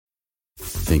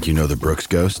Think you know the Brooks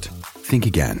Ghost? Think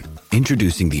again.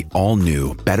 Introducing the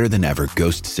all-new, better-than-ever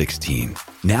Ghost 16.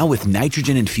 Now with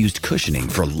nitrogen-infused cushioning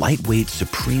for lightweight,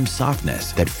 supreme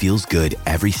softness that feels good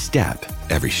every step,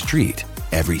 every street,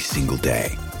 every single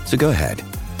day. So go ahead,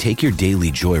 take your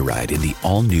daily joyride in the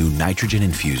all-new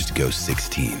nitrogen-infused Ghost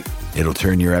 16. It'll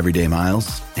turn your everyday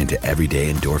miles into everyday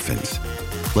endorphins.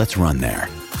 Let's run there.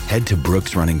 Head to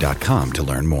brooksrunning.com to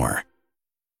learn more.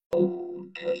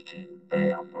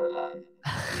 Bam, we're live.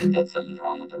 I think that's something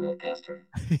wrong with the roadcaster.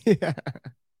 Yeah.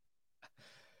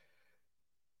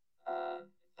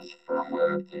 This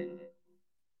firmware update.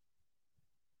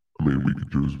 I mean, we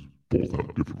could just both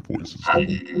have different voices. How did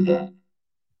you do that?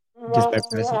 Just by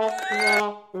pressing.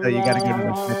 So you got to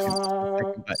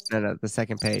go to the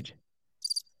second page.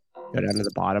 Go down to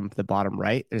the bottom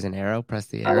right. There's an arrow. Press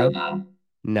the arrow.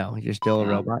 No, you're still a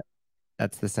robot.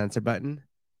 That's the sensor button.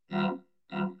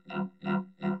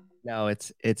 No,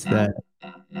 it's the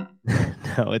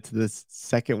no, it's the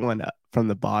second one up from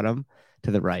the bottom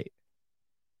to the right.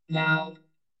 Now.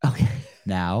 Okay.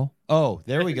 Now. Oh,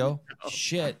 there we go.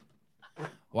 Shit.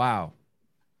 Wow.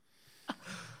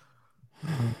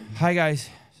 Hi guys.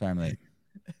 Sorry I'm late.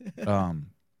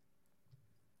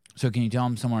 So can you tell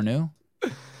them somewhere new?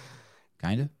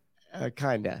 Kinda.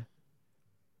 Kinda.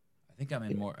 I think I'm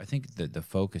in more. I think the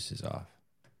focus is off.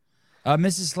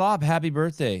 Mrs. Slob, happy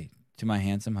birthday to my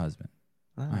handsome husband.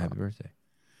 Oh, happy birthday.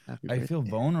 I feel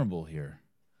vulnerable here.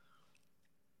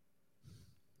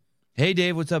 Hey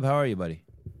Dave, what's up? How are you, buddy?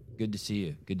 Good to see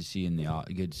you. Good to see you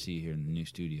good to see you here in the new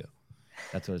studio.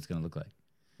 That's what it's gonna look like.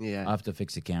 Yeah. I'll have to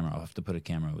fix the camera. I'll have to put a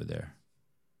camera over there.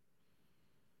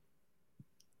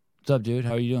 What's up, dude?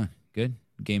 How are you doing? Good?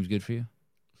 Game's good for you?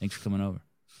 Thanks for coming over.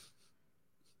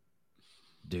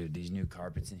 Dude, these new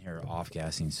carpets in here are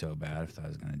off-gassing so bad. I thought I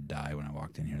was going to die when I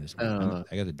walked in here this morning.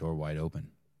 I got the door wide open.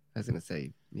 I was going to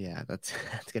say, yeah, that's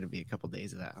going to be a couple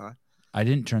days of that, huh? I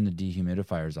didn't turn the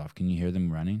dehumidifiers off. Can you hear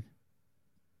them running?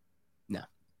 No.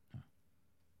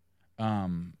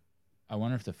 I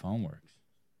wonder if the phone works.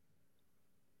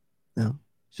 No.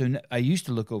 So I used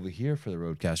to look over here for the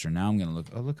Roadcaster. Now I'm going to look.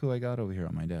 Oh, look who I got over here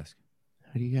on my desk.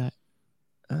 Who do you got?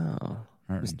 Oh,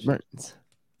 Mertens. Mr. Mertens.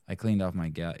 I cleaned off my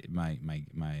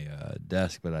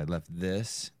desk, but I left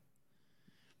this.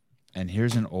 And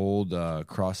here's an old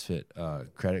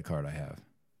CrossFit credit card I have.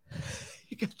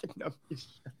 You got the number.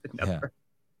 Yeah,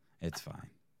 it's fine.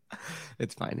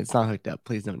 It's fine. It's not hooked up.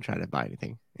 Please don't try to buy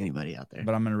anything. Anybody out there.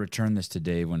 But I'm going to return this to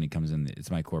Dave when he comes in. It's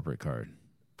my corporate card.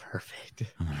 Perfect.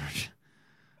 I'm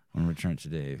going to return it to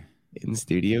Dave. In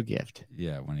studio gift.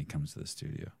 Yeah, when he comes to the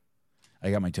studio.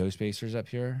 I got my toe spacers up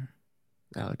here.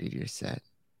 Oh, dude, you're set.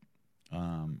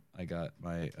 I got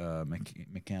my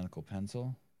mechanical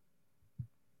pencil.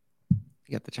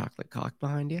 You got the chocolate cock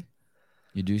behind you?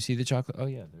 You do see the chocolate? Oh,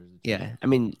 yeah. Yeah. I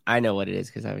mean, I know what it is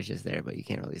because I was just there, but you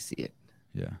can't really see it.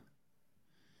 Yeah.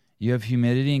 You have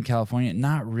humidity in California?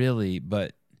 Not really,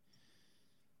 but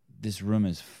this room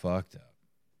is fucked up.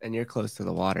 And you're close to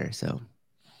the water, so.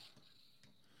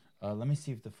 Let me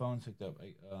see if the phone's hooked up.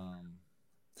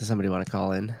 Does somebody want to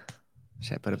call in?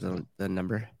 Should I put up the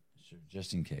number? Sure,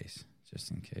 just in case. Just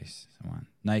in case. Someone.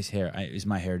 Nice hair. Is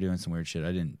my hair doing some weird shit?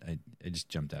 I just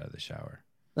jumped out of the shower.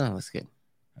 Oh, that's good.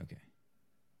 Okay.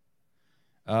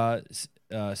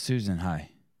 Susan,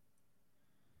 hi.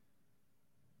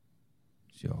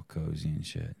 She's all cozy and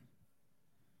shit.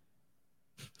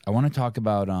 I want to talk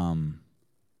about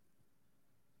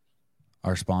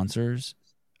our sponsors,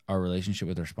 our relationship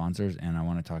with our sponsors, and I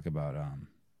want to talk about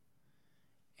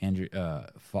Andrew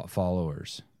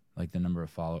followers. Like the number of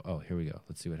followers. Oh, here we go.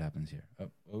 Let's see what happens here.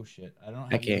 Oh shit.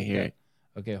 I can't hear it.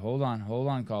 Okay, hold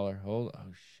on, caller. Oh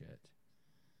shit.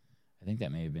 I think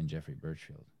that may have been Jeffrey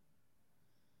Birchfield.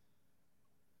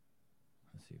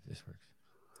 Let's see if this works.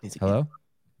 Hello?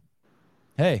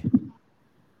 Hey.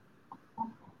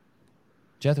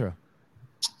 Jethro.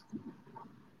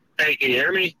 Hey, can you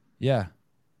hear me? Yeah.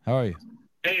 How are you?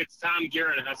 Hey, it's Tom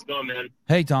Guerin. How's it going, man?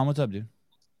 Hey, Tom. What's up, dude?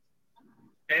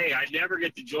 Hey, I never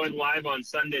get to join live on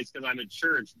Sundays because I'm at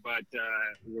church, but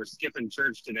we're skipping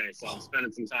church today, so I'm spending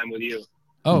some time with you.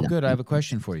 Oh, good. I have a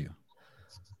question for you.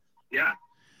 Yeah.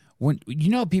 When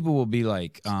people will be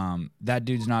like, that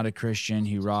dude's not a Christian.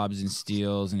 He robs and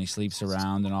steals and he sleeps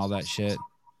around and all that shit.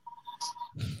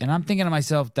 And I'm thinking to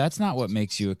myself, that's not what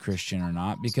makes you a Christian or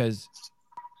not, because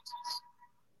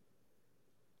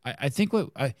I think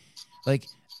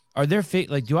are there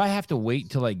do I have to wait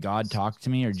till like God talk to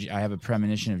me, or I have a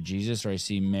premonition of Jesus, or I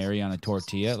see Mary on a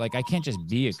tortilla? Like I can't just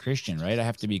be a Christian, right? I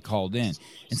have to be called in.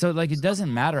 And so like it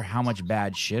doesn't matter how much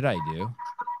bad shit I do.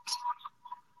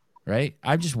 right?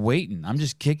 I'm just waiting. I'm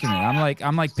just kicking it.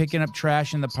 I'm like picking up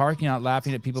trash in the parking lot,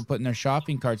 laughing at people putting their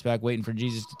shopping carts back, waiting for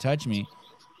Jesus to touch me.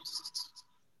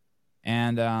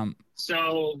 And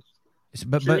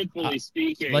truthfully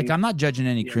speaking, like, I'm not judging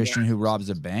any Yeah, Christian yeah. who robs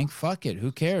a bank. Fuck it.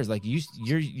 Who cares? Like,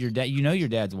 your dad, you know your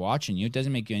dad's watching you. It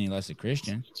doesn't make you any less a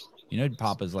Christian. You know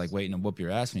Papa's like waiting to whoop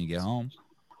your ass when you get home.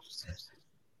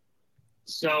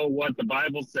 So what the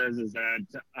Bible says is that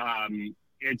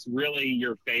it's really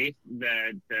your faith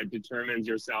that determines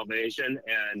your salvation,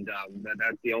 and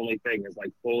that's the only thing is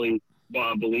like fully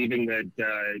believing that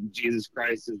Jesus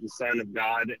Christ is the Son of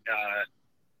God,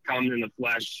 come in the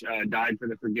flesh, died for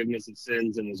the forgiveness of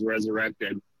sins, and was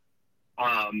resurrected.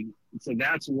 So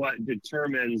that's what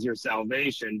determines your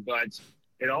salvation. But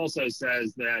it also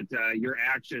says that your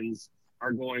actions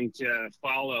are going to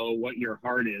follow what your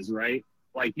heart is, right?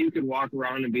 Like you could walk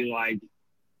around and be like,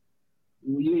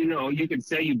 you could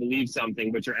say you believe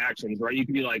something, but your actions, right? You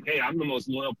could be like, hey, I'm the most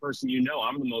loyal person you know.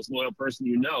 I'm the most loyal person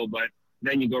you know. But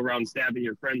then you go around stabbing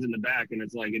your friends in the back, and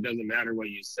it's like, it doesn't matter what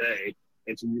you say.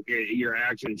 Your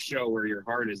actions show where your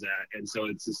heart is at. And so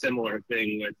it's a similar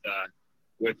thing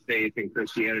with faith and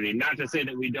Christianity. Not to say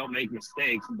that we don't make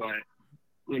mistakes, but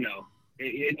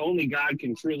only God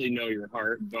can truly know your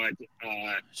heart. But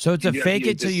so it's a fake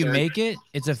it till you discernment. make it.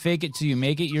 It's a fake it till you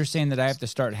make it. You're saying that I have to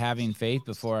start having faith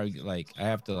before I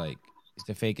have to it's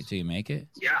a fake it till you make it.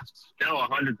 Yeah, no,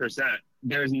 100%.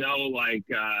 There's no I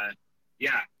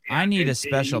need a and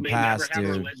special you may pass, never have a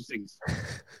dude. religious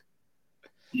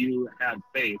you have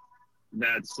faith.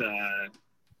 That's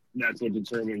what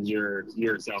determines your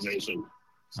All salvation.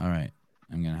 right,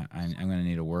 I'm gonna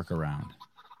need a workaround.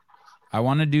 I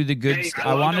want to do the good. Hey,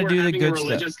 I want to do the good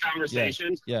religious stuff.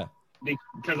 conversation. Yeah.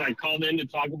 Because I called in to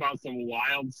talk about some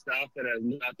wild stuff that has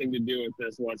nothing to do with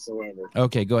this whatsoever.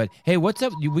 Okay, go ahead. Hey, what's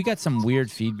up? We got some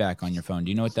weird feedback on your phone.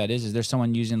 Do you know what that is? Is there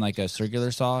someone using like a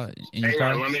circular saw in your Hang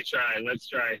car? on, let me try. Let's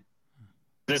try. Is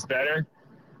this better?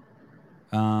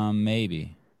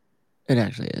 Maybe. It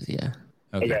actually is, yeah.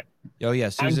 Okay. Oh yeah,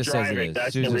 I'm Sousa says it driving. is.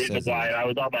 That's Sousa the says reason why it is. I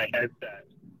was on my headset.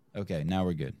 Okay, now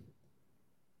we're good.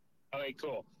 Okay,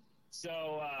 cool.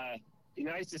 So,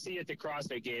 nice to see you at the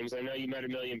CrossFit Games. I know you met a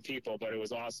million people, but it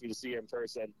was awesome to see you in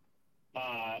person.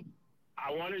 I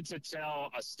wanted to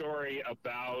tell a story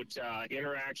about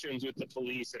interactions with the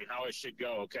police and how it should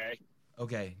go, okay?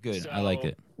 Okay, good. So, I like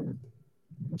it.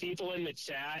 People in the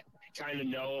chat kind of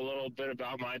know a little bit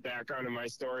about my background and my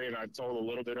story, and I've told a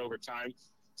little bit over time.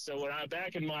 So when I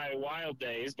back in my wild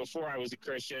days, before I was a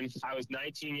Christian, I was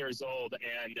 19 years old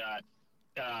and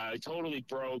totally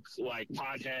broke, like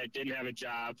pothead, didn't have a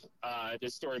job.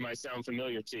 This story might sound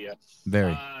familiar to you.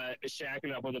 Very.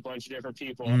 Shacking up with a bunch of different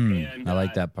people. I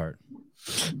like that part.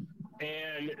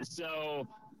 And so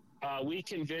we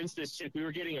convinced this chick, we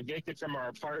were getting evicted from our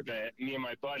apartment, me and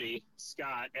my buddy,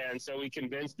 Scott. And so we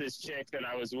convinced this chick that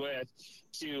I was with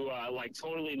to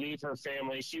totally leave her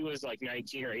family. She was like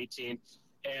 19 or 18.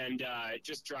 And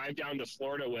just drive down to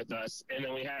Florida with us. And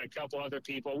then we had a couple other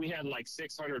people. We had like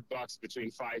 $600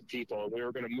 between 5 people. And we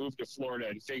were going to move to Florida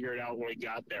and figure it out when we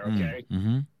got there, okay?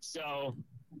 Mm-hmm. So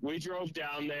we drove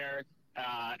down there.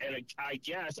 And I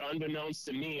guess, unbeknownst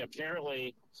to me,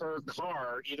 apparently her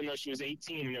car, even though she was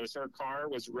 18 and it was her car,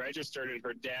 was registered in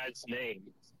her dad's name.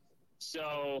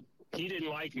 So he didn't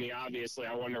like me, obviously.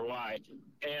 I wonder why.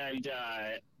 And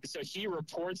so he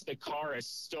reports the car as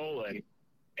stolen.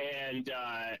 And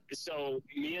so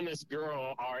me and this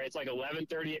girl it's like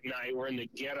 11:30 at night. We're in the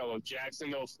ghetto of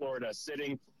Jacksonville, Florida,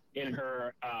 sitting in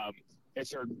her,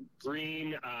 it's her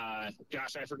green,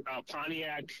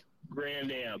 Pontiac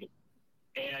Grand Am.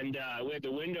 And we had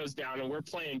the windows down and we're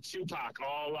playing Tupac,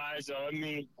 All Eyes on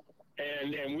Me.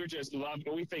 And we're just loving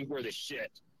it. We think we're the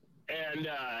shit. And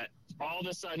all of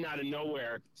a sudden, out of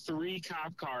nowhere, 3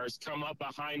 cop cars come up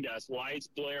behind us, lights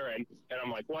blaring, and I'm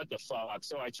like, what the fuck?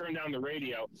 So I turn down the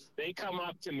radio. They come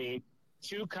up to me,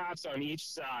 2 cops on each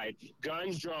side,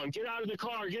 guns drawn. Get out of the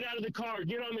car, get out of the car,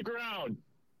 get on the ground.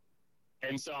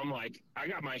 And so I'm like, I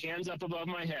got my hands up above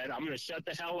my head. I'm going to shut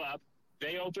the hell up.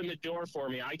 They open the door for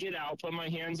me. I get out, put my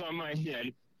hands on my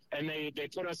head, and they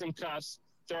put us in cuffs,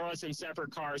 throw us in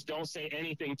separate cars, don't say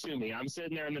anything to me. I'm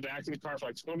sitting there in the back of the car for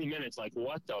like 20 minutes, like,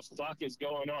 what the fuck is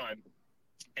going on?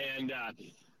 And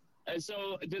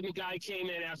so then the guy came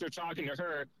in after talking to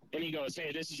her, and he goes,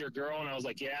 hey, this is your girl? And I was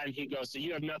like, yeah. And he goes, so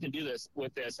you have nothing to do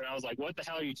with this? And I was like, what the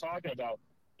hell are you talking about?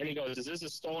 And he goes, is this a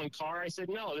stolen car? I said,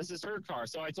 no, this is her car.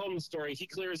 So I told him the story. He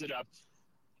clears it up.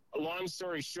 Long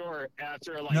story short,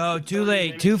 after like... No, too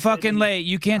late. Too fucking late.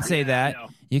 You can't say that.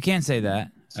 You can't say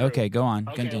that. True. Okay, go on.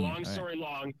 Okay, Continue. long story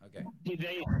long. wrong. Okay.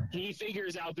 He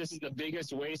figures out this is the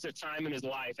biggest waste of time in his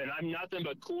life, and I'm nothing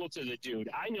but cool to the dude.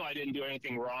 I knew I didn't do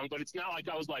anything wrong, but it's not like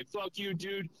I was like, fuck you,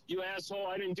 dude, you asshole,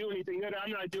 I didn't do anything good,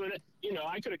 I'm not doing it. You know,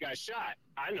 I could have got shot.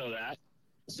 I know that.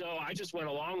 So I just went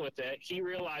along with it. He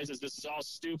realizes this is all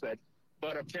stupid,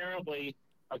 but apparently,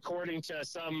 according to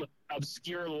some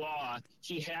obscure law,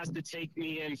 he has to take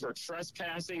me in for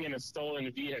trespassing in a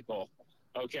stolen vehicle.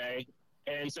 Okay?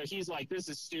 And so he's like, this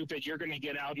is stupid. You're going to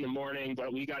get out in the morning,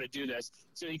 but we got to do this.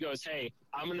 So he goes, hey,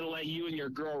 I'm going to let you and your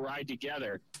girl ride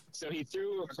together. So he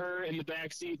threw her in the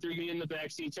back seat, threw me in the back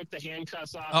seat, took the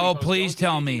handcuffs off. Oh, goes, please "Don't do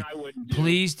tell anything me. I wouldn't do."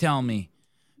 Please tell me.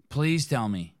 Please tell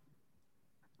me.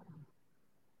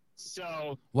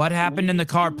 So What happened in the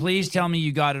car? Please tell me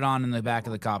you got it on in the back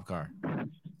of the cop car.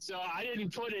 So I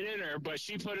didn't put it in her, but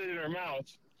she put it in her mouth.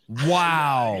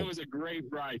 Wow. It was a great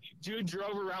ride. Dude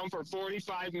drove around for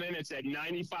 45 minutes at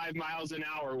 95 miles an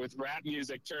hour with rap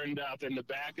music turned up in the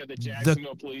back of the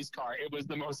Jacksonville police car. It was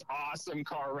the most awesome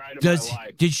car ride of my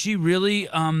life. Did she really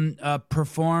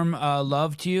perform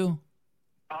love to you?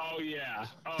 Oh, yeah.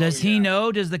 Oh, Does he yeah.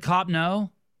 know? Does the cop know?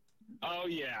 Oh,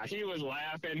 yeah. He was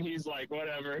laughing. He's like,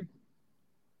 whatever.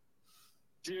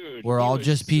 Dude. We're he all was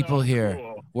just people so here.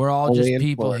 cool. We're all Only just in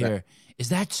people Florida. here. Is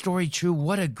that story true?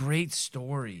 What a great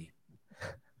story.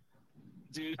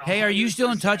 Dude, Hey, are you still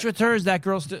in 100%. touch with her? Is that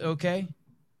girl still okay?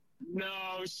 No,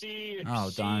 she. Oh,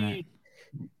 darn it.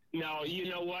 No, you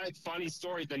know what? Funny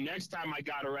story. The next time I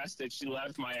got arrested, she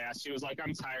left my ass. She was like,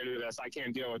 I'm tired of this. I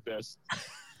can't deal with this.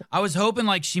 I was hoping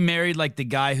like she married like the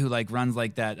guy who like runs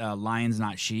like that Lions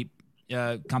Not Sheep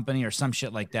company or some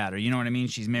shit like that. Or you know what I mean?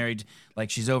 She's married, like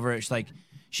she's over, it's like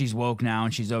she's woke now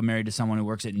and she's married to someone who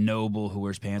works at Noble who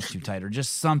wears pants too tight or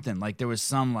just something. Like there was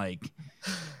some like,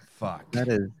 fuck. That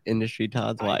is industry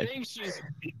Todd's I wife. think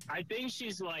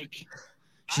she's like. She's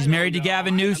I don't married to know.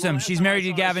 Gavin Newsom. Last She's time I married to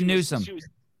saw her, Gavin she was- Newsom. she was-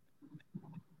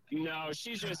 No,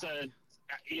 she's just a.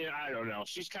 Yeah, I don't know.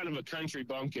 She's kind of a country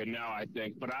bumpkin now, I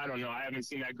think. But I don't know. I haven't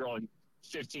seen that girl in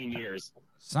 15 years.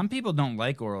 Some people don't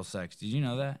like oral sex. Did you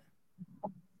know that?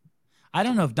 I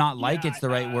don't know if not like Yeah, it's the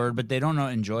right word, but they don't know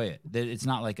enjoy it. It's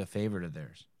not like a favorite of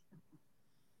theirs.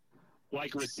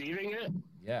 Like receiving it?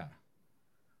 Yeah.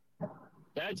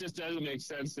 That just doesn't make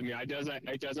sense to me.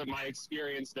 It doesn't. My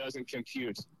experience doesn't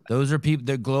compute. Those are people.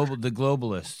 The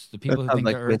globalists. The people who sounds think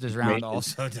like the Earth is round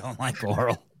misinformation. also don't like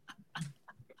oral.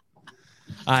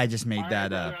 I just made All right, that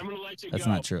brother, up. I'm gonna let you That's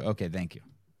go. not true. Okay, thank you.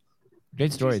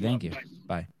 Great story. Peace Thank out. you. Bye.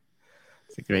 Bye.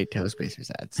 It's a great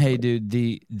Toastmasters ad. Hey, dude.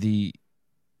 The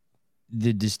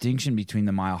distinction between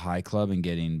the Mile High Club and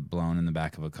getting blown in the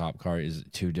back of a cop car is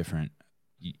two different.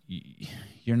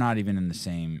 You're not even in the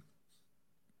same.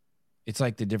 It's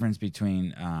like the difference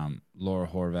between Laura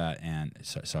Horvat and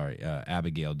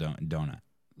Abigail Donut.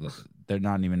 They're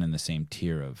not even in the same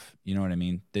tier of, you know what I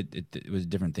mean? It was a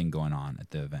different thing going on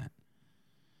at the event.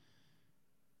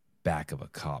 Back of a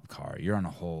cop car. You're on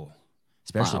a whole,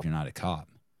 especially if you're not a cop.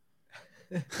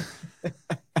 If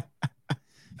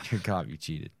you're a cop, you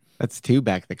cheated. That's two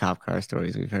back the cop car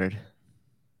stories we've heard.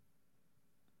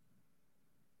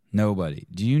 Nobody.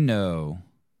 Do you know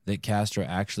that Castro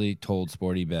actually told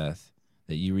Sporty Beth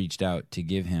that you reached out to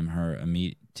give him her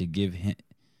to give him?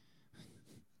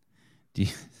 Do you,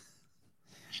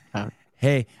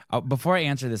 hey, before I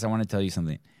answer this, I want to tell you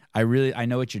something. I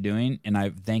know what you're doing, and I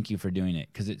thank you for doing it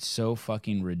because it's so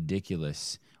fucking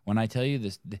ridiculous. When I tell you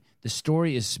this, the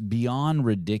story is beyond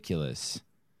ridiculous,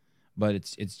 but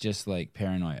it's just like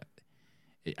paranoia.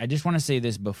 I just want to say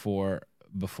this before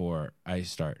I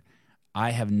start.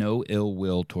 I have no ill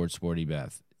will towards Sporty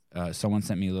Beth. Someone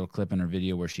sent me a little clip in her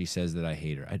video where she says that I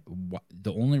hate her.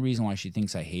 The only reason why she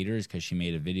thinks I hate her is because she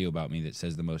made a video about me that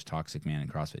says the most toxic man in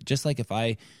CrossFit. Just like if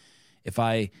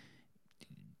I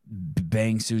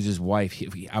bang Sousa's wife,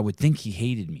 I would think he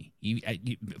hated me.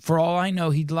 For all I know,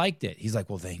 he liked it. He's like,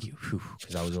 well, thank you,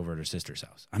 because I was over at her sister's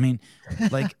house. I mean,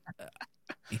 like,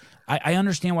 I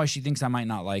understand why she thinks I might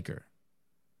not like her,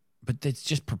 but it's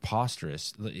just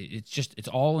preposterous. It's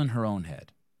all in her own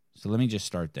head. So let me just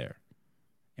start there.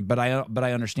 But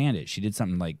I understand it. She did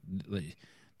something like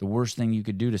the worst thing you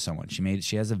could do to someone.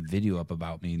 She has a video up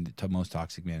about me, the most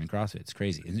toxic man in CrossFit. It's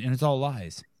crazy, and it's all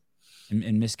lies and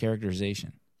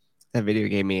mischaracterization. That video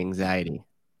gave me anxiety.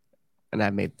 And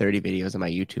I've made 30 videos on my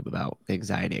YouTube about the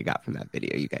anxiety I got from that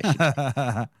video. You guys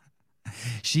should.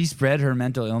 She spread her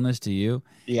mental illness to you.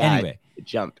 Yeah, Anyway, it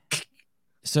jumped.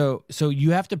 so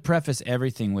you have to preface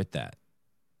everything with that.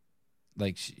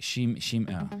 Like she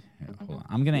here, hold on.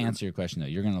 I'm gonna answer your question though.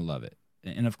 You're gonna love it.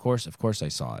 And of course I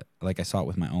saw it. Like I saw it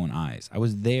with my own eyes. I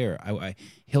was there.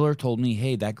 Hiller told me,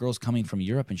 hey, that girl's coming from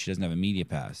Europe and she doesn't have a media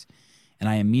pass. And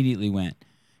I immediately went,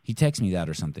 He texted me that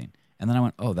or something. And then I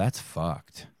went, oh, that's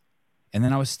fucked. And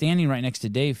then I was standing right next to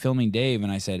Dave, filming Dave,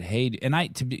 and I said, hey,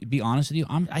 and to be honest with you,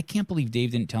 I can't believe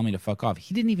Dave didn't tell me to fuck off.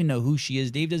 He didn't even know who she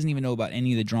is. Dave doesn't even know about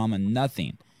any of the drama,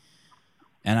 nothing.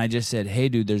 And I just said, hey,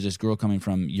 dude, there's this girl coming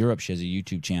from Europe. She has a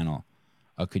YouTube channel.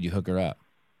 Could you hook her up?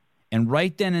 And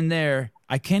right then and there,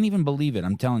 I can't even believe it.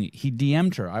 I'm telling you, he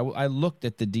DM'd her. I looked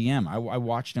at the DM. I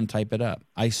watched him type it up.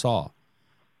 I saw.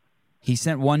 He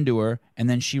sent one to her, and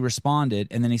then she responded,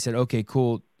 and then he said, okay,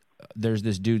 cool. There's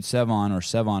this dude, Sevon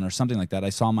or something like that. I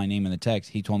saw my name in the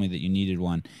text. He told me that you needed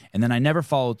one. And then I never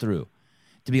followed through.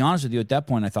 To be honest with you, at that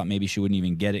point, I thought maybe she wouldn't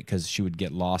even get it because she would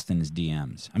get lost in his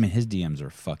DMs. I mean, his DMs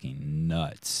are fucking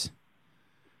nuts.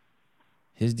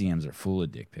 His DMs are full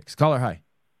of dick pics. Caller, hi.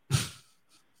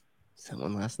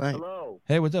 Someone last night. Hello.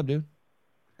 Hey, what's up, dude?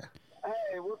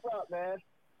 Hey, what's up, man?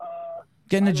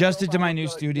 Getting adjusted to my new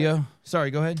studio.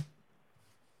 Sorry, go ahead.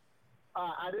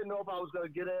 I didn't know if I was going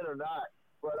to get in or not,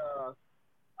 but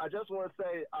I just want to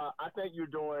say I think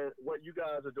what you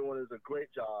guys are doing is a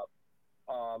great job.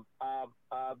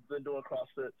 I've been doing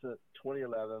CrossFit since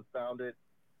 2011. Found it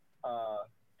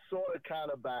sort of kind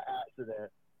of by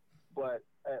accident, but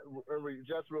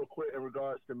just real quick in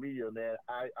regards to media, man,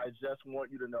 I just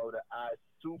want you to know that I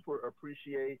super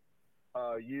appreciate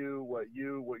what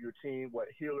your team, what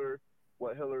Hiller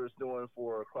is doing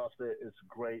for CrossFit is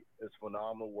great. It's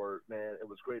phenomenal work, man. It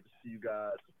was great to see you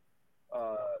guys,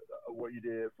 what you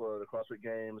did for the CrossFit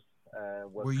Games.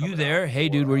 And were you there? Hey,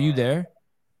 dude, were you there?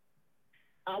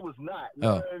 I was not.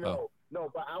 No,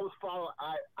 but I was following.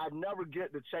 I never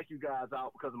get to check you guys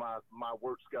out because of my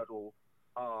work schedule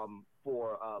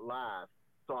for live.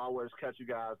 So I always catch you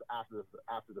guys after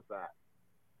the fact.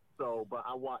 So, but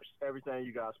I watched everything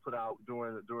you guys put out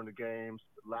during the games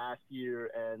last year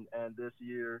and this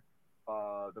year,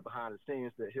 the behind the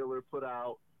scenes that Hiller put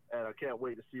out, and I can't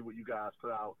wait to see what you guys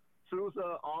put out.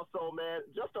 Sousa, also, man,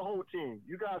 just the whole team.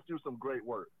 You guys do some great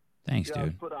work. Thanks, you guys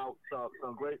dude. Put out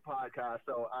some great podcasts.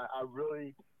 So I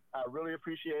really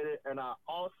appreciate it. And I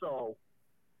also,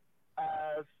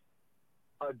 as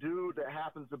a dude that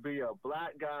happens to be a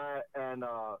black guy and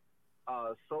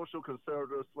social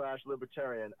conservative /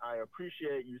 libertarian, I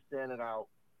appreciate you standing out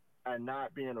and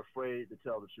not being afraid to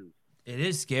tell the truth. It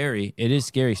is scary. It is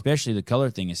scary, especially the color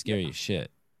thing is scary as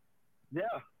shit. Yeah,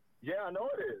 I know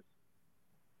it is.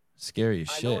 Scary as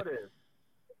shit. I know it is.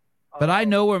 But I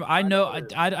know where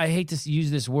I hate to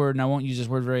use this word, and I won't use this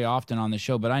word very often on the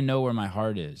show. But I know where my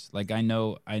heart is. Like I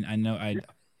know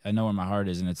where my heart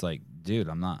is, and it's like, dude,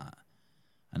 I'm not.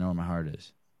 I know where my heart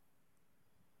is.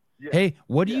 Yeah. Hey,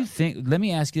 what do you think? Let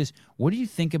me ask you this: what do you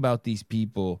think about these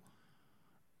people?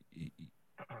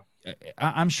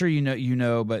 I'm sure you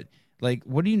know, but like,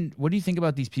 what do you think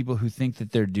about these people who think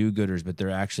that they're do-gooders, but they're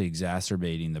actually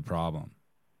exacerbating the problem?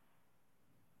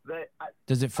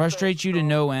 Does it frustrate you to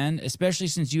no end, especially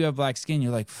since you have black skin?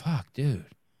 You're like, fuck, dude,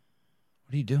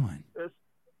 what are you doing?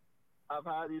 I've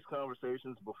had these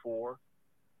conversations before,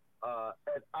 and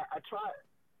I try.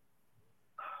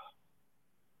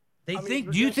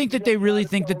 Do you think that they really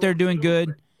think that they're doing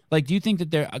good? Like, do you think that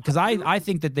they're? Because I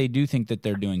think that they do think that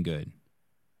they're doing good.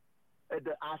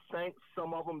 I think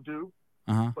some of them do,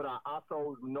 but I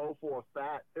also know for a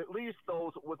fact, at least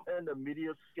those within the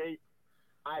media scape,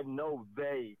 I know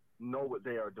they know what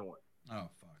they are doing. Oh,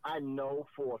 fuck. I know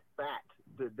for a fact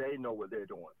that they know what they're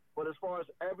doing. But as far as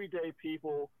everyday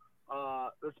people,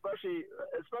 especially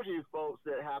folks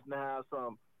that happen to have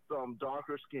some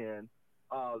darker skin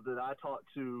that I talk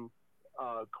to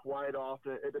quite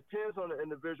often, it depends on the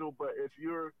individual. But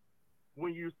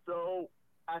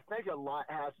I think a lot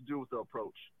has to do with the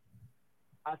approach.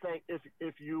 I think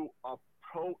if you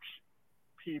approach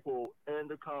people in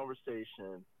the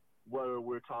conversation, whether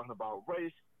we're talking about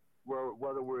race,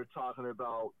 whether we're talking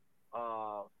about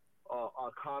a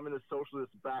communist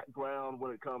socialist background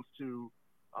when it comes to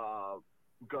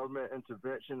government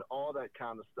intervention, all that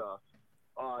kind of stuff.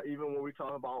 Even when we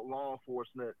talk about law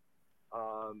enforcement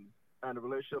and the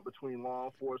relationship between law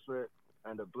enforcement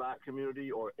and the black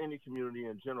community or any community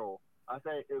in general, I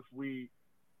think if we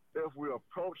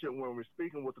approach it when we're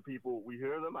speaking with the people, we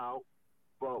hear them out,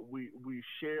 but we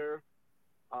share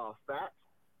facts.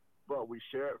 But we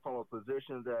share it from a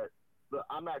position that, look,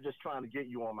 I'm not just trying to get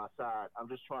you on my side. I'm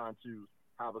just trying to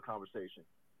have a conversation.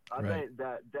 I think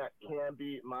that can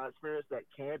be my experience. That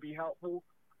can be helpful.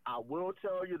 I will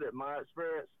tell you that my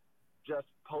experience just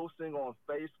posting on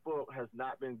Facebook has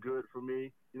not been good for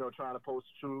me, trying to post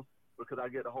truth, because I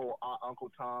get the whole Uncle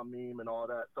Tom meme and all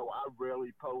that. So I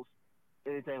rarely post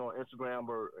anything on Instagram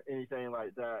or anything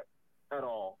like that at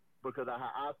all, because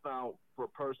I found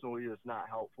personally it's not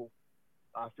helpful.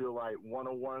 I feel like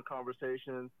one-on-one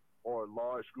conversations or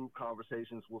large group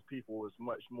conversations with people is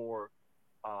much more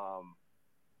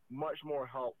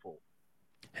helpful,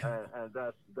 and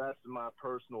that's my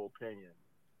personal opinion.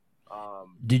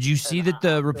 Did you see that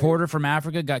the reporter from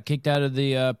Africa got kicked out of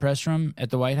the press room at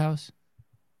the White House?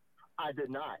 I did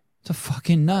not. It's a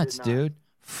fucking nuts, dude.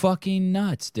 Fucking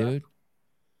nuts, dude.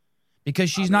 Because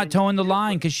she's not towing the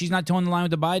line. Because she's not towing the line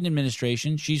with the Biden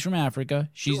administration. She's from Africa.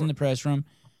 She's in the press room.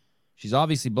 She's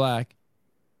obviously black.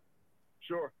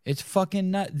 Sure. It's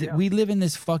fucking nuts. Yeah. We live in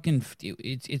this fucking.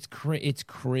 It's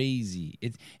crazy.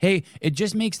 It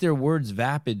just makes their words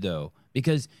vapid though,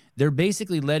 because they're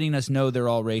basically letting us know they're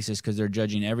all racist because they're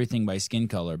judging everything by skin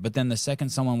color. But then the second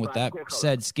someone with that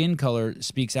said skin color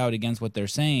speaks out against what they're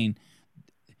saying.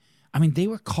 I mean, they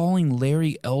were calling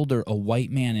Larry Elder a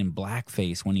white man in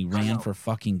blackface when he ran for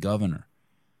fucking governor.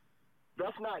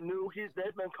 That's not new. They've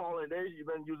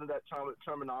been using that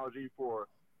terminology for,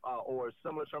 or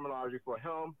similar terminology for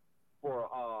him, for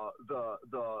the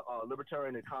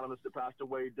libertarian economist that passed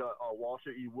away,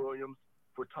 Walter E. Williams,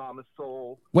 for Thomas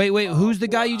Sowell. Wait, who's the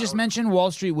guy you just mentioned?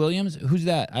 Wall Street Williams? Who's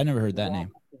that? I never heard that name.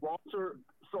 Walter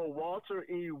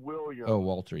E. Williams. Oh,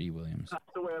 Walter E. Williams. Passed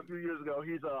away a few years ago.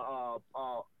 He's a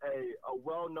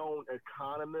well-known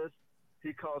economist.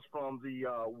 He comes from the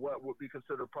what would be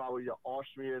considered probably the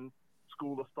Austrian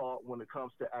school of thought when it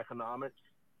comes to economics,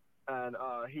 and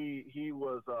he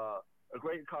was a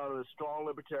great economist, strong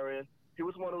libertarian. He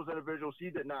was one of those individuals. He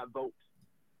did not vote.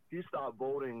 He stopped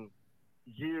voting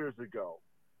years ago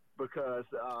because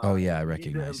oh yeah, I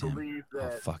recognize him.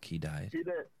 That, oh fuck, he died. He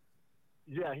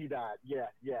died.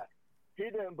 Yeah. He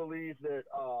didn't believe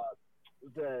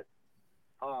that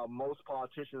most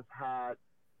politicians had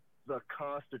the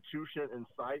Constitution in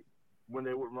sight when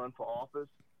they would run for office.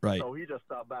 Right. So he just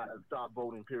stopped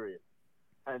voting, period.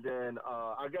 And then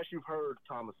I guess you've heard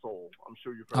Thomas Sowell. I'm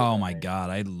sure you've heard. Oh my God,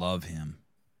 I love him.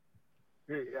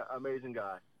 Yeah, amazing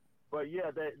guy. But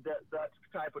yeah, that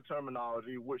type of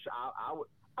terminology, which I would.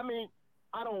 I mean,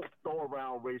 I don't throw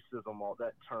around racism or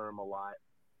that term a lot,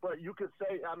 but you could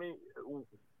say, I mean,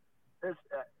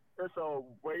 it's a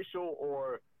racial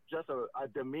or just a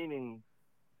demeaning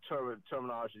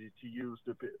terminology to use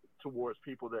towards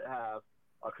people that have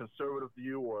a conservative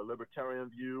view or a libertarian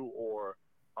view or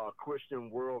a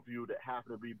Christian worldview that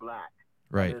happen to be black.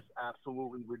 Right. It's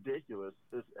absolutely ridiculous.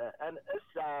 And it's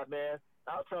sad, man.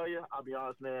 I'll tell you, I'll be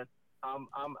honest, man. I'm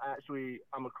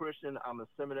a Christian. I'm in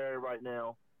seminary right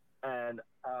now, and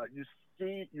you're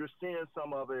seeing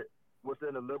some of it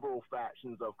within the liberal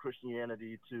factions of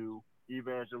Christianity to the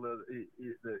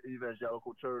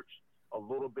evangelical church a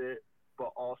little bit,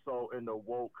 but also in the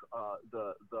woke,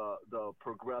 the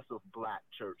progressive black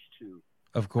church too.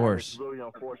 Of course. And it's really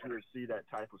unfortunate to see that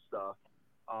type of stuff.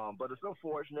 But it's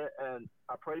unfortunate, and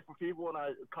I pray for people and I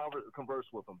converse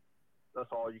with them. That's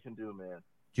all you can do, man.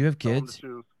 Do you have kids?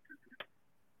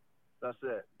 That's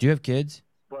it. Do you have kids?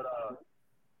 But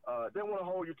didn't want to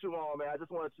hold you too long, man. I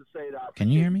just wanted to say that. Can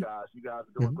you hear me? You guys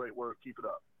are doing great work. Keep it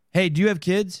up. Hey, do you have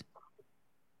kids?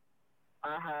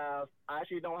 I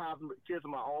actually don't have kids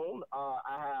of my own. I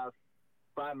have,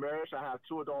 by marriage, I have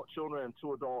 2 adult children and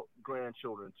 2 adult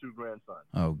grandchildren, 2 grandsons.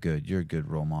 Oh, good. You're a good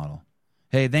role model.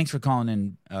 Hey, thanks for calling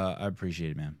in. I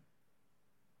appreciate it, man.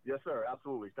 Yes, sir.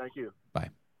 Absolutely. Thank you. Bye.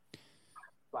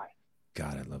 Bye.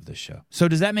 God, I love this show. So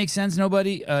does that make sense,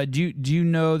 nobody? Do you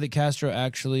know that Castro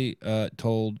actually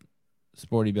told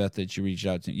Sporty Beth that you reached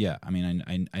out to? Yeah, I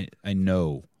mean, I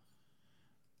know.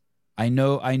 I'm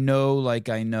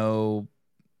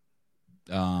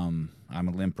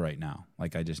a limp right now.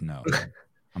 Like, I just know.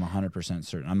 I'm 100%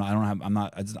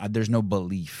 certain. There's no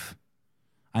belief.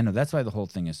 I know. That's why the whole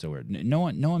thing is so weird. No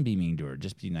one be mean to her.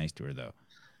 Just be nice to her, though.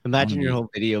 Imagine your whole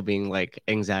video being like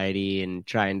anxiety and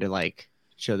trying to like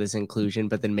show this inclusion,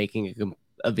 but then making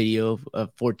a video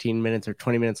of 14 minutes or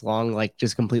 20 minutes long, like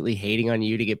just completely hating on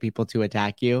you to get people to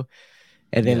attack you.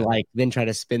 And then then try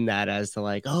to spin that as to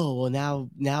like, oh, well,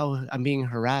 now I'm being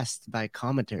harassed by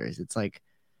commenters. It's like,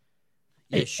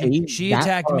 yeah, she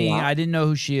attacked me. I didn't know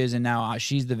who she is, and now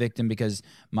she's the victim because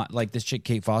this chick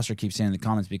Kate Foster keeps saying in the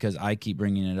comments because I keep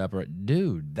bringing it up.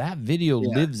 Dude, that video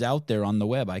lives out there on the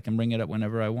web. I can bring it up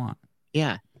whenever I want.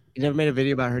 Yeah, you never made a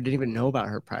video about her. Didn't even know about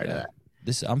her prior to that.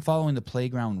 I'm following the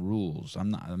playground rules.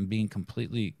 I'm being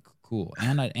completely cool,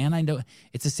 and I know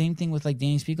it's the same thing with like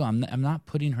Danny Spiegel. I'm not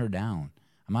putting her down.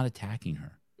 I'm not attacking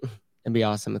her. It'd be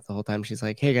awesome if the whole time she's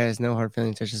like, hey guys, no hard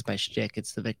feelings, it's just my shtick.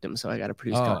 It's the victim, so I got to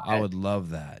produce content. I would love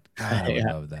that. God, I would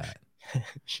love that.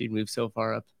 She'd move so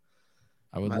far up.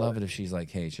 I would love it if she's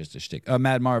like, hey, it's just a shtick.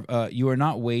 Mad Marv, you are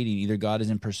not waiting. Either God is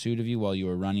in pursuit of you while you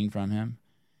are running from him,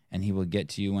 and he will get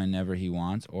to you whenever he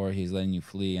wants, or he's letting you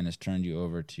flee and has turned you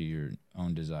over to your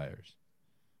own desires.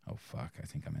 Oh, fuck. I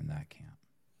think I'm in that camp.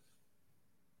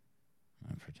 I'm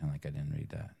going to pretend like I didn't read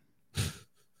that.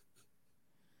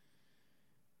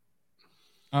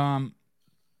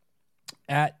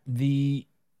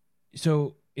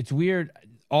 So it's weird.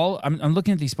 I'm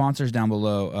looking at these sponsors down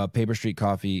below: Paper Street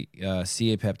Coffee,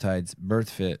 CA Peptides,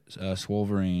 BirthFit,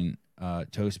 Swolverine,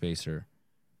 Toastpacer,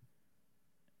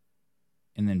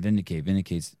 and then Vindicate.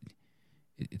 Vindicate's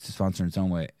it's a sponsor in its own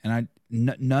way, and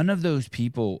none of those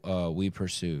people we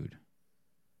pursued.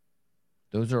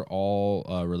 Those are all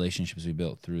relationships we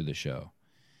built through the show,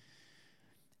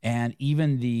 and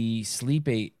even the Sleep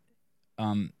 8.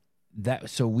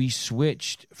 So we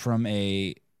switched from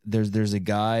there's a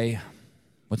guy.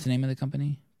 What's the name of the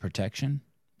company? Protection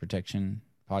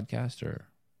Podcast, or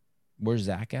where's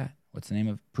Zach at? What's the name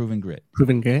of Proven Grit?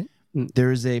 Proven Grit.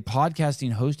 There's a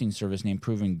podcasting hosting service named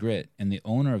Proven Grit, and the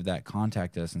owner of that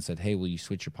contacted us and said, "Hey, will you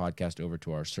switch your podcast over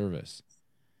to our service?"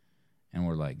 And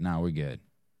we're like, "Nah, we're good."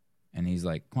 And he's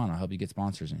like, "Come on, I'll help you get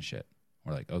sponsors and shit."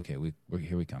 We're like, "Okay, we're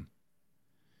here we come."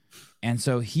 And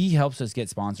so he helps us get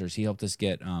sponsors. He helped us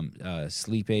get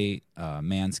Sleep 8,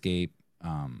 Manscaped,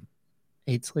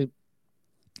 8 Sleep.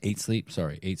 8 Sleep.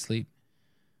 Sorry, 8 Sleep.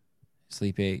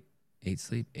 Sleep 8, 8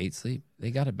 Sleep, 8 Sleep.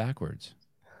 They got it backwards.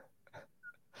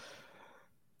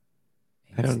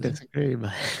 I don't disagree,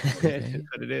 but that's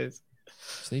what it is.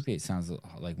 Sleep 8 sounds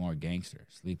like more gangster.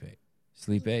 Sleep 8.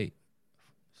 Sleep 8.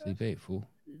 Sleep 8, fool.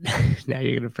 Now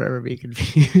you're going to forever be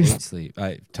confused. 8 Sleep.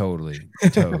 Totally.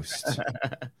 Toast.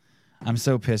 I'm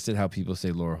so pissed at how people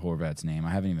say Laura Horvat's name.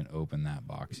 I haven't even opened that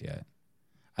box yet.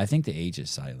 I think the H is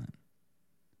silent.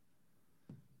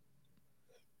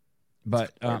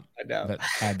 But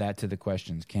add that to the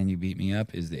questions. Can you beat me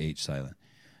up? Is the H silent?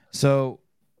 So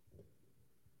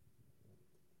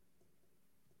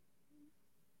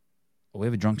we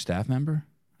have a drunk staff member?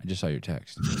 I just saw your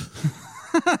text.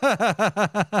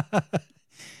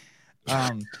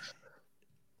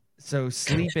 So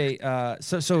Sleep 8.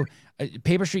 So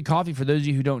Paper Street Coffee, for those of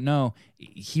you who don't know,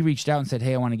 he reached out and said,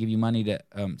 "Hey, I want to give you money to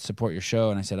support your show."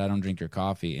 And I said, "I don't drink your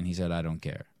coffee." And he said, "I don't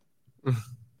care."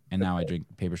 And now I drink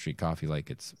Paper Street Coffee like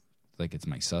it's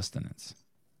my sustenance.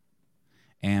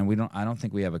 And I don't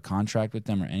think we have a contract with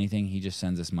them or anything. He just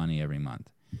sends us money every month.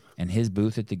 And his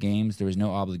booth at the games, there was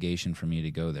no obligation for me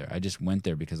to go there. I just went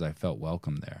there because I felt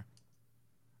welcome there.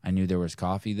 I knew there was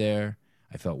coffee there.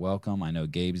 I felt welcome. I know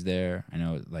Gabe's there. I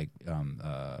know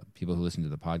people who listen to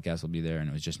the podcast will be there, and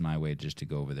it was just my way just to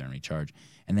go over there and recharge.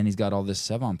 And then he's got all this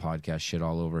Sevon podcast shit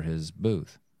all over his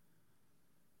booth.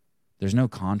 There's no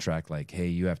contract like, hey,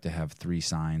 you have to have 3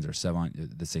 signs, or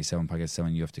Sevon, let's say Sevon Podcast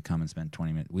 7, you have to come and spend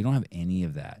 20 minutes. We don't have any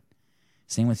of that.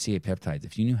 Same with CA Peptides.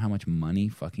 If you knew how much money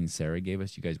fucking Sarah gave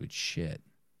us, you guys would shit.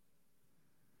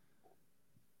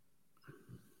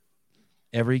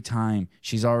 Every time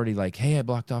she's already like, hey, I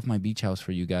blocked off my beach house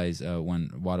for you guys when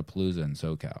Wadapalooza and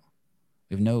SoCal.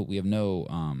 We have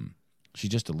no she's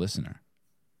just a listener.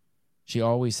 She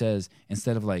always says,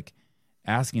 instead of like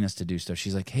asking us to do stuff,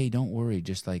 she's like, hey, don't worry,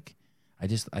 just like I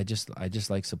just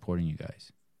like supporting you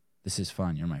guys. This is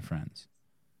fun. You're my friends.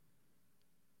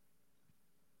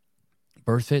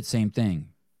 BirthFit, same thing.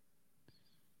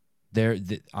 They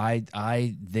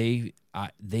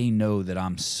know that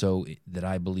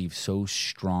I believe so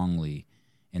strongly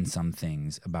in some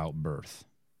things about birth.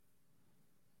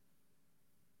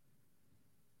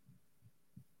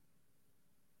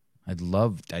 I'd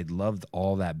loved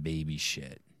all that baby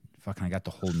shit. Fucking, I got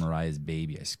to hold Mariah's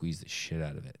baby. I squeezed the shit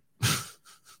out of it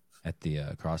at the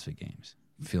CrossFit Games.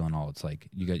 Feeling all it's like.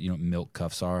 You know what milk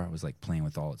cuffs are? I was like playing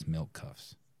with all its milk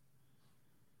cuffs.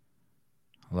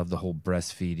 I love the whole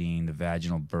breastfeeding, the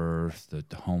vaginal birth, the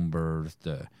home birth,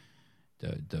 the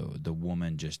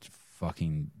woman just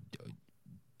fucking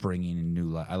bringing in new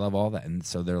life. I love all that, and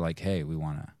so they're like, "Hey, we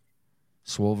want to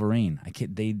Swolverine."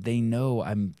 They know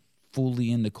I'm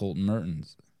fully into Colton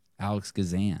Mertens, Alex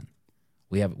Gazan.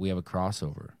 We have a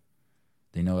crossover.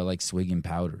 They know I like swigging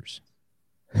powders.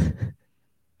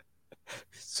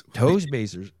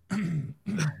 Toastbasers.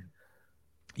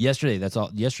 Yesterday, I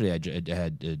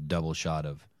had a double shot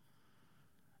of.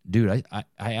 Dude, I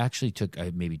actually took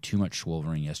maybe too much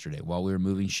Swolverine yesterday. While we were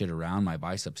moving shit around, my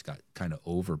biceps got kind of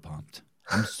over-pumped.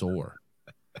 I'm sore.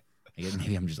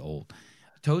 Maybe I'm just old.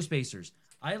 Toastbasers.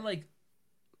 I like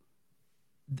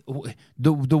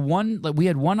the one. Like, we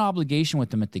had one obligation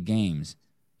with them at the games.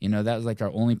 You know, that was like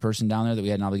our only person down there that we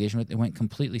had an obligation with. It went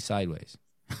completely sideways.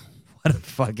 What a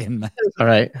fucking mess. All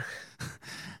right.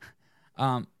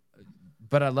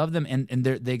 But I love them, and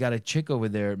they got a chick over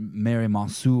there, Mary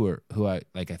Mansour, who I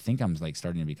think I'm like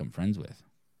starting to become friends with.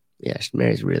 Yeah,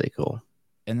 Mary's really cool.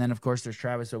 And then, of course, there's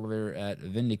Travis over there at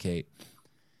Vindicate.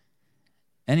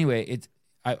 Anyway,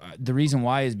 the reason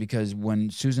why is because when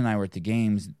Susan and I were at the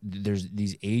games, there's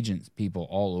these agents, people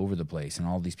all over the place, and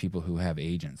all these people who have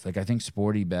agents. Like I think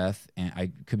Sporty Beth, and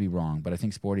I could be wrong, but I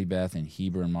think Sporty Beth and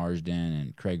Heber and Marsden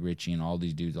and Craig Ritchie and all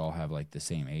these dudes all have like the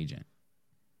same agent.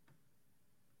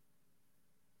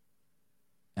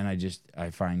 And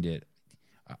I find it,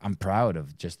 I'm proud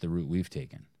of just the route we've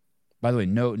taken. By the way,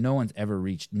 no one's ever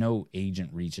no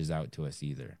agent reaches out to us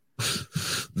either.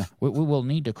 No, we will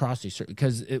need to cross these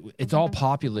because it's all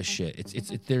populist shit.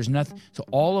 It's there's nothing. So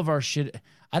all of our shit,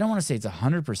 I don't want to say it's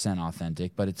 100%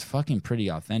 authentic, but it's fucking pretty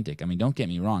authentic. I mean, don't get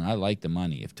me wrong. I like the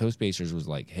money. If Toastmasters was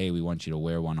like, hey, we want you to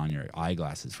wear one on your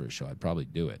eyeglasses for a show, I'd probably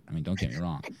do it. I mean, don't get me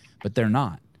wrong, but they're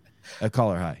not.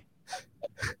 Caller, hi.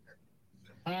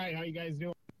 Hi, how you guys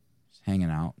doing? Just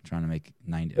hanging out, trying to make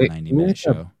a 90-minute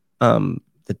show.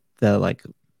 The like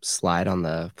slide on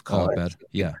the collar. Better.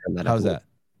 Yeah. How's that?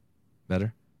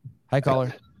 Better. Hi,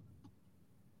 caller.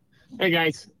 Hey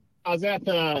guys, I was at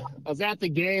the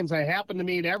games. I happened to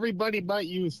meet everybody but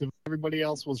you. So everybody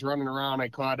else was running around. I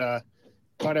caught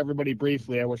everybody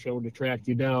briefly. I wish I would have tracked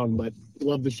you down, but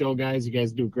love the show, guys. You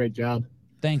guys do a great job.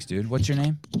 Thanks, dude. What's your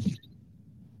name?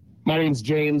 My name's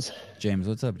James. James,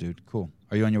 what's up, dude? Cool.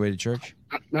 Are you on your way to church?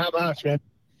 Not much, man.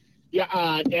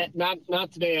 Yeah,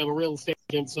 not today. I'm a real estate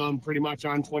agent, so I'm pretty much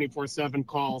on 24/7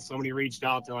 call. Somebody reached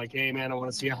out. They're like, "Hey, man, I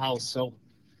want to see a house." So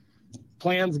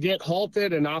plans get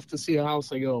halted, and off to see a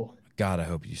house I go. God, I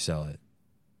hope you sell it.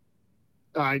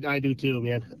 I do too,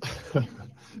 man.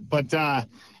 But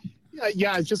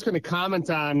yeah, I was just going to comment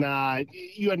on.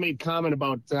 You had made comment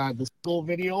about the school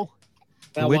video.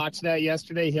 I watched that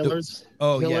yesterday. Hiller's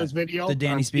video. The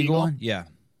Danny Spiegel one. Yeah.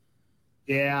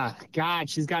 Yeah, God,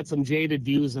 she's got some jaded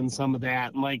views on some of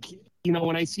that. And like, you know,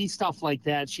 when I see stuff like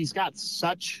that, she's got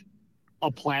such a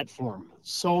platform,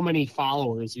 so many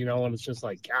followers, you know, and it's just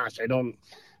like, gosh,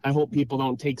 I hope people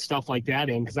don't take stuff like that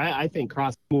in, because I think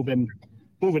Cross moving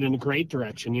in a great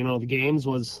direction. You know, the games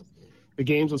was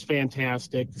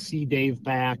fantastic to see Dave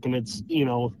back, and it's, you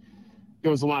know,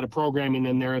 there was a lot of programming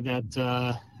in there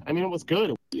that I mean, it was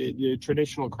good.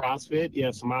 Traditional CrossFit, you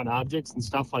have some odd objects and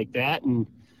stuff like that, and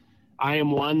I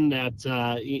am one that,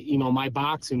 you know, my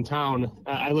box in town,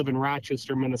 I live in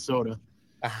Rochester, Minnesota.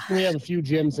 We have a few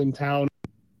gyms in town.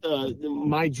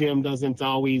 My gym doesn't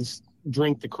always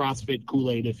drink the CrossFit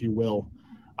Kool-Aid, if you will.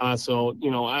 So, you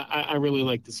know, I really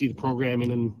like to see the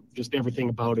programming and just everything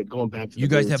about it going back to You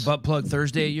guys have Butt Plug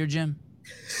Thursday at your gym?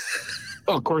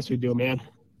 Oh, of course we do, man.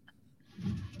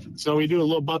 So we do a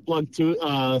little Butt Plug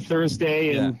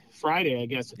Thursday and Friday, I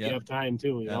guess, if you have time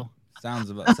too, you know.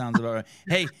 Sounds about right.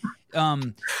 Hey,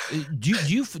 do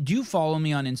you follow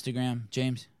me on Instagram,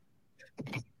 James?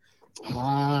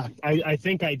 I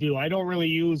think I do. I don't really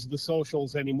use the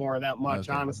socials anymore that much.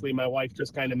 Okay. Honestly, my wife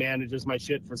just kind of manages my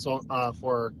shit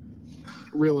for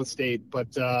real estate. But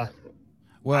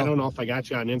well, I don't know if I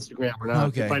got you on Instagram or not.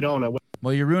 Okay. If I don't, I will.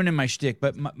 Well, you're ruining my shtick.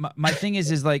 But my thing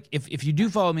is like if you do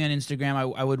follow me on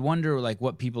Instagram, I would wonder like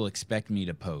what people expect me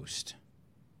to post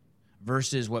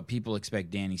versus what people expect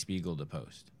Danny Spiegel to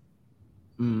post.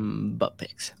 Butt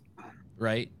pics.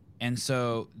 Right? And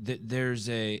so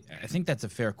I think that's a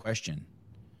fair question.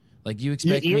 Like you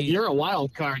expect you're a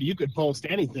wild card. You could post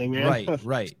anything, man.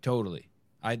 Right, totally.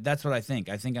 That's what I think.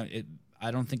 I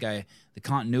don't think the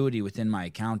continuity within my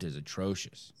account is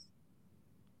atrocious.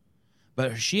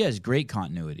 But she has great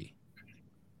continuity.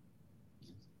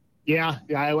 Yeah,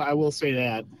 I will say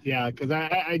that. Yeah, because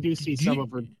I do see some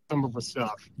of her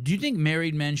stuff. Do you think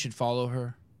married men should follow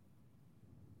her?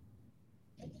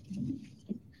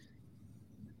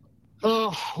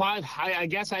 Oh, well, I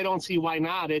guess I don't see why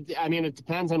not. I mean, it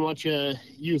depends on what you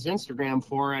use Instagram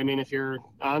for. I mean, if you're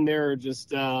on there just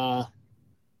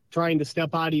trying to step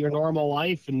out of your normal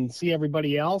life and see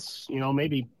everybody else, you know,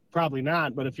 probably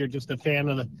not. But if you're just a fan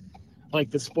of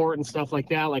the sport and stuff like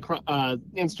that, like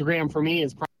Instagram for me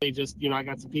is probably just, you know, I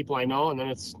got some people I know, and then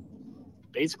it's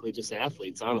basically just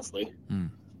athletes, honestly.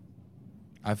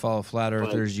 I follow flat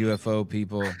earthers, UFO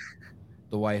people,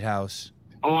 the White House.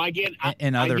 Oh, I get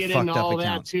into all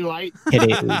that too. I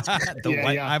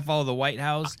follow the White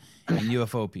House and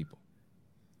UFO people.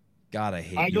 God, I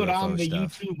hate UFO I go down the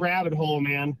stuff. YouTube rabbit hole,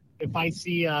 man. If I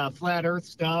see flat Earth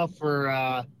stuff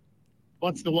or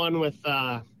what's the one with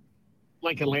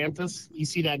like Atlantis? You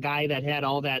see that guy that had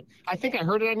all that? I think I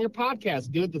heard it on your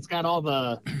podcast, dude. That's got all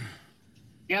the.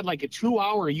 He had like a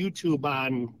 2-hour YouTube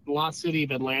on Lost City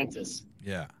of Atlantis.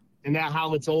 Yeah. And that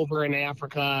how it's over in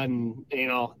Africa, and you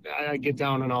know, I get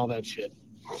down on all that shit.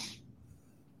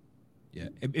 Yeah,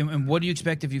 and what do you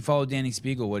expect if you follow Danny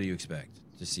Spiegel? What do you expect?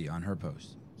 to see on her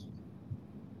post?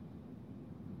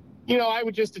 I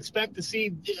would just expect to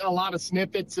see a lot of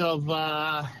snippets of,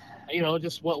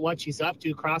 just what she's up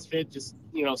to, CrossFit, just,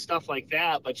 stuff like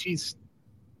that. But she's,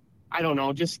 I don't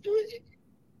know, just,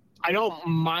 I don't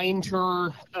mind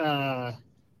her.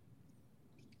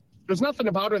 There's nothing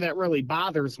about her that really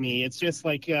bothers me. It's just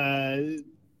like, I'm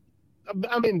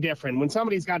indifferent. When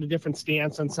somebody's got a different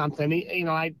stance on something,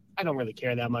 I don't really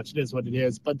care that much. It is what it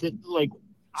is. But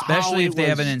especially if they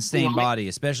have an insane body,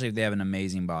 especially if they have an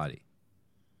amazing body.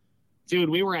 Dude,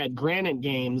 we were at Granite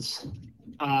Games,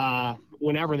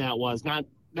 whenever that was. That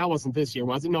wasn't this year,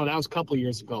 was it? No, that was a couple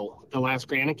years ago. The last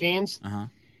Granite Games. Uh-huh.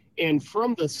 And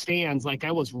from the stands, like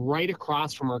I was right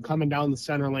across from her coming down the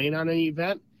center lane on an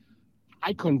event.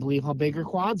 I couldn't believe how big her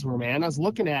quads were, man. I was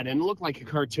looking at it and it looked like a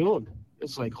cartoon.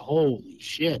 It's like, holy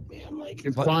shit, man. Like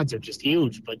her quads are just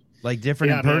huge, but like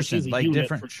different in person. Man, like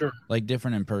different for sure. Like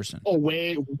different in person. Oh,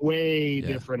 way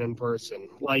different in person.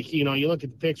 Like, you look at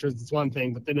the pictures, it's one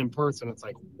thing, but then in person it's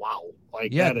like, wow.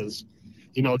 Like that is,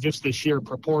 just the sheer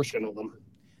proportion of them.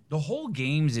 The whole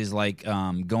games is like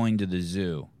going to the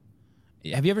zoo.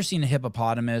 Have you ever seen a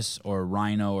hippopotamus or a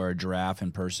rhino or a giraffe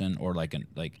in person, or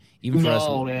even for us?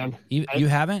 No, man. You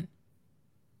haven't?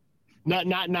 Not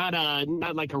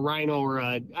like a rhino or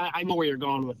I know where you're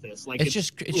going with this. Like it's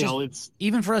just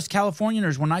even for us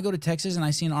Californians, when I go to Texas and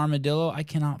I see an armadillo, I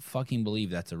cannot fucking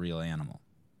believe that's a real animal.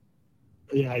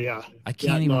 Yeah. I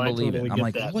can't even believe totally it. I'm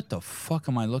like, that. what the fuck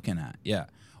am I looking at? Yeah.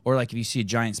 Or like if you see a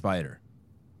giant spider.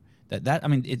 It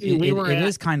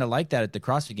is kind of like that at the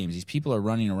CrossFit Games. These people are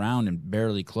running around and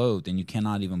barely clothed, and you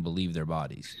cannot even believe their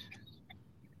bodies.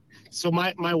 So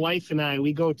my wife and I,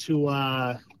 we go to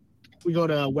a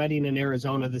wedding in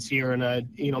Arizona this year, and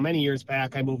many years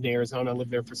back I moved to Arizona, lived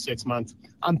there for 6 months.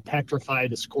 I'm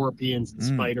petrified of scorpions and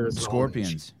spiders. And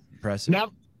scorpions, impressive.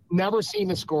 Never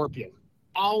seen a scorpion.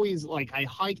 Always I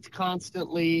hiked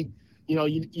constantly.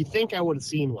 You think I would have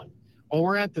seen one. Well,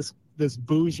 we're at this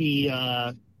bougie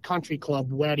country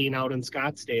club wedding out in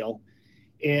Scottsdale,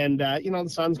 and the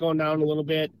sun's going down a little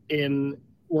bit, and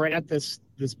we're at this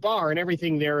bar, and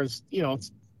everything there is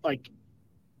it's like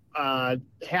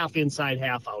half inside,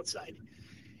 half outside,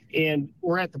 and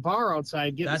we're at the bar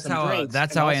outside getting some drinks.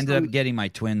 That's how I ended up getting my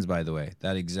twins, by the way.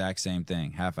 That exact same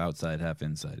thing, half outside, half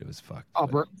inside. It was fucked.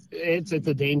 It's a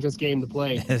dangerous game to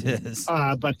play. It is.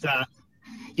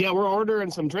 Yeah, we're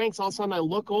ordering some drinks. All of a sudden, I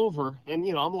look over, and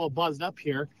I'm a little buzzed up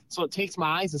here, so it takes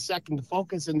my eyes a second to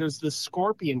focus. And there's this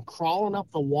scorpion crawling up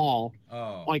the wall,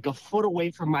 like a foot away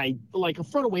from me.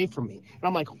 And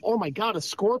I'm like, oh my god, a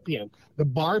scorpion! The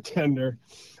bartender,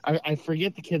 I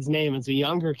forget the kid's name. It's a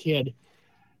younger kid.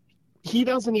 He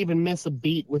doesn't even miss a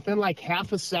beat. Within like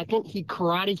half a second, he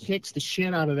karate kicks the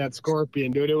shit out of that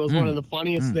scorpion, dude. It was one of the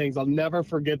funniest things. I'll never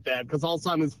forget that, because all of a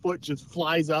sudden his foot just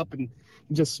flies up and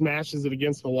just smashes it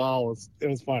against the wall. It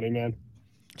was funny, man.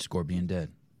 Scorpion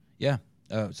dead. Yeah.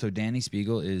 So Danny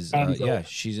Spiegel is,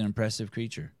 she's an impressive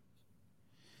creature.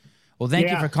 Well, thank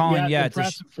you for calling. Yeah,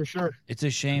 impressive for sure. It's a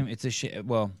shame.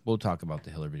 Well, we'll talk about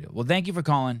the Hiller video. Well, thank you for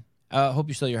calling. Hope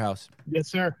you still at your house. Yes,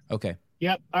 sir. Okay.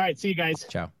 Yep. All right. See you guys.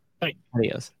 Ciao. Bye.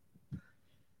 Adios.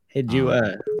 Hey, did you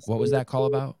what was that call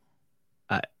about?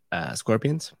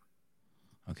 Scorpions.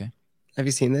 Okay. Have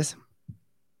you seen this?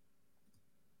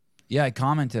 Yeah, I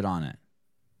commented on it.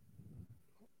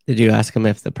 Did you ask him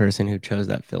if the person who chose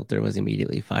that filter was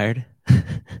immediately fired?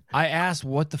 I asked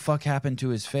what the fuck happened to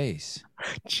his face.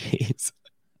 Jeez.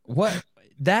 What?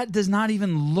 That does not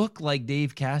even look like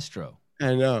Dave Castro.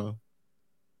 I know.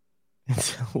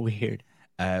 It's so weird.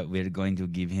 We're going to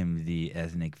give him the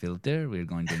ethnic filter. We're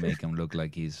going to make him look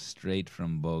like he's straight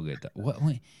from Bogota. What?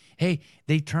 Wait. Hey,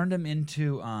 they turned him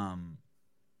into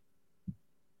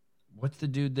what's the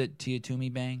dude that Tia Toomey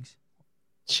bangs?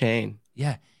 Shane.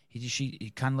 Yeah,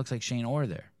 he kind of looks like Shane Orr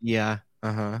there. Yeah.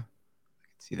 I can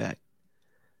see that.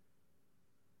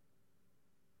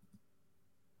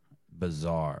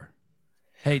 Bizarre.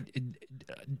 Hey,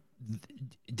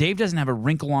 Dave doesn't have a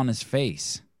wrinkle on his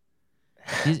face.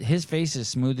 His face is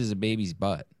smooth as a baby's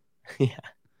butt. Yeah.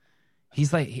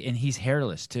 He's he's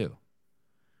hairless too.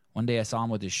 One day I saw him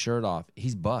with his shirt off.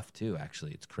 He's buff too,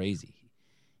 actually. It's crazy.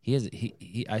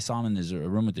 I saw him in his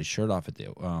room with his shirt off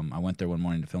I went there one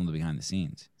morning to film the behind the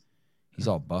scenes. He's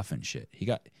all buff and shit.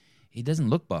 He doesn't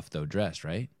look buff though, dressed,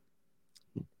 right?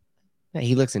 Yeah,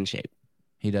 he looks in shape.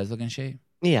 He does look in shape?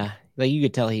 Yeah. Like you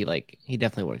could tell he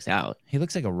definitely works out. He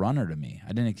looks like a runner to me.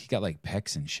 He got like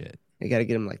pecs and shit. You got to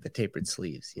get him like the tapered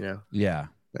sleeves, Yeah.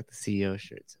 Like the CEO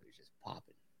shirt, so he's just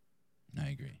popping. I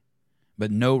agree.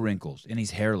 But no wrinkles, and he's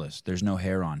hairless. There's no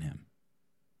hair on him.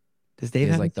 Does Dave he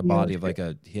has have like the body of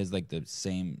he has like the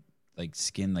same like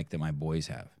skin like that my boys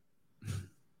have.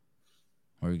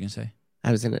 What were you gonna say?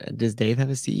 Does Dave have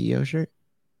a CEO shirt?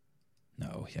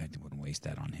 No, I wouldn't waste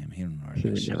that on him. He don't know how to He do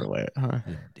would shit. never wear it, huh?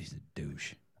 He's a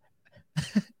douche.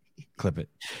 Clip it.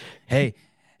 Hey,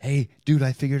 dude!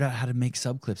 I figured out how to make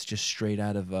sub clips just straight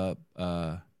out of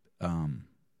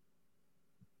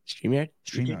StreamYard?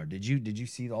 StreamYard. Did you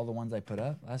see all the ones I put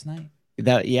up last night?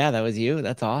 That was you.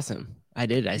 That's awesome. I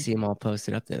did. I see them all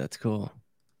posted up there. That's cool.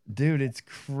 Dude, it's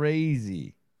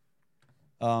crazy.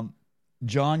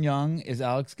 John Young is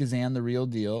Alex Kazan, the real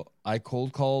deal. I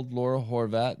cold called Laura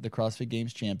Horvat, the CrossFit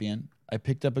Games champion. I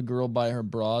picked up a girl by her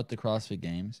bra at the CrossFit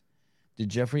Games. Did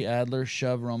Jeffrey Adler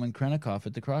shove Roman Krennikov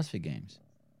at the CrossFit Games?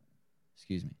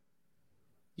 Excuse me.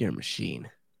 You're a machine.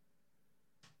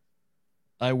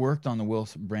 I worked on the Will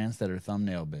Brandstetter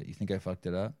thumbnail bit. You think I fucked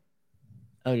it up?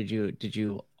 Oh, did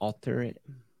you alter it?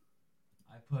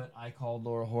 I called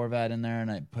Laura Horvat in there, and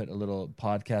I put a little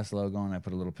podcast logo, and I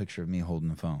put a little picture of me holding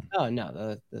the phone. Oh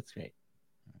no, that's great.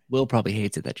 Will probably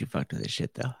hates it that you fucked with his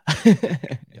shit though.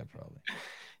 Yeah, probably.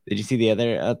 Did you see the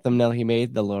other thumbnail he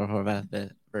made? The Laura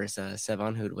Horvath versus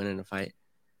Sevon, who'd win in a fight.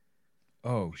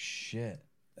 Oh shit!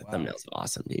 That thumbnail's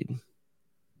awesome, dude.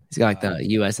 He's got like the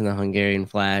U.S. and the Hungarian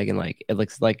flag, and like it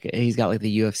looks like he's got like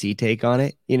the UFC take on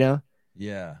it. You know?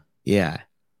 Yeah. Yeah.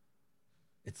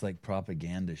 It's like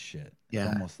propaganda shit. Yeah.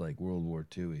 Almost like World War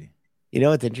II-y. You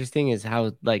know what's interesting is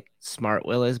how like smart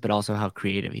Will is, but also how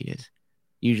creative he is.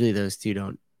 Usually those two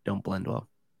don't blend well.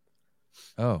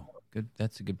 Oh, good.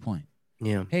 That's a good point.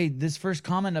 Yeah. Hey, this first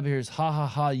comment up here is ha ha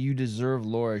ha, you deserve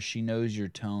Laura. She knows your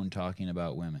tone talking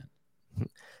about women.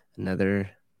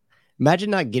 Imagine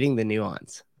not getting the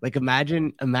nuance. Like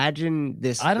imagine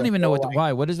this. I don't even know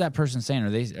why. What is that person saying? Are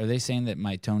they saying that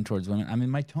my tone towards women? I mean,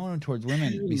 my tone towards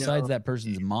women, besides that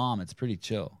person's mom, it's pretty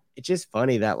chill. It's just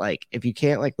funny that like if you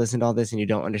can't like listen to all this and you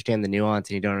don't understand the nuance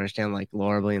and you don't understand like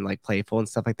Laura being like playful and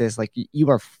stuff like this, like you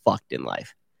are fucked in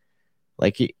life.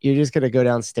 Like you're just gonna go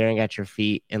down staring at your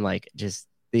feet and like just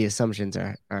the assumptions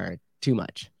are too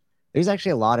much. There's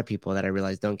actually a lot of people that I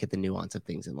realize don't get the nuance of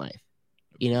things in life.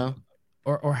 You know?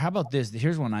 Or how about this?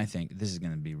 Here's one I think. This is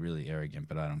going to be really arrogant,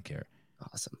 but I don't care.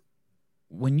 Awesome.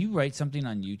 When you write something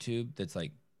on YouTube that's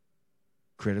like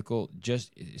critical,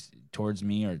 just towards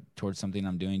me or towards something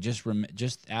I'm doing, just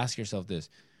ask yourself this: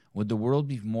 would the world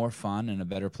be more fun and a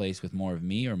better place with more of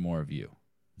me or more of you?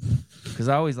 Because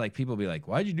I always like people be like,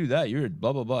 "Why'd you do that? You're a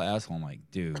blah blah blah asshole." I'm like,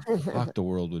 dude, fuck, the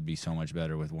world would be so much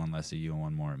better with one less of you and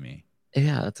one more of me.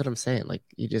 Yeah, that's what I'm saying. Like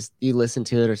you listen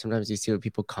to it, or sometimes you see what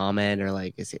people comment, or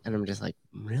like, and I'm just like,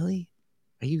 really?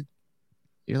 You're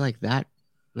like that?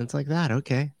 And it's like that.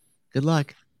 Okay, good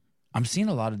luck. I'm seeing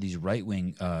a lot of these right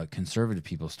wing conservative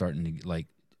people starting to like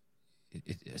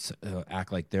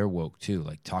act like they're woke too,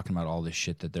 like talking about all this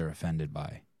shit that they're offended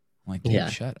by. I'm like, dude,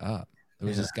 shut up. There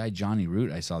was this guy Johnny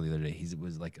Root I saw the other day. He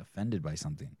was like offended by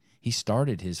something. He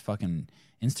started his fucking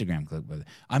Instagram clip with it.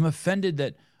 I'm offended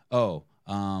that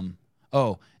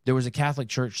there was a Catholic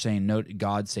church saying, "No,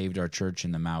 God saved our church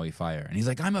in the Maui fire." And he's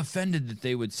like, I'm offended that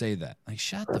they would say that. Like,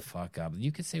 shut the fuck up.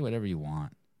 You can say whatever you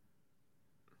want.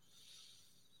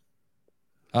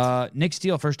 Nick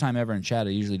Steele, first time ever in chat. I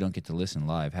usually don't get to listen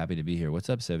live. Happy to be here. What's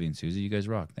up, Sevy and Susie? You guys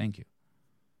rock. Thank you.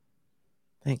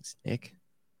 Thanks, Nick.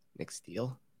 Nick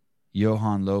Steele.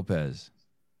 Johan Lopez.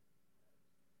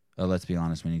 Let's be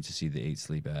honest. We need to see the 8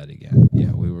 Sleep ad again.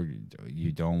 Yeah,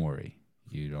 you don't worry.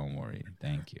 You don't worry.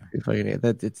 Thank you.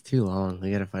 It's too long.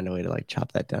 We got to find a way to like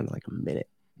chop that down to like a minute.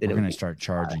 We're going to start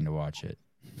charging to watch it.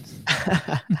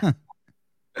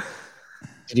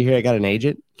 Did you hear I got an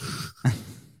agent?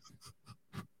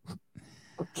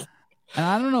 And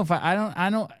I don't know if I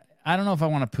don't know if I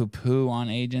want to poo-poo on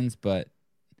agents, but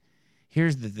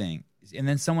here's the thing. And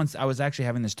then I was actually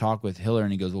having this talk with Hiller,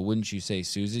 and he goes, "Well, wouldn't you say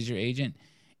Susie's your agent?"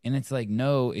 And it's like,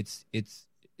 no, it's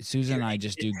Susan and I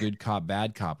just do good cop,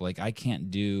 bad cop. Like I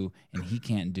can't do, and he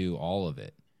can't do all of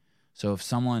it. So if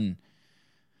someone's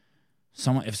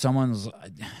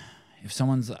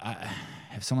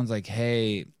like,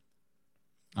 "Hey,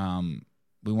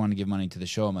 we want to give money to the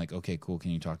show," I'm like, "Okay, cool.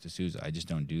 Can you talk to Susan?" I just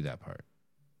don't do that part.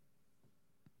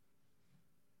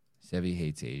 Sevy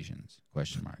hates Asians? ?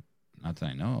 Not that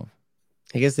I know of.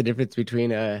 I guess the difference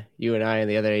between you and I and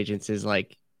the other agents is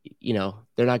like, you know,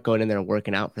 they're not going in there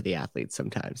working out for the athletes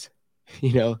sometimes.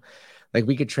 You know, like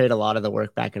we could trade a lot of the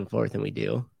work back and forth, and we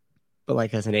do. But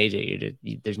like as an agent,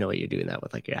 there's no way you're doing that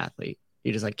with like your athlete.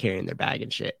 You're just like carrying their bag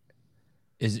and shit.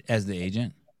 As the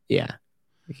agent? Yeah.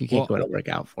 Like you can't go in and work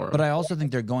out for them. But I also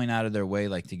think they're going out of their way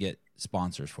like to get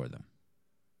sponsors for them.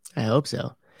 I hope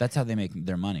so. That's how they make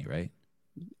their money, right?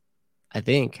 I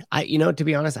think. To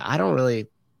be honest, I don't know.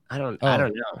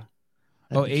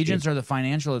 Oh, agents are the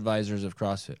financial advisors of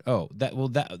CrossFit. Oh,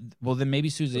 well then maybe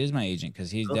Souza is my agent because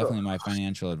he's definitely my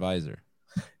financial advisor.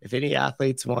 If any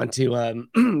athletes want to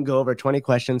go over 20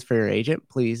 questions for your agent,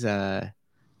 please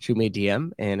shoot me a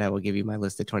DM and I will give you my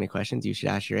list of 20 questions you should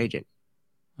ask your agent.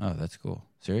 Oh, that's cool.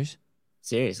 Serious?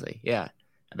 Seriously, yeah.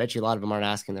 I bet you a lot of them aren't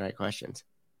asking the right questions.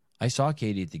 I saw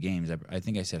Katie at the games. I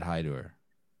think I said hi to her.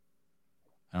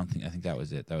 I think that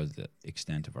was it. That was the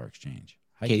extent of our exchange.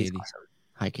 Hi, Katie's Katie. awesome.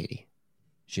 Hi, Katie.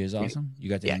 She is awesome. You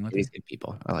got to hang with Katie's her? good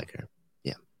people. I like her.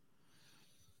 Yeah.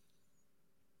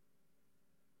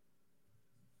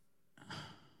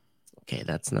 Okay,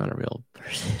 that's not a real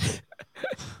person.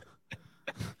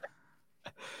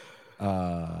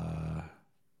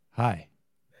 Hi.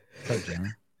 What's up, Jenna?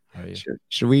 How are you?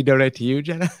 Should we donate to you,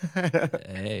 Jenna?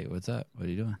 Hey, what's up? What are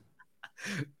you doing?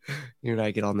 You and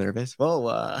I get all nervous.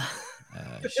 Whoa.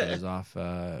 Shit is off.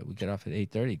 We get off at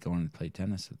 8:30 going to play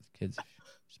tennis with the kids.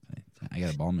 I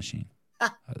got a ball machine.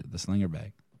 The slinger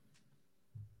bag.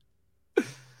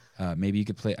 Maybe you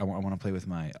could play. I want to play with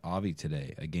my Avi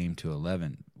today, a game to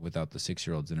 11 without the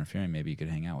 6-year-olds interfering. Maybe you could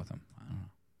hang out with them. I don't know.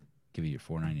 Give you your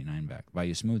 $4.99 back. Buy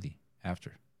you a smoothie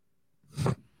after.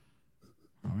 All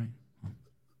right. Well,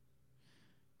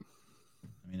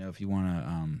 let me know if you want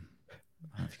to.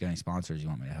 If you got any sponsors you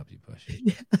want me to help you push.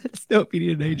 Let's know if you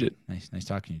need an agent. Nice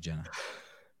talking to you, Jenna.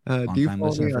 Do you Long-time follow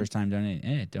listener, me on- first time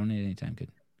donate. Donate anytime. Good.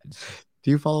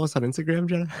 Do you follow us on Instagram,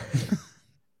 Jenna?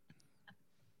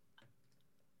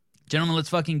 Gentlemen, let's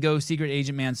fucking go. Secret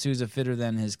agent man Souza fitter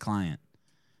than his client.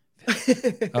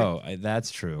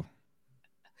 That's true.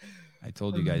 I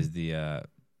told you guys the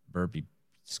burpee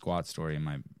squat story in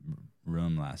my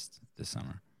room this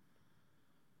summer.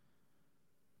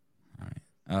 All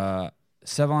right.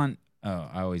 Sevon. Oh,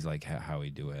 I always like how we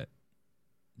do it.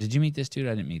 Did you meet this dude?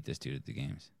 I didn't meet this dude at the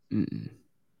games. Mm-mm.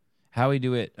 How we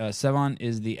do it. Sevon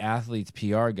is the athlete's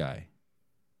PR guy.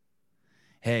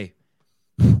 Hey,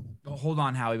 hold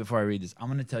on, Howie, before I read this. I'm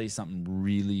going to tell you something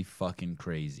really fucking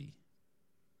crazy.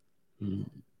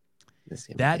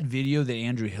 That video that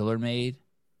Andrew Hiller made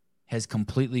has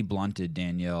completely blunted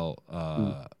Danielle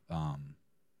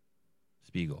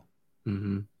Spiegel.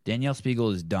 Mm-hmm. Danielle Spiegel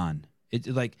is done. It's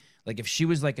like if she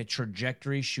was like a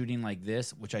trajectory shooting like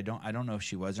this, which I don't know if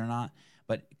she was or not,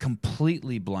 but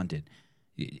completely blunted.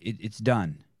 It's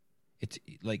done. It's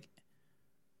like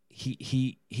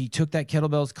he took that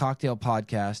Kettlebells Cocktail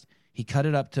podcast. He cut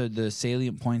it up to the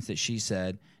salient points that she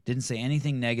said. Didn't say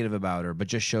anything negative about her, but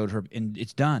just showed her, and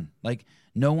it's done. Like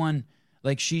no one,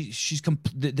 like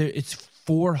it's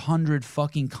 400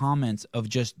 fucking comments of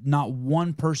just not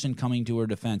one person coming to her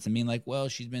defense and being like, "Well,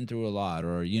 she's been through a lot,"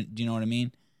 or do you know what I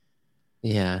mean?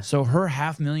 Yeah. So her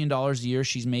 $500,000 a year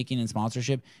she's making in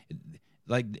sponsorship,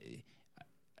 like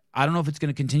I don't know if it's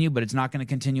going to continue, but it's not going to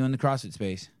continue in the CrossFit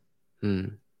space.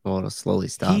 Well, it'll slowly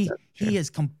stop. He has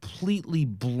completely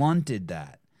blunted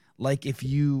that. Like if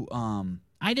you,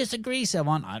 I disagree,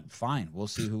 Sevon. Fine, we'll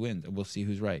see who wins. We'll see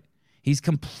who's right. He's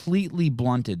completely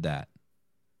blunted that.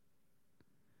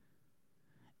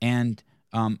 And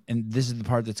this is the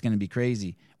part that's going to be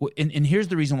crazy. And here's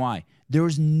the reason why. There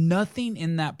was nothing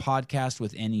in that podcast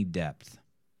with any depth.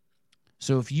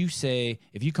 So if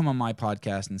you come on my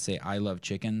podcast and say, I love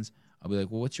chickens, I'll be like,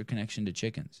 well, what's your connection to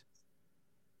chickens?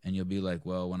 And you'll be like,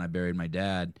 well, when I buried my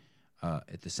dad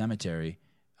at the cemetery,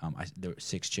 there were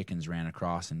 6 chickens ran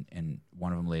across and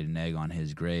one of them laid an egg on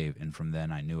his grave. And from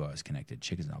then I knew I was connected to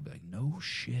chickens. And I'll be like, no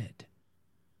shit.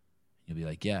 You'll be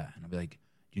like, yeah. And I'll be like,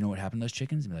 do you know what happened to those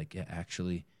chickens? And be like, yeah,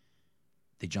 actually,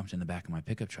 they jumped in the back of my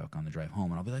pickup truck on the drive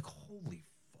home. And I'll be like, holy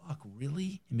fuck,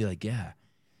 really? And be like, yeah.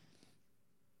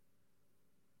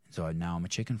 So now I'm a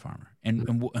chicken farmer, and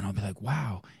I'll be like,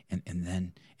 wow, and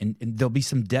then there'll be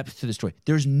some depth to the story.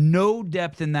 There's no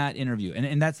depth in that interview,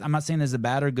 and that's, I'm not saying that's a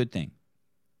bad or good thing.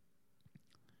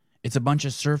 It's a bunch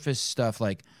of surface stuff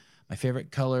like my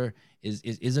favorite color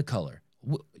is a color.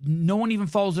 No one even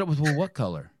follows it up with, well, what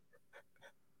color?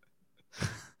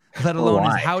 Let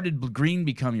alone is how did green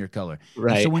become your color?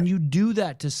 Right. And so when you do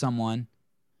that to someone,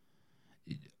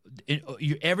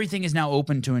 everything is now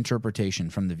open to interpretation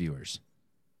from the viewers.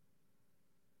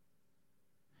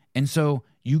 And so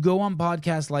you go on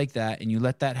podcasts like that and you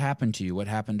let that happen to you, what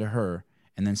happened to her,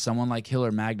 and then someone like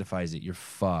Hiller magnifies it, you're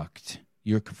fucked.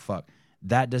 You're fucked.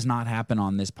 That does not happen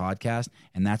on this podcast,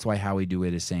 and that's why Howie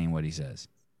DeWitt is saying what he says.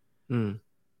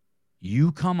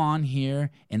 You come on here,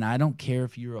 and I don't care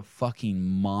if you're a fucking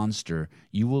monster,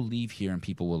 you will leave here and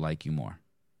people will like you more.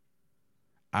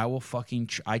 I will fucking,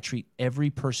 I treat every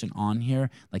person on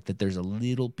here like that there's a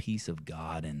little piece of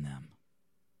God in them.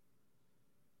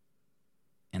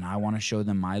 And I want to show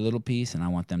them my little piece, and I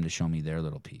want them to show me their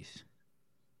little piece.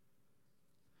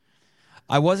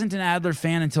 I wasn't an Adler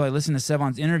fan until I listened to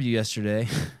Sevon's interview yesterday.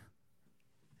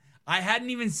 I hadn't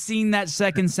even seen that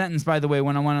second sentence, by the way,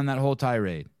 when I went on that whole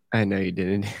tirade. I know you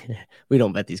didn't. We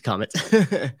don't bet these comments.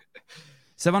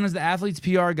 Sevon is the athlete's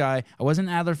PR guy. I wasn't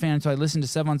an Adler fan until I listened to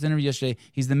Sevon's interview yesterday.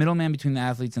 He's the middleman between the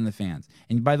athletes and the fans.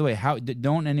 And by the way,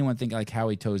 don't anyone think like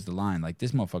Howie toes the line. Like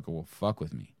this motherfucker will fuck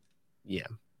with me. Yeah.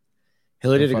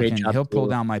 Hiller did a great job. He'll pull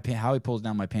down my Howie pulls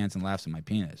down my pants and laughs at my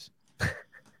penis.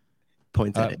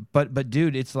 Points at it. But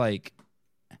dude, it's like,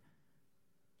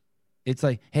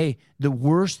 hey, the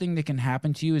worst thing that can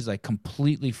happen to you is like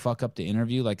completely fuck up the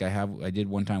interview, like I did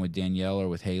one time with Danielle or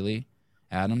with Haley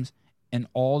Adams, and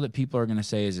all that people are gonna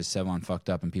say is Sevon fucked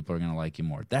up, and people are gonna like you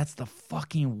more. That's the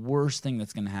fucking worst thing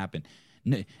that's gonna happen.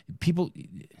 People,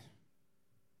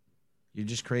 you're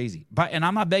just crazy. And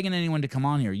I'm not begging anyone to come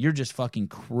on here. You're just fucking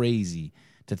crazy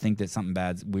to think that something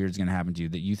weird's gonna happen to you.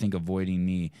 That you think avoiding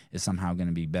me is somehow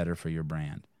gonna be better for your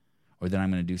brand. Or that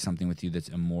I'm going to do something with you that's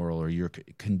immoral, or you're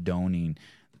condoning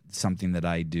something that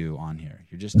I do on here.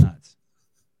 You're just nuts.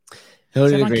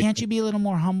 Sevon, can't you be a little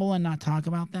more humble and not talk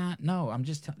about that? No, I'm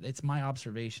just, it's my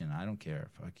observation. I don't care.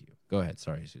 Fuck you. Go ahead.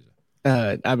 Sorry, Susan.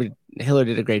 Hiller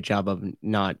did a great job of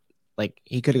not, like,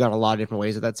 he could have gone a lot of different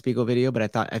ways with that Spiegel video,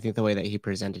 but I think the way that he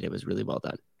presented it was really well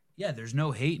done. Yeah, there's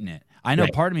no hate in it. I know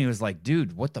part of me was like,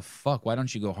 dude, what the fuck? Why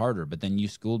don't you go harder? But then you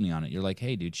schooled me on it. You're like,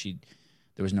 hey, dude,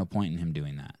 there was no point in him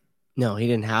doing that. No, he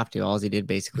didn't have to. All he did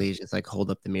basically is just like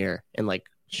hold up the mirror and like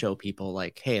show people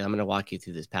like, hey, I'm going to walk you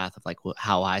through this path of like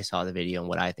how I saw the video and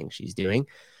what I think she's doing.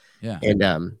 Yeah. And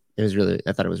I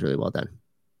thought it was really well done.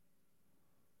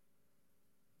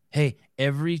 Hey,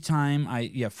 every time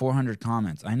 400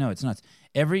 comments. I know it's nuts.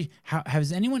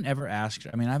 Has anyone ever asked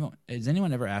her? I mean, has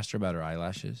anyone ever asked her about her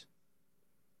eyelashes?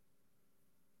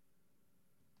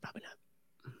 Probably not.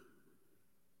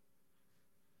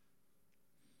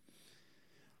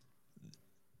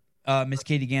 Miss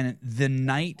Katie Gannon, the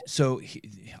night. So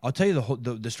I'll tell you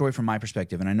the story from my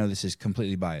perspective, and I know this is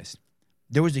completely biased.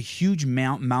 There was a huge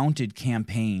mounted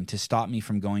campaign to stop me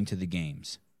from going to the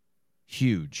games.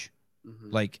 Huge,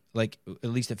 like at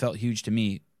least it felt huge to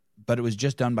me. But it was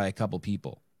just done by a couple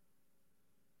people,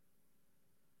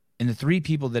 and the three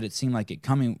people that it seemed like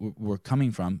were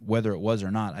coming from, whether it was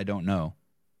or not, I don't know.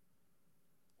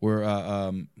 Were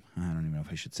I don't even know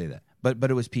if I should say that, but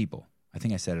it was people. I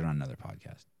think I said it on another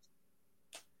podcast.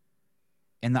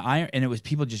 And it was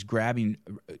people just grabbing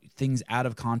things out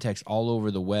of context all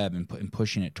over the web and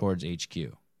pushing it towards HQ.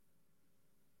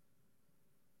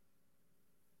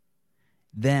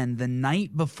 Then the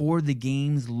night before the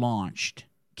games launched,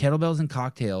 Kettlebells and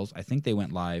Cocktails, I think they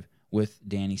went live with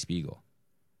Danny Spiegel.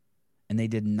 And they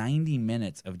did 90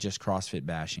 minutes of just CrossFit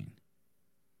bashing.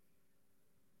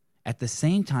 At the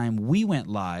same time, we went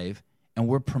live and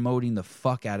we're promoting the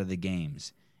fuck out of the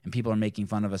games. And people are making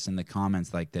fun of us in the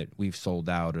comments like that we've sold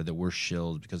out or that we're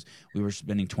shilled because we were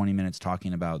spending 20 minutes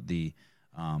talking about the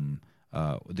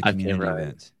community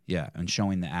events. Yeah, and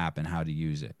showing the app and how to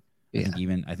use it. Yeah.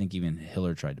 I think even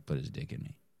Hiller tried to put his dick in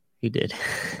me. He did.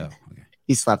 Oh, okay.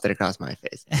 He slapped it across my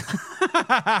face.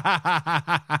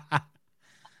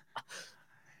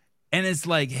 And it's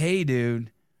like, hey,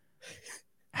 dude,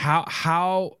 how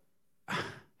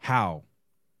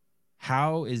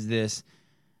is this?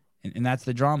 And that's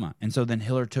the drama. And so then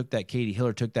Katie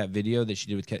Hiller took that video that she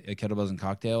did with Kettlebells and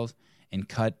Cocktails and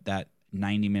cut that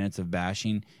 90 minutes of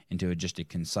bashing into just a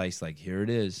concise, like, here it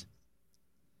is.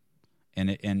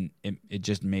 And it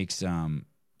just makes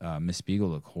Miss Spiegel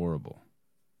look horrible.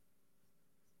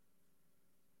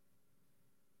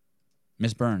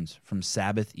 Miss Burns from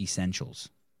Sabbath Essentials.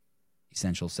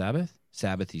 Essential Sabbath?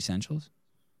 Sabbath Essentials?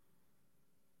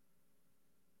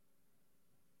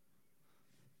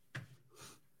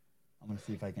 I'm going to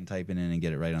see if I can type it in and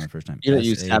get it right on the first time. You don't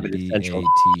use Sabbath Essentials.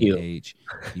 SabbathEssentials.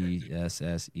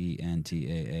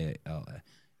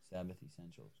 Sabbath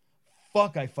Essentials.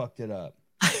 Fuck, I fucked it up.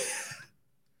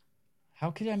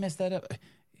 How could I mess that up?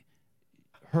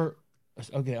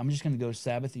 Okay, I'm just going to go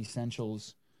Sabbath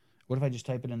Essentials. What if I just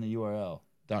type it in the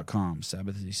URL.com,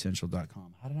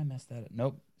 sabbathessential.com? How did I mess that up?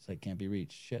 Nope. It's like can't be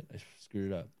reached. Shit, I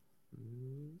screwed it up.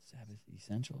 Sabbath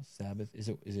Essentials? Sabbath, is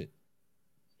it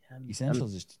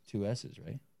Essentials is two S's,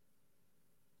 right?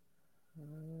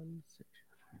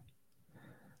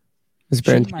 Ms.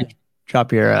 Burns,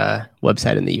 drop your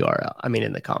website in the URL. I mean,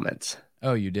 in the comments.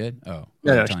 Oh, you did? Oh.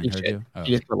 No, she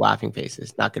just put laughing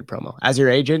faces. Not good promo. As your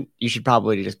agent, you should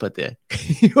probably just put the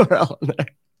URL in there.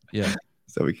 Yeah.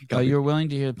 So we can you're willing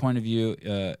to hear the point of view,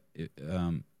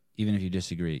 even if you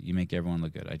disagree. You make everyone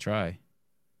look good. I try.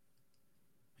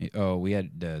 Oh, we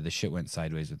had the shit went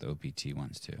sideways with the OPT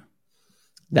ones, too.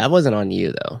 That wasn't on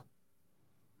you, though.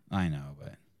 I know,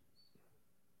 but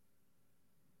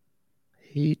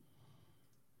Heat.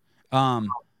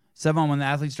 Sevon, when the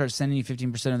athletes start sending you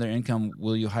 15% of their income,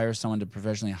 will you hire someone to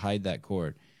professionally hide that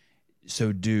cord?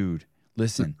 So, dude,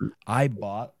 listen, I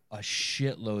bought a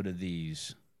shitload of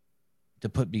these to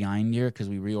put behind here because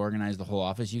we reorganized the whole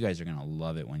office. You guys are gonna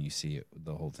love it when you see it,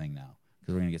 the whole thing now,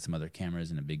 because we're gonna get some other cameras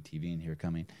and a big TV in here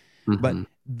coming. But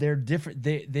they're different.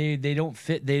 They don't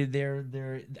fit.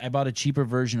 They're. I bought a cheaper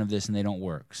version of this and they don't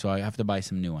work, so I have to buy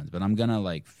some new ones. But I'm gonna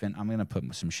I'm gonna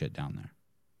put some shit down there.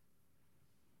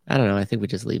 I don't know. I think we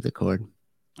just leave the cord.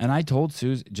 And I told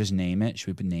Suze, just name it.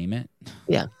 Should we name it?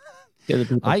 Yeah. The other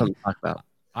people something to talk about.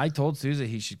 I told Sousa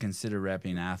he should consider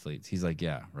repping athletes. He's like,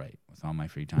 yeah, right, with all my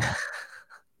free time.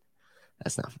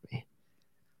 That's not for me.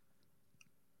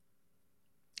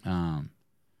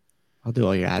 I'll do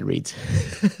all your ad reads.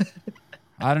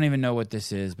 I don't even know what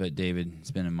this is, but David,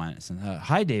 it's been a minute since.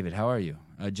 Hi, David. How are you?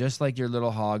 Just like your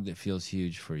little hog that feels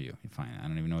huge for you. Fine. I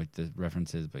don't even know what the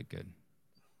reference is, but good.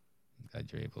 I'm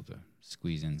glad you're able to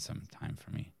squeeze in some time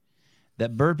for me.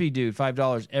 That burpee dude,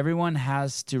 $5. Everyone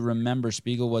has to remember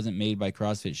Spiegel wasn't made by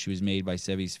CrossFit. She was made by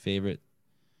Sevy's favorite,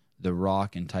 The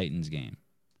Rock and Titans game.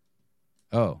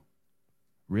 Oh,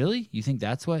 really? You think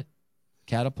that's what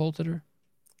catapulted her?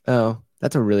 Oh,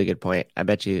 that's a really good point. I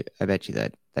bet you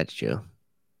that that's true.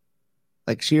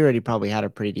 Like, she already probably had a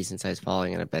pretty decent sized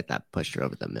following, and I bet that pushed her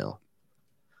over the mill.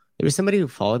 There was somebody who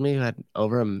followed me who had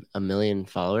over a million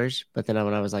followers, but then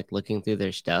when I was like looking through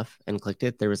their stuff and clicked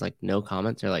it, there was like no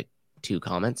comments or like 2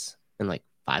 comments and like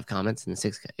 5 comments and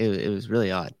 6. It was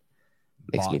really odd.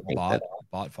 Makes me think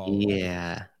bot followers.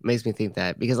 Yeah, makes me think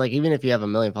that, because like even if you have a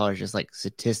million followers, just like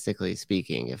statistically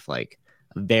speaking, if like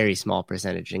a very small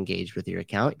percentage engaged with your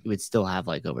account, you would still have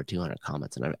like over 200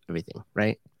 comments and everything,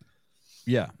 right?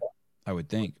 Yeah, I would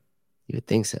think. You would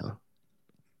think so.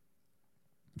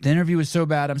 The interview was so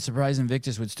bad, I'm surprised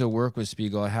Invictus would still work with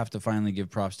Spiegel. I have to finally give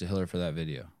props to Hiller for that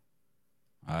video.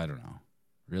 I don't know.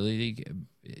 Really?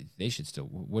 They should still.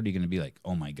 What are you going to be like?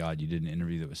 Oh my God, you did an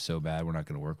interview that was so bad, we're not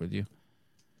going to work with you?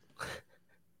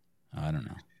 I don't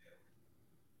know.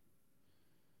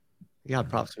 You got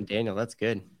props from Daniel. That's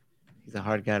good. He's a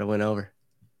hard guy to win over.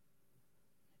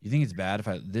 You think it's bad if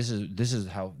I this is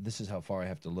how far I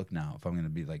have to look now if I'm going to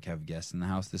be like have guests in the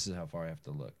house? This is how far I have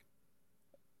to look.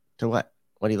 To what?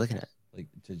 What are you looking at? Like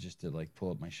to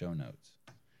pull up my show notes.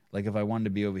 Like if I wanted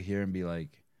to be over here and be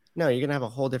like, no, you're gonna have a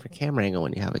whole different camera angle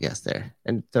when you have a guest there,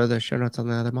 and throw the show notes on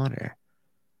the other monitor.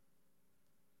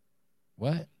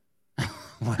 What?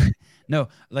 What? No,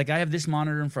 like I have this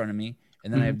monitor in front of me,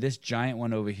 and then I have this giant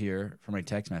one over here for my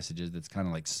text messages. That's kind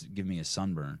of like giving me a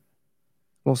sunburn.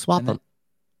 Well, swap them.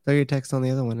 Throw your text on the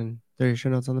other one, and throw your show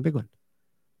notes on the big one.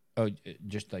 Oh,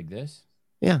 just like this?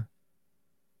 Yeah.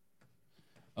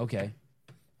 Okay.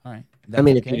 All right. I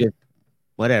mean, okay? If you did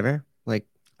whatever, like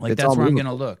that's where I'm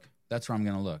gonna look. That's where I'm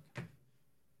gonna look.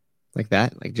 Like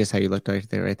that, like just how you looked right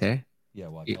there. Yeah.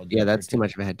 Well, yeah, that's too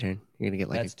much of a head turn. You're gonna get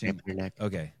like a cramp in your neck.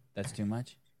 Okay, that's too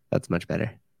much. That's much better.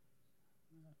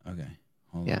 Okay.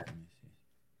 Hold yeah. On. Let me see.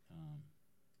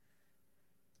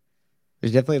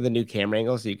 There's definitely the new camera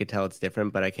angle, so you could tell it's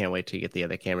different. But I can't wait till you get the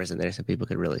other cameras in there, so people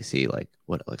could really see like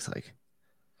what it looks like.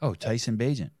 Oh, Tyson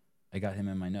Bagent. I got him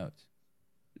in my notes.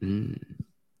 Mm.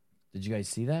 Did you guys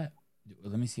see that?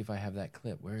 Let me see if I have that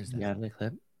clip. Where is that? You have the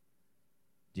clip?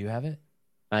 Do you have it?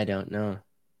 I don't know.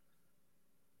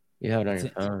 You have it on your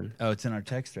phone. Oh, it's in our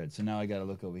text thread. So now I got to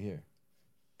look over here.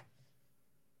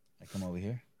 I come over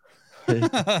here.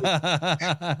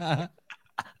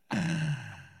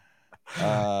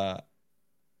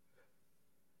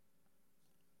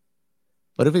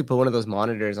 What if we put one of those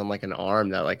monitors on like an arm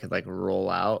that like could like roll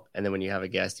out, and then when you have a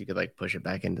guest, you could like push it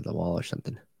back into the wall or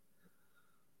something?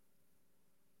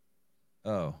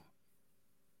 Oh,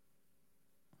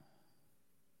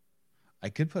 I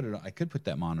could put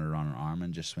that monitor on an arm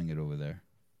and just swing it over there.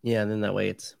 Yeah, and then that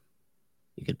way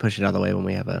you could push it all the way when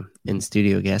we have a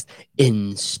in-studio guest.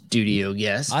 In-studio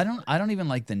guest. I don't even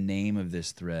like the name of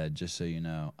this thread, just so you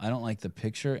know. I don't like the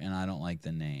picture and I don't like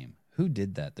the name. Who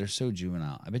did that? They're so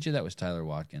juvenile. I bet you that was Tyler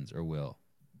Watkins or Will.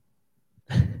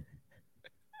 It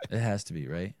has to be,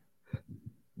 right?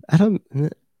 I don't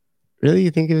really. You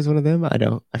think it was one of them? I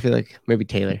don't. I feel like maybe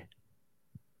Taylor.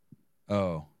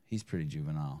 Oh, he's pretty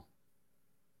juvenile.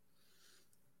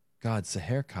 God,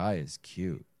 Sahar Kai is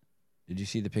cute. Did you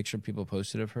see the picture people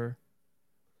posted of her?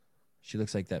 She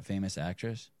looks like that famous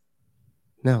actress.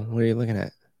 No, what are you looking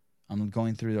at? I'm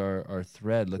going through our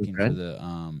thread looking for the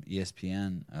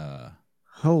ESPN.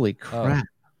 Holy crap!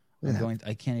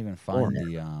 I can't even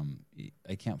find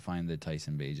I can't find the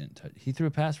Tyson Bagent. He threw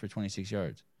a pass for 26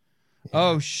 yards. Yeah.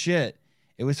 Oh shit!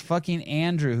 It was fucking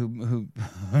Andrew who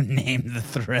named the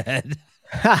thread.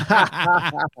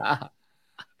 How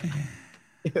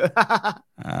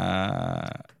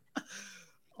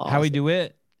we do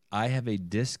it? I have a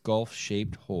disc golf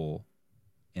shaped hole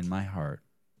in my heart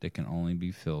that can only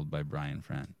be filled by Brian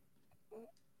Friend.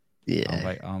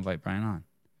 Yeah. I'll invite Brian on.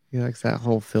 He likes that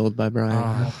hole filled by Brian.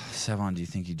 Oh, Sevon, do you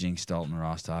think he jinxed Dalton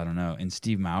Rasta? I don't know. And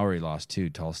Steve Mowry lost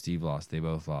too. Tall Steve lost. They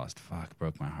both lost. Fuck,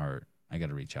 broke my heart. I got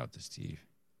to reach out to Steve.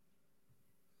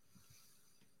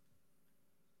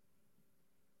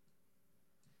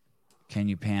 Can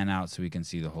you pan out so we can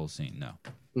see the whole scene? No.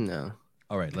 No.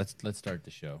 All right, let's start the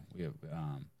show. We have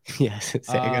Yes, it's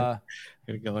gonna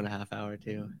go in a half hour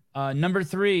too. Number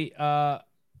 3,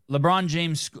 LeBron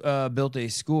James built a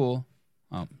school.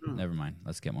 Oh, never mind.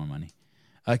 Let's get more money.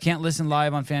 Can't listen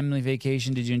live on family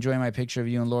vacation. Did you enjoy my picture of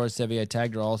you and Laura Sevi? I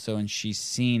tagged her also, and she's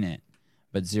seen it,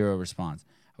 but zero response.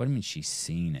 What do you mean she's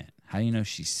seen it? How do you know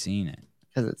she's seen it?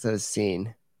 Because it says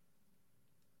seen.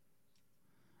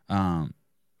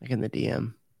 Like in the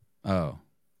DM. Oh,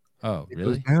 It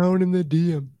really? goes down in the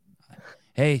DM.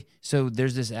 Hey, so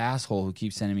there's this asshole who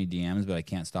keeps sending me DMs, but I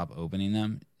can't stop opening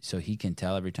them, so he can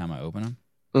tell every time I open them.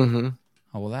 Mm-hmm.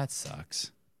 Oh, well, that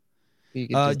sucks.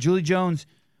 Just... Julie Jones,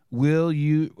 will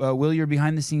your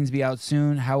behind the scenes be out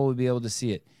soon? How will we be able to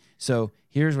see it? So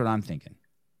here's what I'm thinking.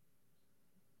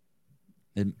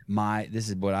 This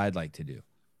is what I'd like to do.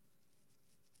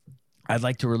 I'd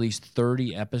like to release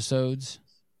 30 episodes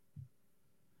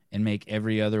and make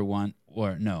every other one,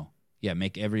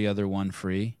 make every other one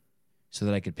free, so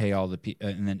that I could pay all the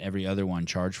and then every other one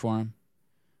charge for them,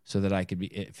 so that I could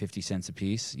be at 50 cents a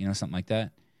piece, something like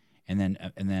that. And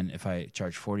then if I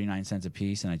charge 49 cents a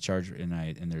piece and I charge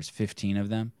and there's 15 of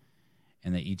them,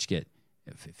 and they each get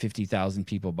 50,000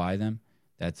 people buy them,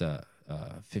 that's a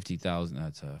 50,000.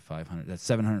 That's a 500. That's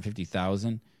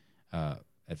 750,000 at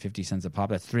 50 cents a pop.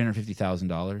 That's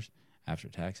 $350,000 after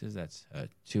taxes. That's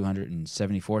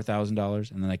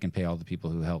 $274,000, and then I can pay all the people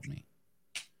who helped me.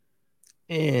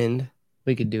 And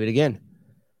we could do it again.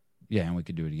 Yeah, and we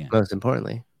could do it again. Most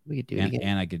importantly, we could do it again.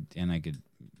 And I could, I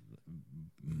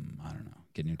don't know,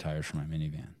 get new tires for my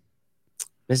minivan.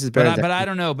 Mrs. Burns, but I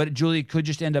don't know. But Julie, it could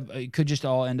just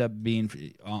all end up being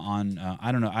on.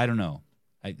 I don't know.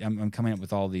 I'm coming up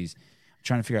with all these. I'm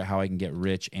trying to figure out how I can get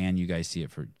rich and you guys see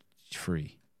it for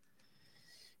free.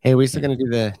 Hey, are we still gonna do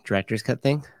the director's cut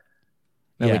thing?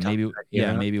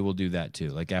 Maybe we'll do that too.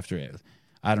 Like after it,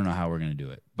 I don't know how we're gonna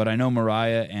do it, but I know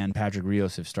Mariah and Patrick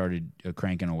Rios have started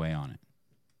cranking away on it.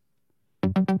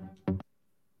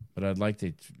 But I'd like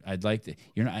to.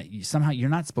 You're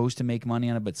not supposed to make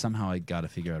money on it, but somehow I got to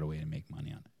figure out a way to make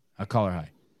money on it. I'll call her. Hi.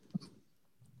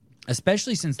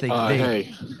 Especially since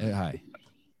hey. Hi.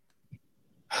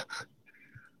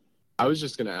 I was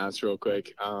just gonna ask real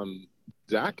quick.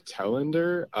 Zach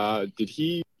Tellender, did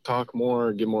he talk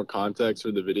more, give more context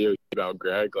for the video about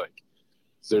Greg? Like,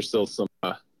 is there still some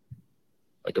like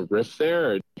a riff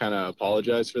there, or kind of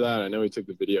apologize for that? I know he took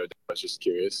the video down. I was just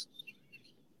curious.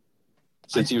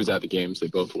 Since he was at the games, they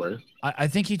both were. I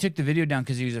think he took the video down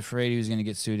because he was afraid he was going to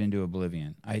get sued into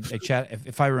oblivion. I chat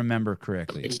if I remember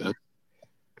correctly. Makes sense.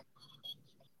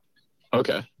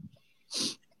 Okay.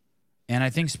 And I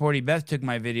think Sporty Beth took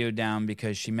my video down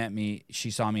because she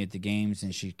saw me at the games,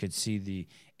 and she could see the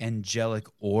angelic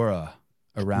aura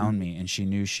around me, and she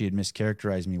knew she had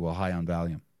mischaracterized me while high on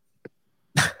Valium.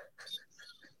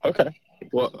 Okay.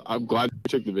 Well, I'm glad you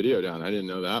took the video down. I didn't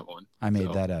know that one. I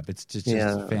made that up. It's just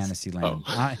fantasy land.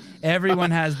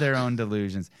 Everyone has their own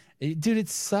delusions. Dude, it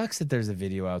sucks that there's a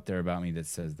video out there about me that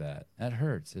says that. That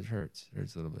hurts. It hurts. It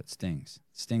hurts a little bit. Stings.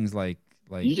 Stings like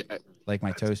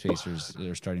my toe spacers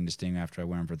are starting to sting after I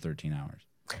wear them for 13 hours.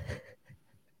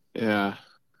 Yeah.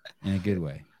 In a good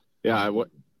way. Yeah.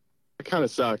 It kind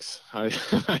of sucks. I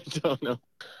don't know.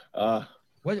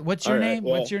 What's your name?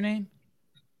 Well, what's your name?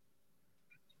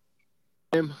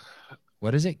 Kim.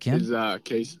 What is it, Kim? Is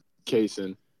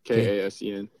Kasen.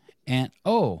 Kasen. And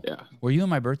yeah. Were you in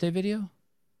my birthday video?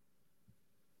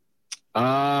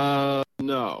 No,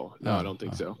 I don't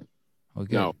think so.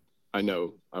 Okay. No, I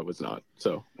know I was not.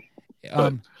 So,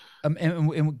 and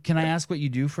can I ask what you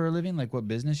do for a living? Like what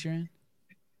business you're in?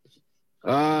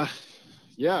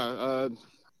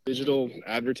 Digital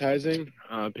advertising,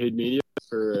 paid media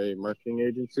for a marketing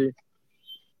agency.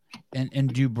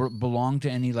 And do you belong to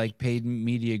any like paid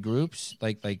media groups,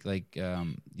 like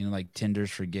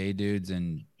Tinders for gay dudes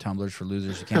and Tumblrs for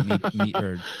losers who can't meet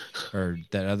or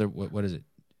that other what is it?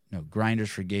 No, Grinders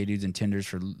for gay dudes and Tinders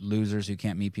for losers who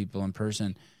can't meet people in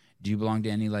person. Do you belong to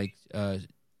any like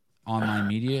online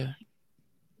media?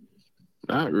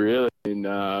 Not really.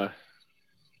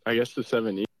 I guess the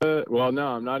 70. Well, no,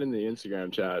 I'm not in the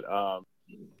Instagram chat.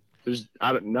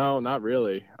 I don't know, not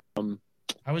really.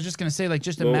 I was just gonna say, like,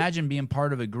 just Well- imagine being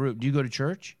part of a group. Do you go to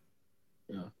church?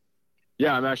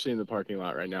 Yeah, I'm actually in the parking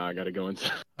lot right now. I got to go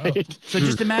inside. Oh. So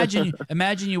just imagine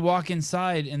you walk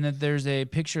inside and that there's a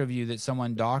picture of you that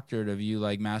someone doctored of you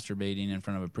like masturbating in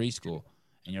front of a preschool,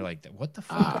 and you're like, what the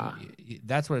fuck?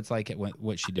 That's what it's like.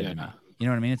 What she did to me. You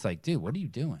know what I mean? It's like, dude, what are you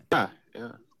doing? Yeah.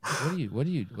 What are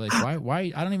you like?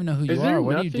 Why? I don't even know who Is you there are.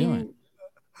 What are you nothing- doing?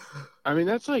 I mean,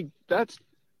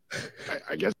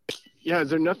 I guess, yeah, is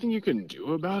there nothing you can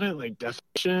do about it, like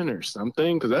definition or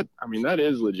something? Because that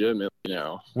is legitimate, you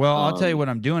know. Well, I'll tell you what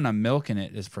I'm doing. I'm milking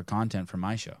it is for content for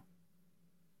my show.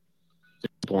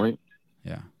 Point.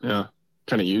 Yeah. Yeah.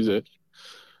 Kind of use it.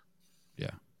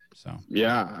 Yeah. So.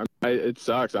 Yeah, it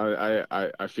sucks.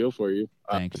 I feel for you.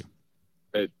 Thank you.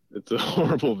 It's a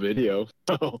horrible video.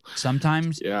 So.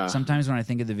 Sometimes Yeah. Sometimes when I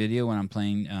think of the video when I'm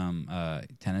playing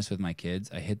tennis with my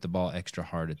kids, I hit the ball extra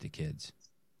hard at the kids.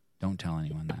 Don't tell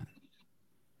anyone that.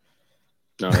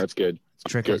 No, that's good.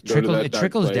 It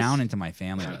trickles down into my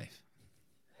family life.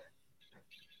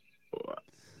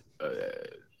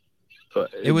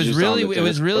 It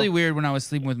was really weird when I was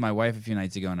sleeping with my wife a few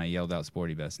nights ago and I yelled out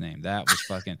Sporty Best's name. That was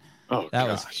fucking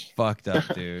was fucked up,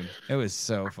 dude. It was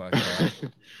so fucked up.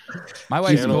 My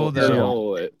wife's cool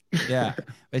though. Yeah.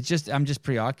 I'm just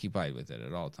preoccupied with it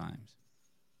at all times.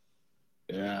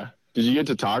 Yeah. Did you get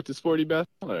to talk to Sporty Best?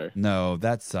 Or? No,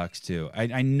 that sucks too.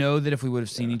 I know that if we would have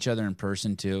seen each other in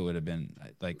person too, it would have been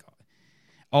like,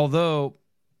 although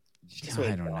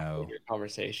I don't know.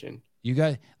 Conversation. You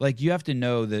have to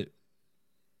know that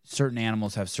certain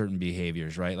animals have certain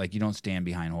behaviors, right? Like you don't stand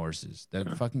behind horses.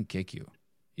 They'll fucking kick you.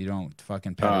 You don't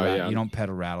fucking you don't pet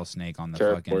a rattlesnake on the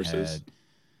fucking horses. head.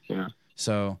 Yeah.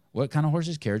 So what kind of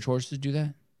horses? Carriage horses do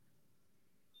that?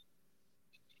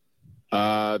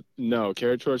 No,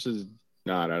 carriage horses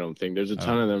not, I don't think. There's a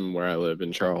ton of them where I live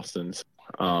in Charleston.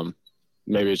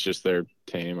 Maybe it's just they're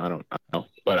tame. I don't know.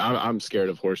 But I'm scared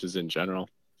of horses in general.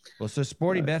 Well, so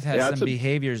Sporty Beth has some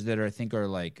behaviors that I think are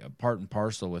like part and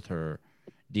parcel with her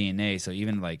DNA. So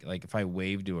even like if I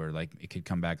waved to her, like it could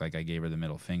come back like I gave her the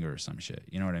middle finger or some shit.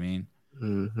 You know what I mean?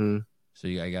 Mm-hmm. So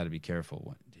I got to be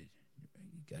careful. You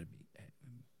got to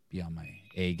be on my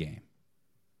A game.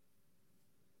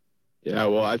 Yeah,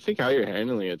 well, I think how you're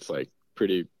handling it's like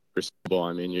pretty respectable.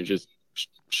 I mean, you're just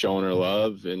showing her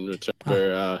love in return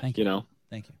for you know,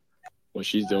 thank you, what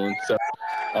she's doing. So,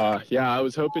 yeah, I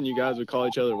was hoping you guys would call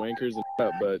each other wankers and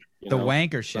stuff, but the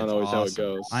wanker shit's not always awesome. how it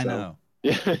goes. I know.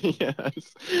 Yeah,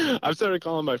 yes. I've started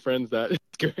calling my friends that.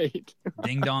 It's great.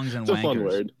 Ding dongs and it's wankers. a fun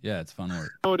word. Yeah, it's a fun word. I don't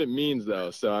know what it means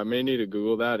though, so I may need to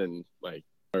Google that and like,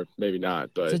 or maybe not.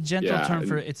 But it's a gentle yeah, term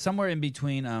for it's somewhere in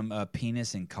between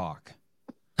penis and cock.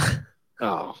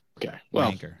 Oh, okay.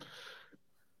 Well, wanker.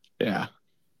 Yeah,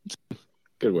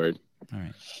 good word. All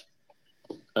right.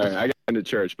 All right, I got into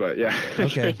church, but yeah.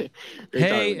 Okay. Great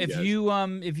Hey,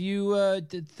 talking if you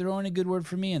throw in a good word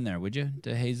for me in there, would you?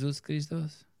 To Jesus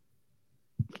Christos.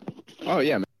 Oh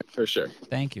yeah, man, for sure.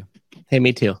 Thank you. Hey,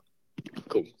 me too.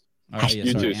 Cool. Oh, yeah,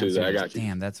 You sorry, too, Susan. I answer got you.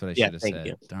 Damn, that's what I Yeah, should have thank said.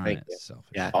 you. Darn Thank it. you.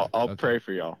 Selfish. Yeah. I'll Okay. pray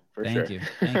for y'all for Thank sure. you.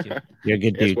 Thank you. You're a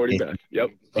good Yeah, dude. Sporty Jason. Beth. Yep.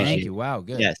 Thank you. Wow,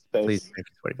 good. Yes, Thanks. please. Thank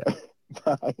you, Sporty Beth.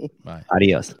 Bye. Bye.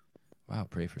 Adios. Wow,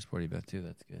 pray for Sporty Beth too.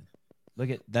 That's good. Look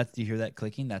at that. Do you hear that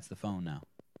clicking? That's the phone now.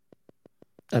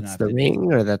 That's have the to-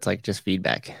 ring, or that's like just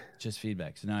feedback? Just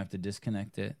feedback. So now I have to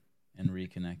disconnect it and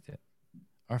reconnect it.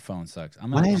 Our phone sucks.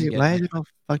 Why is it all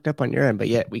fucked up on your end? But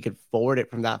yet we could forward it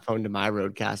from that phone to my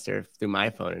Roadcaster through my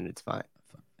phone, and it's fine.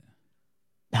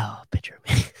 No, picture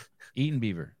of me. Eaton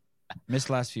Beaver. Missed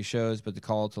last few shows, but the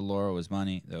call to Laura was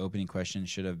money. The opening question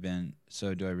should have been,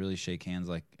 so do I really shake hands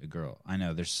like a girl? I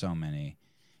know, there's so many.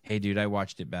 Hey, dude, I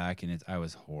watched it back, and I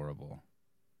was horrible.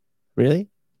 Really?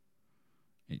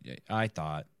 I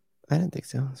thought. I didn't think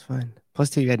so. It's fine. Plus,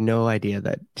 too, you had no idea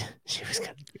that she was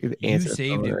going to You answer. the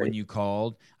saved phone, it right? when you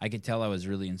called. I could tell I was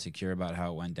really insecure about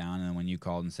how it went down, and then when you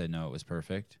called and said, no, it was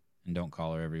perfect, and don't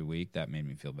call her every week, that made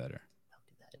me feel better.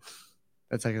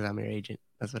 That's like 'cause I'm your agent.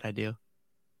 That's what I do.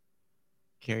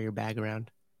 Carry your bag around.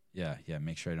 Yeah,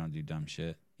 make sure I don't do dumb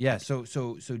shit. Yeah, so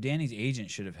Danny's agent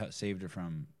should have saved her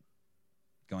from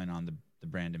going on the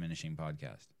Brand Diminishing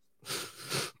podcast.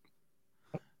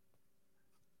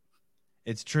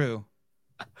 It's true.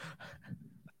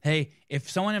 Hey, if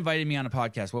someone invited me on a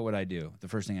podcast, what would I do? The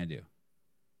first thing I do?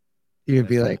 You'd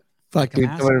be like, fuck, Come dude,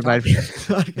 ask someone and talk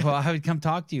invited me. to you. Well, I would come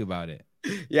talk to you about it.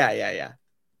 Yeah.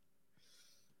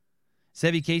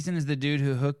 Sebi Kaysen is the dude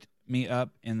who hooked me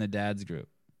up in the dad's group.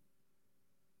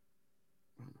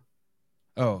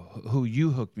 Oh, who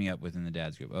you hooked me up with in the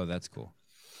dad's group. Oh, that's cool.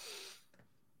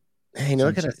 Hey, you know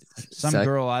what kind of Some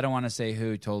girl, I don't want to say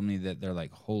who, told me that they're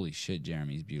like, holy shit,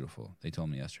 Jeremy's beautiful. They told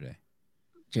me yesterday.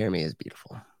 Jeremy is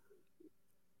beautiful.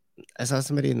 I saw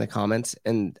somebody in the comments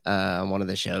and on one of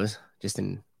the shows, just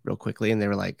in real quickly, and they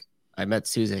were like, I met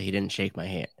Souza, he didn't shake my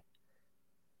hand.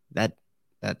 That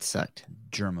sucked.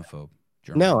 Germaphobe.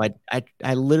 No,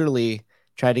 I literally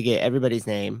tried to get everybody's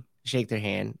name, shake their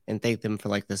hand, and thank them for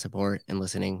like the support and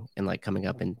listening and like coming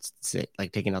up and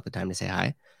like taking out the time to say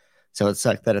hi. So it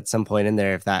sucked that at some point in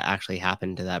there, if that actually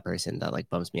happened to that person, that like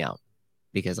bums me out,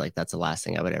 because like that's the last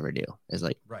thing I would ever do is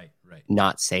like right.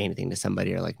 not say anything to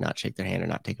somebody or like not shake their hand or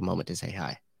not take a moment to say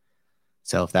hi.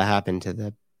 So if that happened to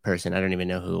the person, I don't even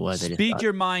know who it was. Speak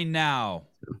your mind now.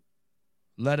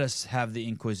 Let us have the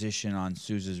inquisition on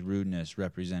Souza's rudeness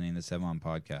representing the Sevon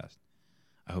podcast.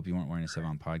 I hope you weren't wearing a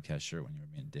Sevon podcast shirt when you were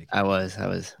being a dick. I was.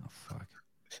 Oh, fuck.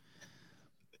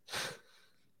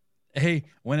 Hey,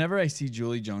 whenever I see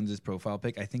Julie Jones's profile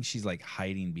pic, I think she's like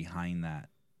hiding behind that.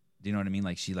 Do you know what I mean?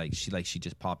 Like she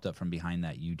just popped up from behind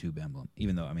that YouTube emblem.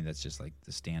 Even though, I mean, that's just like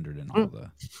the standard and all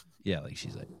the, yeah, like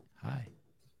she's like, hi.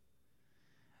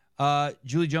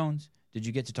 Julie Jones, did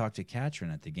you get to talk to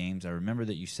Katrin at the games? I remember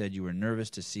that you said you were nervous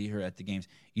to see her at the games.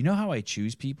 You know how I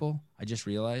choose people? I just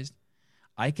realized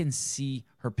I can see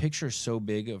her picture so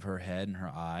big of her head and her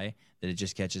eye that it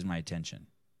just catches my attention.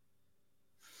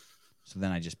 So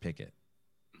then I just pick it.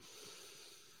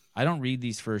 I don't read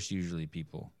these first usually,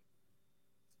 people.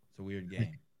 It's a weird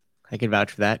game. I can vouch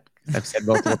for that. I've said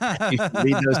multiple times. You should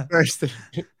read those first.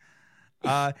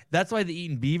 That's why the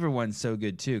Eaton Beaver one's so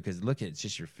good too, because look, it's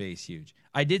just your face huge.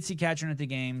 I did see Katrin at the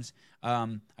games.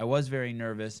 I was very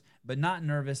nervous, but not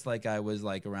nervous like I was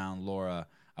like around Laura.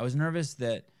 I was nervous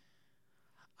that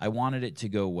I wanted it to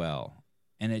go well,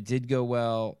 and it did go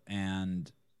well,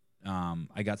 and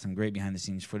I got some great behind the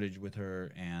scenes footage with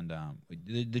her, and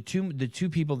the two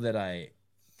people that I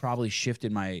probably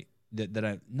shifted my that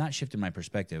I not shifted my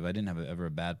perspective. I didn't have ever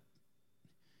a bad.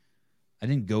 I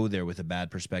didn't go there with a bad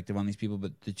perspective on these people,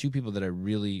 but the two people that I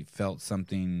really felt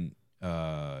something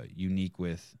unique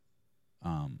with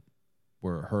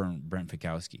were her and Brent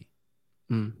Fikowski.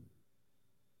 Mm.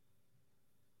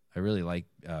 I really like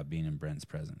being in Brent's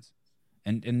presence,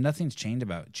 and nothing's changed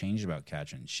about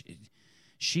Katrin.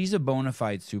 She's a bona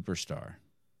fide superstar.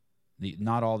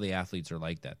 Not all the athletes are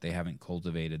like that. They haven't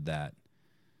cultivated that.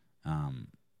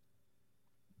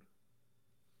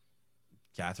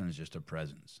 Catherine's just a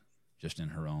presence, just in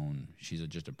her own. She's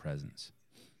just a presence.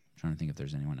 I'm trying to think if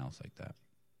there's anyone else like that.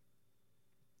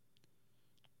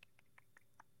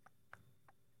 I'm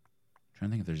trying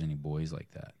to think if there's any boys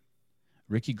like that.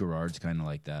 Ricky Garard's kind of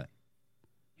like that.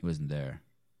 He wasn't there.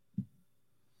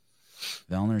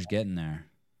 Vellner's getting there.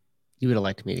 You would have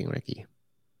liked meeting Ricky.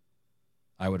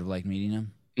 I would have liked meeting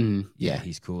him. Mm-hmm. Yeah,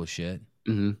 he's cool as shit.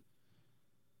 Mm-hmm.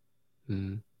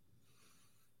 Mm-hmm.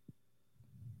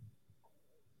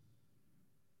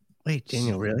 Wait,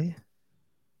 Daniel, really?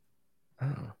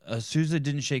 Oh. Souza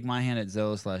didn't shake my hand at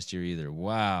Zealous last year either.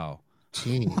 Wow.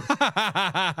 Jeez.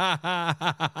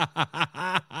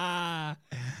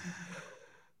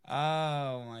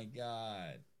 Oh my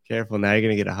God. Careful, now you're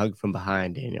gonna get a hug from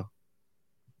behind, Daniel.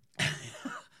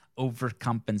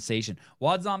 Overcompensation.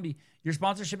 Wad Zombie, your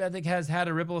sponsorship ethic has had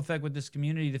a ripple effect with this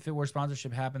community. The Fit Wars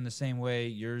sponsorship happened the same way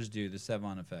yours do, the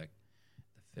Sevon effect.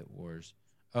 The Fit Wars.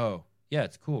 Oh, yeah,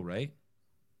 it's cool, right?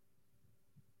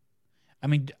 I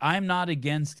mean, I'm not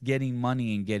against getting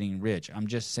money and getting rich. I'm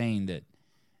just saying that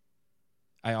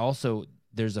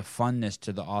there's a funness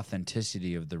to the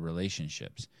authenticity of the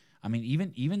relationships. I mean,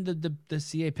 even the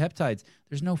CA peptides,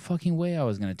 there's no fucking way I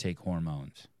was going to take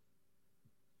hormones.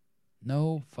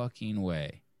 No fucking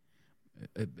way.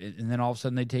 And then all of a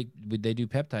sudden they do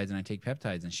peptides, and I take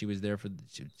peptides, and she was there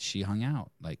she hung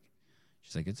out. Like,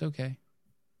 she's like, it's okay.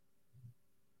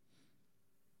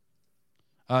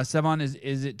 Sevon,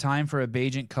 is it time for a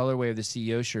Bajent colorway of the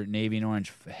CEO shirt, navy and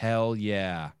orange? Hell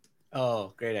yeah.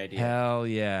 Oh, great idea. Hell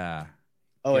yeah.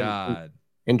 Oh, God.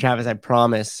 And Travis, I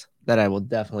promise that I will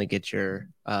definitely get your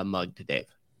mug to Dave.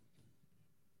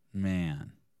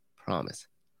 Man. Promise.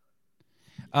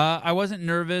 I wasn't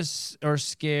nervous or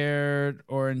scared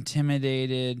or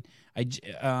intimidated. I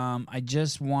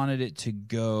just wanted it to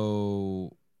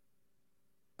go.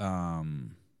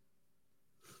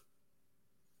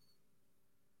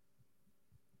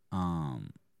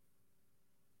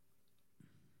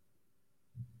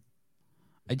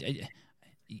 It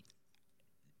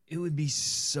would be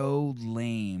so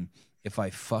lame if I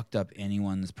fucked up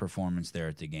anyone's performance there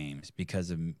at the games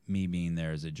because of me being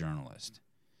there as a journalist.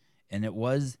 And there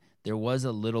was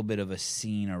a little bit of a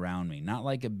scene around me, not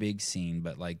like a big scene,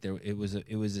 but like it was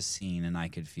a scene, and I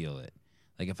could feel it.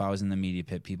 Like if I was in the media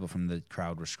pit, people from the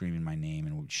crowd were screaming my name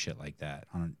and shit like that.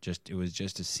 It was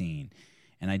just a scene.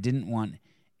 And I didn't want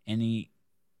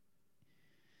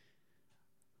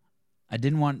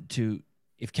to,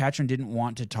 if Katrin didn't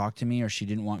want to talk to me, or she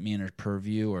didn't want me in her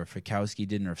purview, or if Fikowski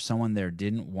didn't, or if someone there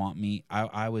didn't want me,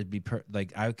 I would be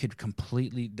I could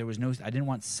completely, I didn't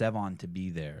want Sevon to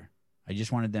be there. I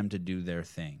just wanted them to do their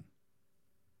thing.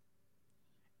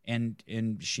 And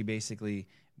she basically,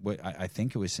 I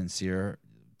think it was sincere.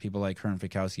 People like her and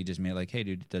Fikowski just made like, hey,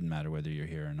 dude, it doesn't matter whether you're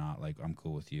here or not. Like, I'm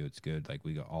cool with you. It's good. Like,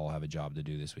 we all have a job to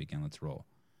do this weekend. Let's roll.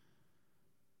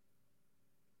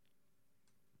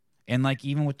 And like,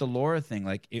 even with the Laura thing,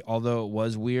 like, although it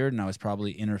was weird and I was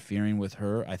probably interfering with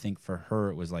her, I think for her,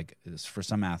 it was like, for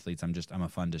some athletes, I'm a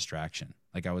fun distraction.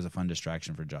 Like, I was a fun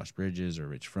distraction for Josh Bridges or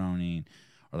Rich Froning,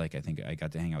 or like, I think I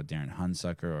got to hang out with Darren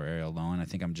Hunsucker or Ariel Lowen. I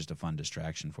think I'm just a fun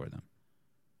distraction for them.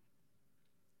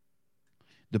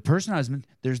 I'm telling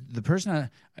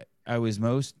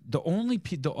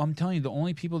you, the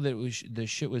only people that the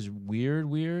shit was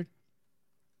weird.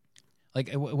 Like,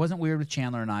 it wasn't weird with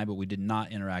Chandler and I, but we did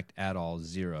not interact at all,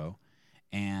 zero.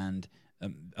 And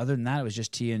other than that, it was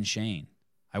just Tia and Shane.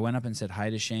 I went up and said hi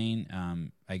to Shane.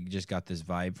 I just got this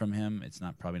vibe from him. It's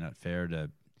probably not fair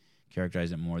to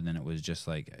characterize it more than it was just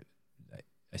like,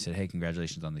 I said, hey,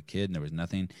 congratulations on the kid, and there was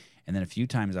nothing. And then a few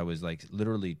times I was like,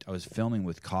 literally, I was filming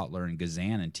with Kotler and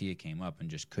Gazan, and Tia came up and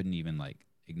just couldn't even like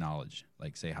acknowledge,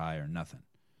 like say hi or nothing.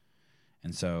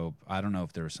 And so I don't know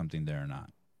if there was something there or not.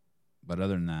 But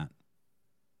other than that,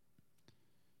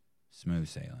 smooth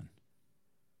sailing.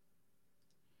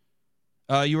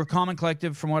 You were calm and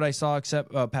collective from what I saw,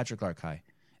 except Patrick Clark, hi.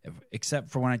 Except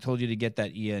for when I told you to get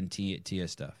that Ia and Tia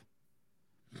stuff.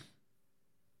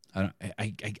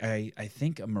 I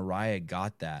think Mariah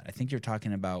got that. I think you're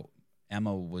talking about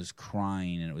Emma was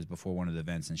crying, and it was before one of the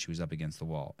events, and she was up against the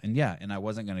wall. And yeah, and I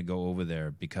wasn't going to go over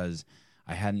there because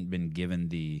I hadn't been given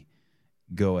the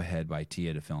go-ahead by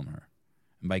Tia to film her.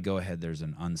 And by go-ahead, there's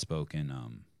an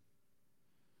unspoken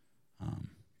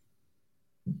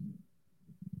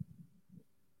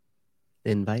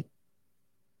invite,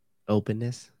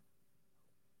 openness,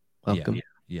 welcome.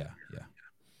 Yeah.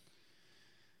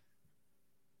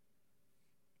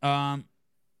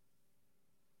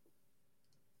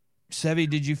 Sevi,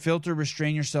 did you filter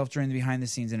restrain yourself during the behind the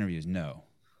scenes interviews? No.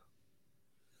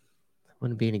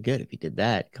 Wouldn't be any good if you did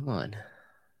that. Come on.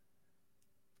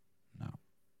 No.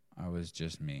 I was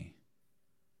just me.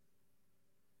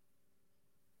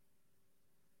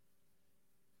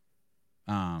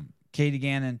 Katie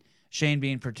Gannon, Shane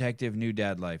being protective, new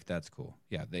dad life. That's cool.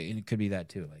 Yeah, and it could be that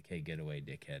too. Like, hey, get away,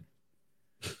 dickhead.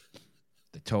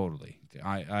 Totally.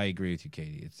 I agree with you,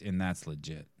 Katie. And that's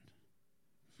legit.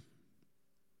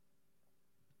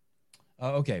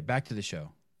 Okay, back to the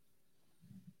show.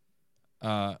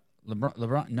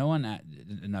 LeBron, no one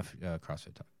enough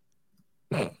CrossFit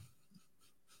talk.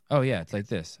 Oh yeah, it's like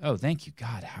this. Oh, thank you,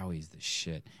 God. Howie's the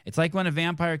shit. It's like when a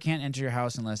vampire can't enter your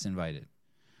house unless invited.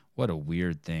 What a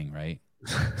weird thing, right?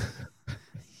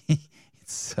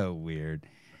 It's so weird.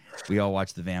 We all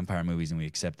watch the vampire movies and we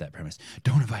accept that premise.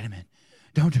 Don't invite him in.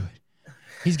 Don't do it.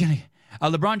 He's gonna.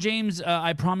 LeBron James,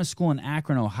 I Promise School in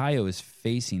Akron, Ohio, is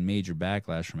facing major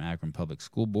backlash from Akron Public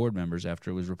School board members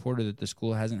after it was reported that the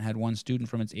school hasn't had one student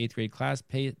from its 8th grade class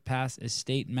pass a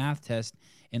state math test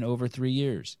in over 3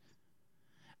 years.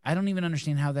 I don't even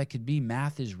understand how that could be.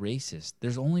 Math is racist.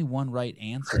 There's only one right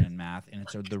answer in math, and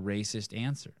it's the racist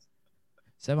answer.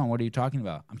 Sevon, what are you talking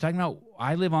about? I'm talking about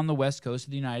I live on the West Coast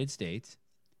of the United States,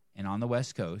 and on the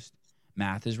West Coast,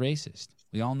 math is racist.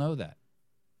 We all know that.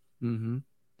 Mm-hmm.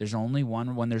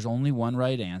 When there's only one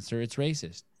right answer, it's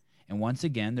racist. And once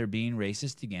again, they're being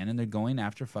racist again, and they're going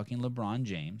after fucking LeBron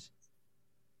James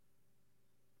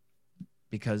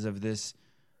because of this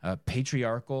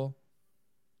patriarchal,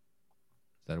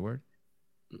 is that a word?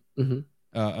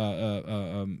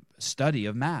 Mm-hmm. Study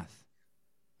of math,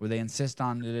 where they insist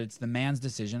on that it's the man's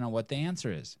decision on what the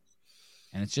answer is.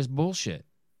 And it's just bullshit.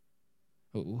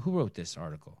 Who wrote this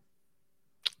article?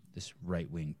 This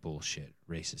right-wing bullshit,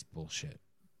 racist bullshit.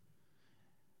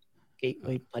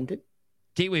 Gateway Pundit?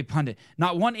 Gateway Pundit.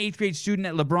 Not one 8th grade student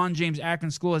at LeBron James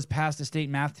Akron School has passed a state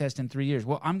math test in 3 years.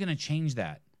 Well, I'm going to change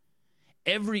that.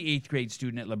 Every 8th grade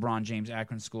student at LeBron James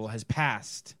Akron School has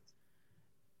passed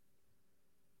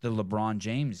the LeBron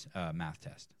James math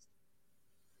test.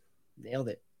 Nailed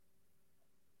it.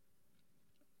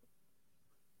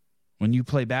 When you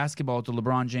play basketball at the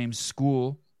LeBron James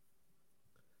school,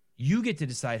 you get to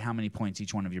decide how many points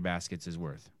each one of your baskets is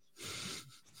worth.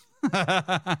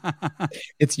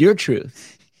 It's your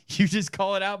truth. You just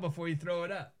call it out before you throw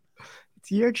it up.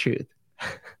 It's your truth.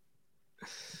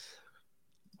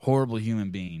 Horrible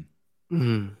human being.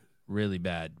 Mm. Really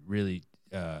bad. Really.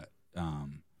 Hey,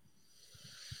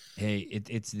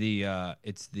 it's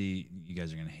the you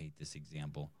guys are gonna hate this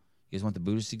example. You guys want the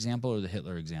Buddhist example or the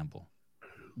Hitler example?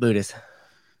 Buddhist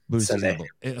Sunday.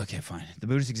 Example. Okay, fine. The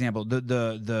Buddhist example.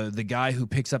 The guy who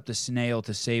picks up the snail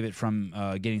to save it from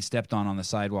getting stepped on the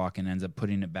sidewalk and ends up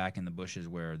putting it back in the bushes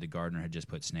where the gardener had just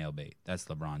put snail bait. That's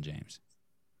LeBron James.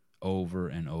 Over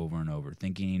and over and over,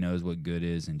 thinking he knows what good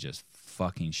is and just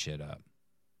fucking shit up.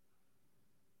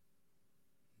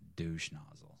 Douche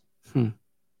nozzle.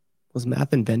 Was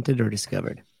math invented or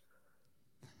discovered?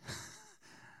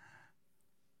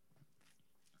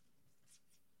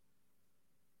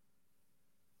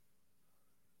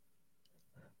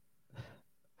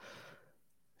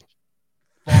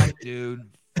 Fuck,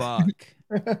 dude. Fuck.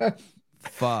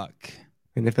 Fuck.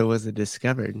 And if it wasn't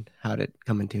discovered, how did it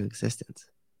come into existence?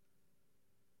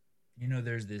 You know,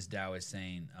 there's this Taoist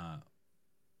saying,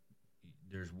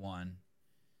 there's one,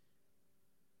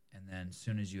 and then as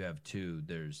soon as you have two,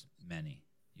 there's many.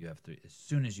 You have three. As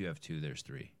soon as you have two, there's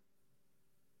three.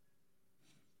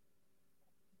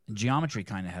 And geometry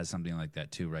kind of has something like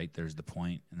that too, right? There's the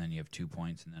point, and then you have 2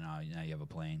 points, and then now you have a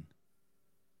plane.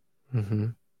 Mm-hmm.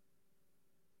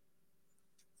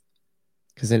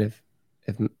 Because then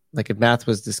if math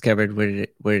was discovered, where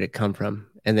did it come from?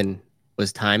 And then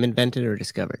was time invented or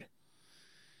discovered?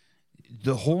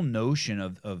 The whole notion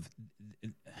of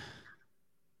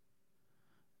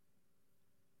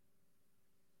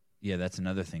yeah, that's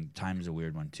another thing. Time is a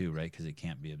weird one too, right? Because it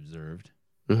can't be observed.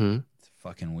 Mm-hmm. It's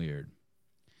fucking weird.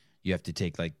 You have to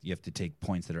take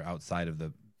points that are outside of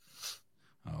the.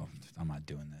 Oh, I'm not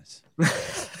doing this.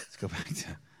 Let's go back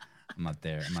to. I'm not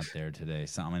there. I'm not there today.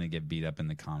 So I'm gonna get beat up in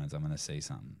the comments. I'm gonna say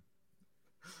something.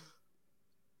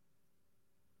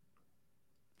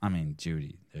 I mean,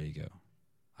 Judy. There you go.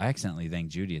 I accidentally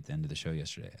thanked Judy at the end of the show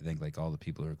yesterday. I thanked like all the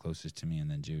people who are closest to me, and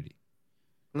then Judy.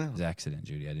 No. It was an accident,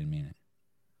 Judy. I didn't mean it.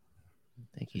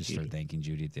 Thank you, Just Judy. start thanking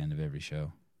Judy at the end of every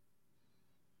show.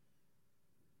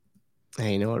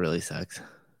 Hey, you know what really sucks?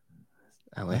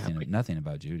 I only have Nothing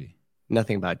about Judy.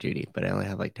 nothing about Judy, but I only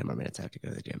have like 10 more minutes. I have to go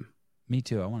to the gym. Me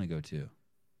too. I want to go too.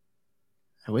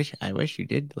 I wish you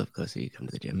did live close so you come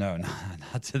to the gym. No,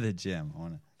 not to the gym. I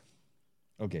want to.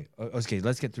 Okay,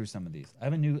 let's get through some of these. I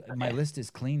have a new. My list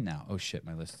is clean now. Oh shit,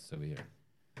 my list is over here.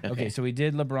 Okay, so we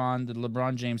did the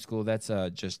LeBron James school. That's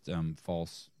just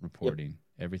false reporting. Yep.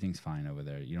 Everything's fine over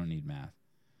there. You don't need math.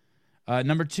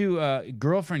 Number 2,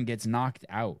 girlfriend gets knocked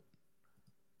out.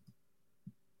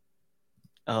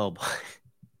 Oh, boy.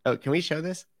 Oh, can we show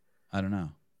this? I don't know.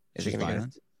 Is Just it gonna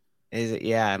violence? Is it?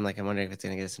 Yeah, I'm wondering if it's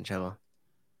gonna get us in trouble.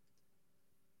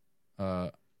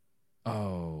 Oh.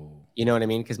 You know what I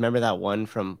mean? Because remember that one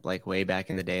from like way back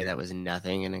in the day that was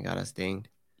nothing and it got us dinged?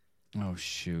 Oh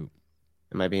shoot.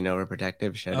 Am I being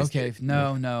overprotective? Should I Okay,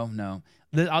 no.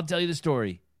 I'll tell you the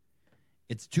story.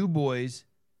 It's 2 boys,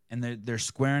 and they're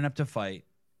squaring up to fight,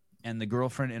 and the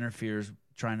girlfriend interferes,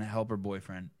 trying to help her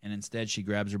boyfriend, and instead she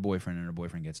grabs her boyfriend, and her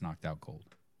boyfriend gets knocked out cold.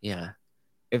 Yeah.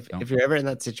 If you're ever in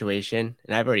that situation,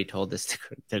 and I've already told this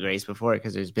to Grace before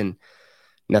because there's been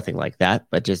nothing like that,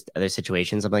 but just other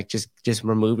situations, I'm like, just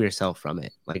remove yourself from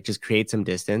it. Like, just create some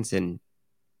distance and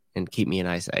keep me in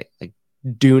eyesight. Like,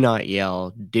 do not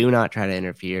yell. Do not try to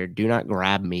interfere. Do not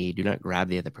grab me. Do not grab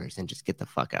the other person. Just get the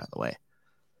fuck out of the way.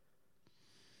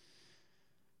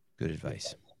 Good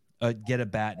advice. Get a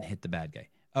bat and hit the bad guy.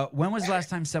 When was the last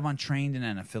time Sevon trained in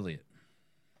an affiliate?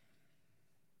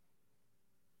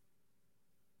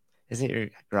 Isn't your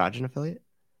garage an affiliate?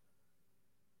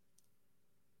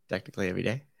 Technically every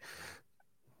day.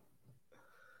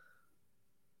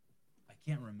 I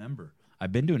can't remember.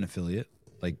 I've been to an affiliate.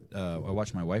 Like I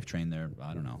watched my wife train there.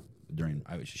 I don't know.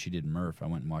 She did Murph. I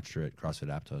went and watched her at CrossFit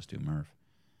Aptos do Murph.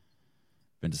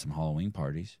 Been to some Halloween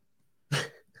parties.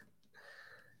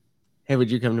 Hey,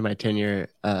 would you come to my 10-year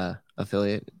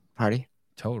affiliate party?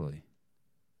 Totally.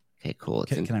 Okay, cool.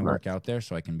 Can I work out there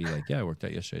so I can be like, yeah, I worked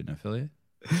out yesterday in an affiliate?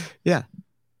 Yeah.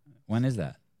 When is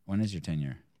that? When is your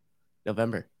 10-year?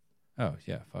 November. Oh,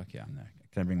 yeah. Fuck yeah, I'm there.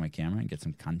 Can I bring my camera and get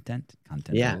some content?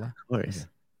 Yeah, of course. Okay.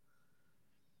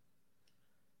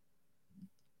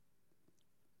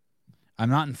 I'm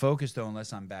not in focus, though,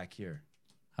 unless I'm back here.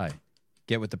 Hi.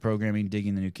 Get with the programming,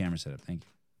 digging the new camera setup. Thank you.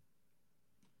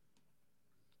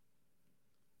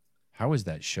 How was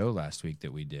that show last week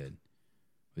that we did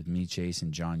with me, Chase,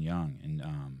 and John Young, and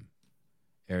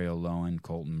Ariel Lowen,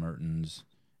 Colton Mertens,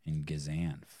 and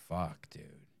Gazan? Fuck,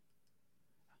 dude.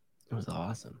 It was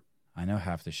awesome. I know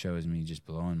half the show is me just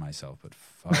blowing myself, but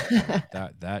fuck,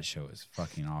 that show is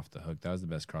fucking off the hook. That was the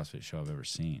best CrossFit show I've ever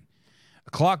seen.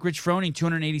 Clock Rich Froning,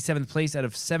 287th place out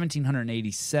of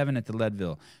 1,787 at the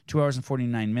Leadville. 2 hours and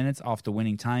 49 minutes off the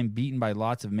winning time, beaten by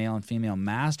lots of male and female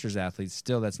Masters athletes.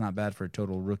 Still, that's not bad for a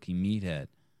total rookie meathead.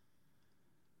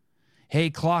 Hey,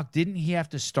 Clock, didn't he have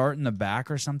to start in the back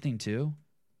or something too?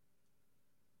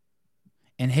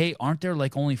 And hey, aren't there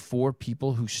like only 4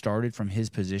 people who started from his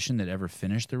position that ever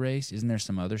finished the race? Isn't there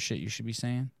some other shit you should be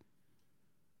saying?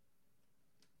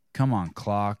 Come on,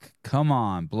 Clock. Come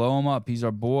on. Blow him up. He's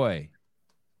our boy.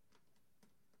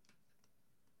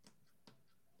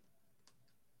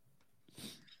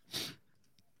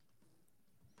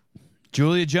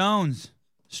 Julia Jones.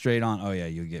 Straight on. Oh, yeah,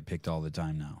 you get picked all the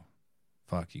time now.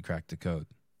 Fuck, you cracked the code.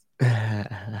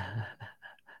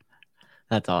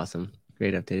 That's awesome.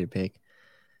 Great updated pick.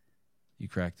 You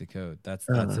cracked the code. That's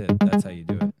it. That's how you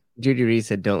do it. Judy Reed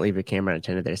said, "Don't leave your camera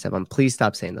unattended there, Stefan. Please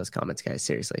stop saying those comments, guys.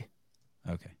 Seriously.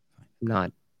 Okay.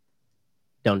 Fine.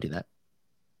 Don't do that.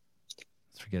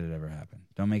 Let's forget it ever happened.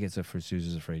 Don't make it so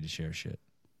Susan's afraid to share shit.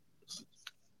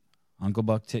 Uncle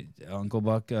Buck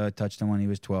touched him when he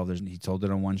was 12. He told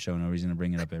it on one show. No reason to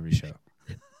bring it up every show.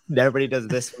 Everybody does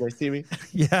this when they see me.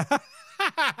 Yeah.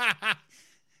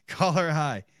 Call her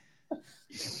high.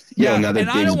 Yeah, now that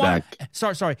Dave's back.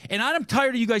 Sorry. And I'm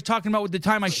tired of you guys talking about the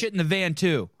time I shit in the van,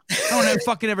 too. I don't ever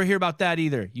fucking ever hear about that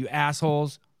either, you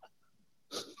assholes.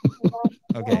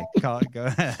 Okay, go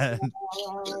ahead.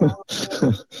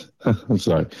 I'm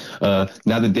sorry.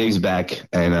 Now that Dave's back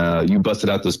and you busted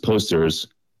out those posters,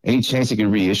 any chance you can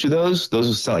reissue those? Those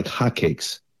will sell like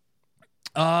hotcakes.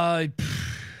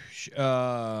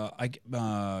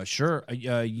 Sure.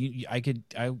 I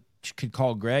could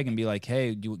call Greg and be like,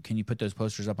 hey, can you put those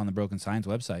posters up on the Broken Science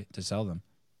website to sell them?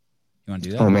 You want to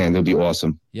do that? Oh man, that'd be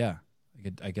awesome. Yeah,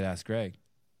 I could ask Greg.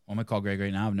 I'm gonna call Greg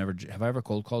right now. Have I ever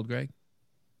cold called Greg?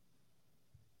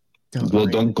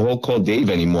 Don't cold call Dave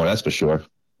anymore. That's for sure.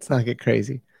 Let's not get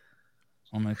crazy.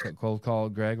 I'm gonna cold call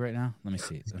Greg right now. Let me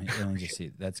see. Let me just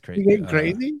see. That's crazy. You getting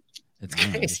crazy? It's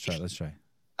crazy. Let's try.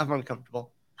 I'm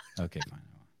uncomfortable. Okay, fine.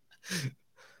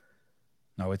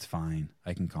 No, it's fine.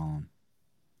 I can call him.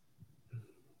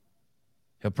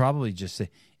 He'll probably just say.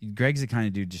 Greg's the kind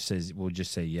of dude will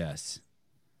just say yes.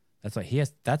 That's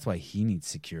why he needs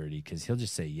security, because he'll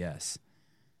just say yes.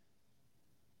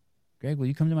 Greg, will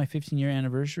you come to my 15-year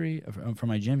anniversary for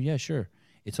my gym? Yeah, sure.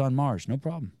 It's on Mars. No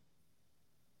problem.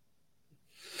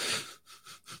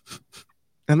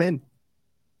 I'm in.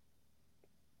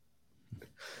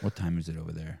 What time is it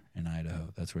over there in Idaho?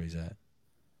 That's where he's at.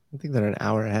 I think they're an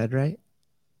hour ahead, right?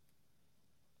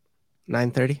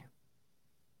 9:30.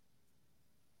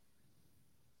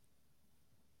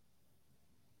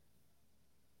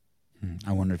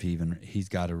 I wonder if he's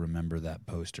got to remember that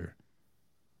poster.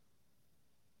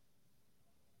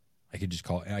 I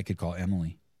could call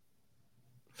Emily.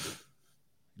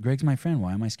 Greg's my friend.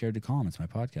 Why am I scared to call him? It's my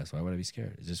podcast. Why would I be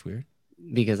scared? Is this weird?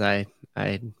 Because I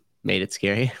made it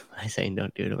scary by saying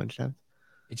don't do it a bunch of times.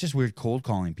 It's just weird cold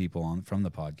calling people from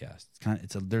the podcast.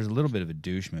 There's a little bit of a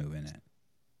douche move in it.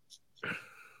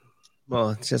 Well,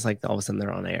 it's just like all of a sudden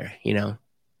they're on air, you know?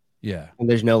 Yeah. And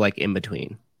there's no like in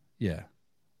between. Yeah.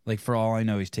 Like for all I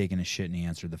know, he's taking a shit and he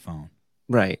answered the phone.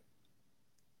 Right.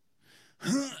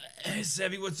 Hey,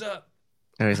 Sebby, what's up?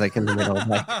 Or he's like in the middle of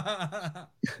like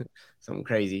something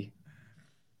crazy.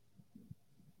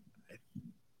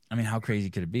 I mean, how crazy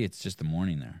could it be? It's just the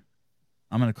morning there.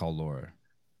 I'm going to call Laura.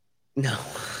 No.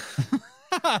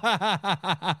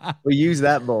 We use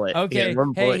that bullet. Okay.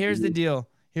 Hey, here's the deal.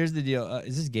 Is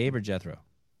this Gabe or Jethro?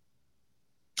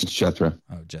 It's Jethro.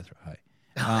 Oh, Jethro. Hi.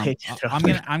 Hey, Jethro. I'm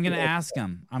gonna ask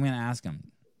him.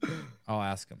 I'll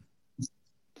ask him.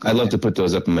 I'd love to put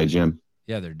those up in my gym.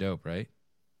 Yeah, they're dope, right?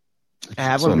 I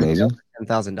have So one amazing.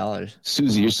 $10,000.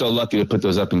 Susie, you're so lucky to put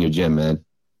those up in your gym, man.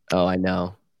 Oh, I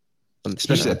know.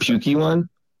 Especially that pukey one.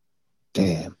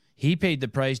 Damn. He paid the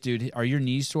price, dude. Are your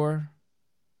knees sore?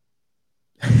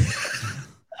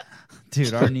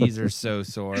 Dude, our knees are so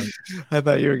sore. I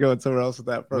thought you were going somewhere else with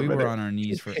that. We were on our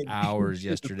knees for hours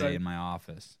yesterday in my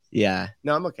office. Yeah.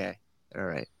 No, I'm okay. All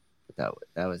right. But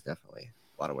that was definitely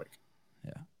a lot of work.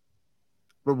 Yeah.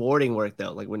 Rewarding work,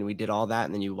 though. Like when we did all that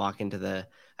and then you walk into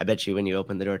I bet you when you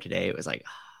opened the door today, it was like...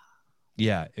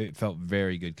 Yeah, it felt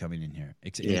very good coming in here.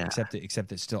 Except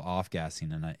it's still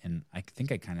off-gassing, and I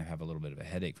think I kind of have a little bit of a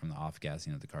headache from the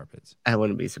off-gassing of the carpets. I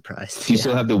wouldn't be surprised. Do you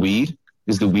still have the weed?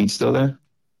 Is the weed still there?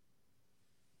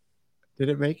 Did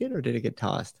it make it or did it get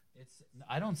tossed?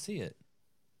 I don't see it.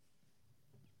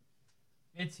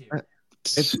 It's here.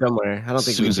 It's somewhere. I don't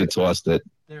think Susan tossed it.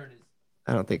 There it is.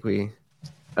 I don't think we...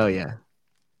 Oh, yeah.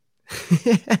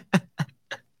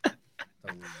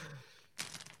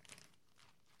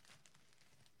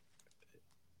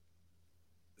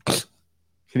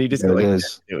 Can you just There go it like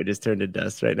is. that? It would just turn to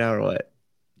dust right now, or what?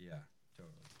 Yeah,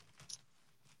 totally.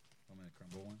 I'm gonna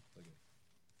crumble one. Look at it.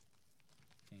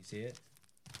 Can you see it?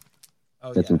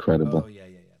 Oh, That's yeah. incredible. Oh yeah.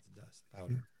 It's dust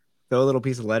powder. Throw a little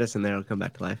piece of lettuce in there; it'll come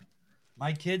back to life.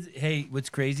 My kids, hey, what's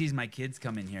crazy is my kids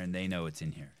come in here and they know it's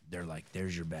in here. They're like,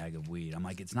 "There's your bag of weed." I'm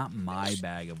like, "It's not my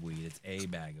bag of weed. It's a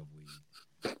bag of weed."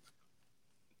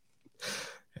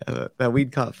 That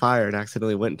weed caught fire and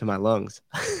accidentally went into my lungs.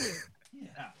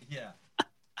 Yeah.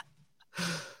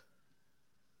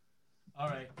 All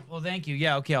right. Well, thank you.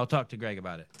 Yeah. Okay. I'll talk to Greg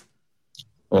about it.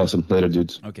 Awesome. Later,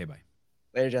 dudes. Okay. Bye.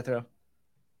 Later, Jethro.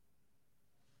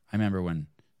 I remember when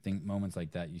moments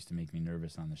like that used to make me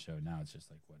nervous on the show. Now it's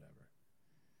just like whatever.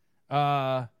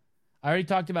 I already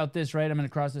talked about this, right? I'm going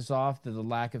to cross this off. The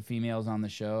lack of females on the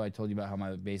show. I told you about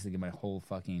how basically my whole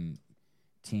fucking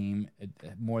team,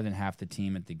 more than half the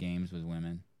team at the games was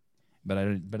women. But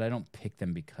I don't pick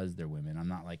them because they're women. I'm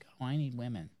not like, oh, I need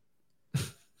women.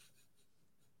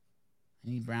 I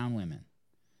need brown women.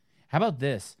 How about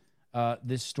this?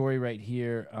 This story right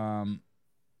here.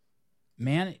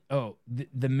 Man,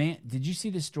 the man. Did you see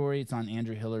this story? It's on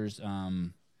Andrew Hiller's.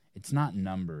 It's not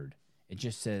numbered. It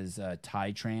just says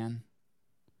Thai Tran.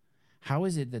 How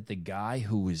is it that the guy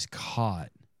who was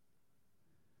caught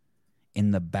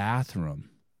in the bathroom?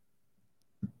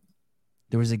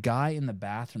 There was a guy in the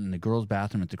bathroom, in the girls'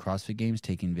 bathroom at the CrossFit Games,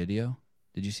 taking video.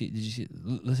 Did you see?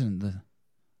 Listen,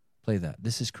 play that.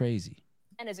 This is crazy.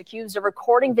 And is accused of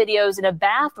recording videos in a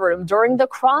bathroom during the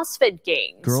CrossFit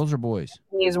Games. Girls or boys?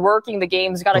 He's working the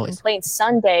games. Got a complaint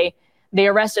Sunday. They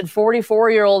arrested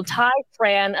 44-year-old Ty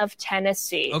Tran of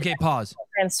Tennessee. Okay, pause.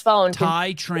 Tran's phone.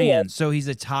 Thai Tran. So he's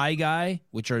a Thai guy,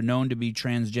 which are known to be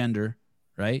transgender,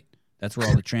 right? That's where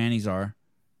all the trannies are.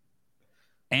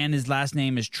 And his last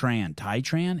name is Tran. Thai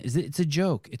Tran? It's a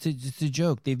joke. It's a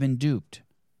joke. They've been duped.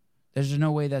 There's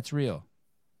no way that's real.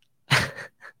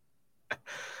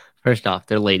 First off,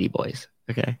 they're lady boys.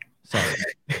 Okay. Sorry.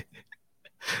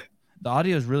 The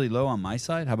audio is really low on my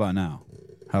side. How about now?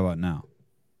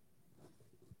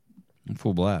 I'm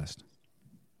full blast.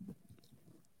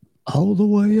 All the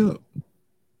way up.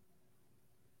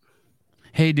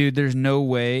 Hey, dude, there's no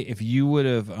way if you would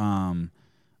have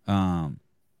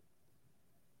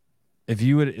if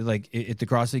you would like at the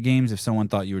CrossFit Games, if someone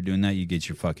thought you were doing that, you get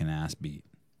your fucking ass beat.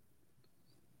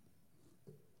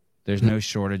 There's no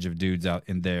shortage of dudes out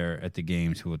in there at the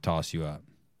games who will toss you up.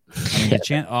 I mean,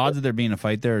 the odds of there being a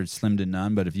fight there are slim to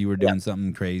none, but if you were doing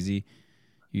something crazy,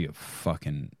 you get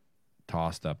fucking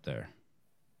tossed up there.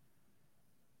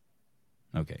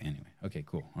 Okay, anyway. Okay,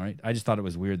 cool. All right. I just thought it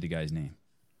was weird, the guy's name.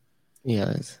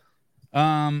 Yes.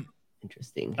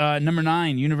 Interesting. Number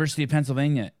 9, University of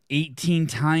Pennsylvania. 18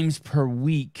 times per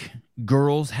week,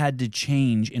 girls had to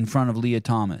change in front of Leah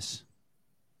Thomas.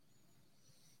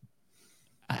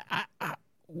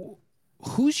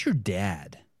 Who's your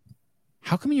dad?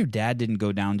 How come your dad didn't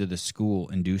go down to the school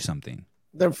and do something?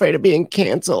 They're afraid of being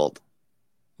canceled.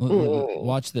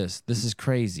 Watch this. This is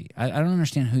crazy. I don't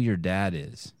understand who your dad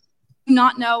is.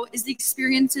 Not know is the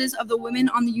experiences of the women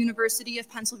on the University of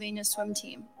Pennsylvania swim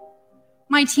team.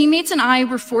 My teammates and I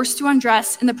were forced to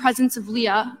undress in the presence of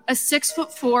Leah, a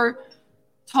 6'4"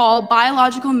 tall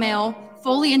biological male,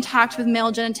 fully intact with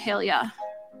male genitalia,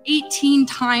 18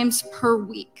 times per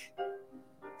week.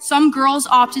 Some girls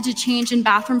opted to change in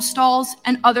bathroom stalls,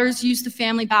 and others used the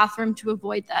family bathroom to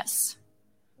avoid this.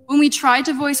 When we tried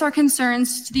to voice our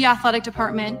concerns to the athletic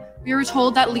department, we were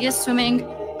told that Leah's swimming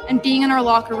and being in our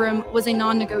locker room was a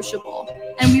non-negotiable,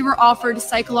 and we were offered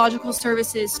psychological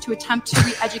services to attempt to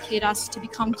re-educate us to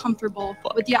become comfortable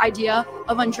with the idea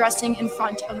of undressing in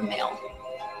front of a male.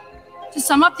 To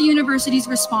sum up the university's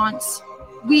response,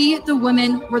 we, the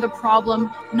women, were the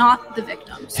problem, not the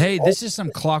victims. Hey, this is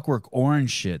some Clockwork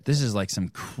Orange shit. This is like some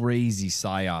crazy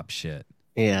psyop shit.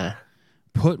 Yeah.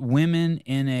 Put women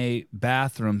in a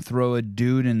bathroom, throw a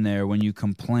dude in there. When you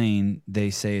complain, they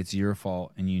say it's your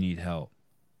fault and you need help.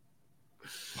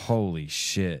 Holy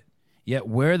shit. Yet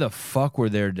where the fuck were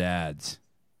their dads?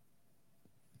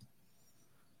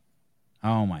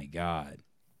 Oh my God.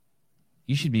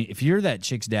 You should be, if you're that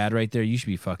chick's dad right there, you should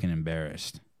be fucking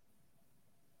embarrassed.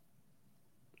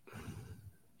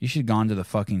 You should have gone to the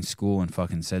fucking school and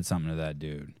fucking said something to that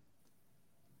dude.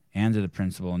 And to the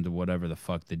principal and to whatever the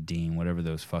fuck, the dean, whatever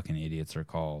those fucking idiots are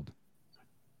called.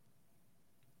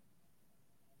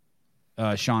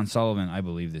 Sean Sullivan, I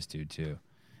believe this dude too.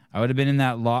 I would have been in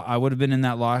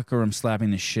that locker room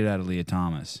slapping the shit out of Leah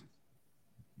Thomas.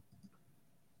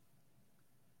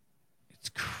 It's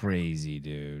crazy,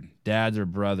 dude. Dads or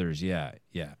brothers, yeah.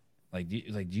 Like, do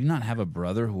you not have a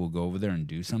brother who will go over there and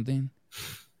do something?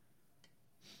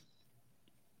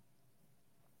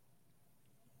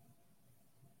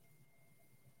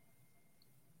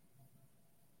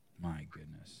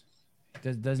 goodness.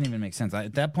 It doesn't even make sense.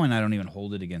 At that point, I don't even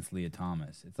hold it against Leah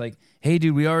Thomas. It's like, hey,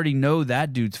 dude, we already know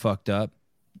that dude's fucked up.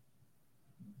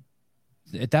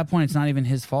 At that point, it's not even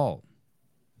his fault.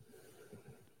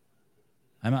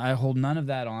 I hold none of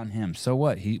that on him. So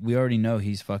what? We already know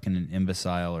he's fucking an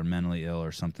imbecile or mentally ill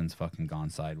or something's fucking gone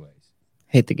sideways.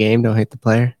 Hate the game, don't hate the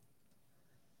player.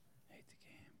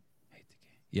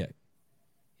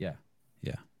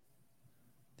 Yeah.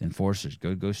 The enforcers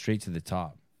go straight to the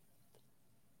top.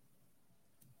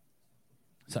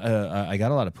 So I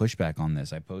got a lot of pushback on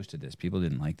this. I posted this. People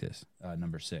didn't like this.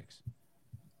 Number 6.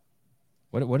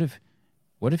 What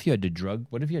if you had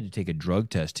to take a drug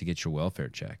test to get your welfare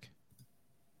check?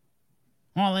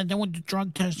 Well, the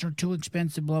drug tests are too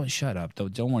expensive. Blah. Shut up.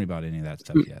 Don't worry about any of that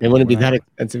stuff yet. It wouldn't be that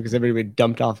expensive because everybody would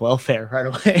dumped off welfare right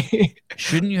away.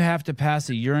 Shouldn't you have to pass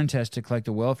a urine test to collect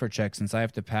a welfare check since I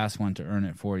have to pass one to earn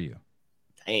it for you?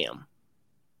 Damn.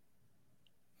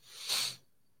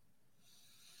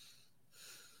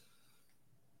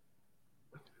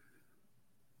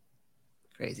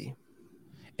 Crazy.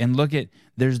 And look at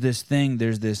there's this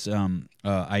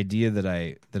idea that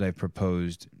I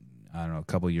proposed, I don't know, a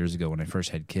couple of years ago when I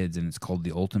first had kids, and it's called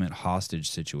the ultimate hostage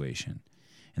situation.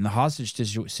 And the hostage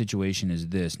situation is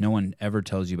this. No one ever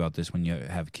tells you about this when you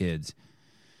have kids.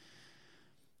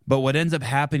 But what ends up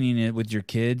happening with your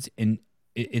kids, and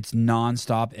it's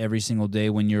nonstop every single day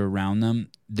when you're around them,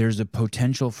 there's a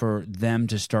potential for them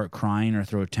to start crying or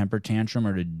throw a temper tantrum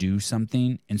or to do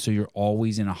something. And so you're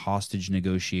always in a hostage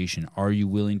negotiation. Are you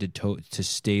willing to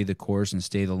stay the course and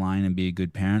stay the line and be a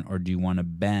good parent? Or do you want to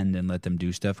bend and let them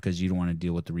do stuff because you don't want to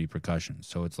deal with the repercussions?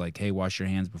 So it's like, hey, wash your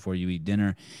hands before you eat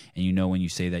dinner. And you know when you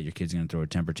say that, your kid's going to throw a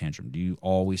temper tantrum. Do you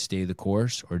always stay the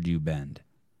course or do you bend?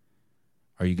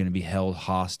 Are you going to be held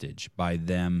hostage by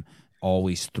them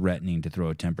always threatening to throw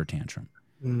a temper tantrum?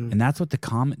 And that's what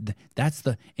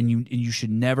you should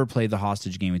never play the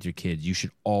hostage game with your kids. You should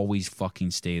always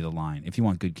fucking stay the line if you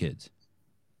want good kids.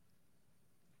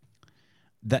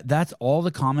 That's all the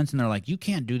comments, and they're like, you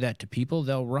can't do that to people,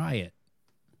 they'll riot.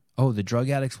 Oh, the drug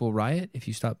addicts will riot if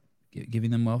you stop giving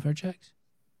them welfare checks?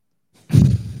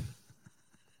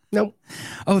 Nope.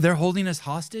 Oh, they're holding us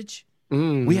hostage?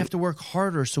 We have to work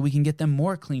harder so we can get them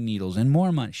more clean needles and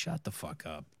more money. Shut the fuck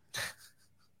up.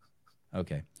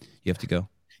 Okay. You have to go?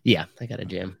 Yeah, I got a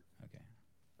gym. Okay.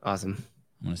 Awesome.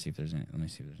 I'm gonna see if there's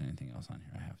anything else on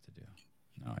here I have to do.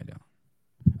 No, I don't.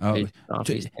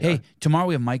 Hey, tomorrow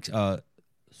we have Mike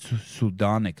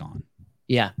Sudanik on.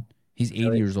 Yeah. He's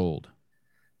 80 years old.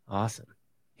 Awesome.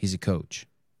 He's a coach.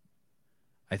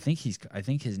 I think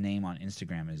his name on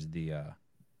Instagram is the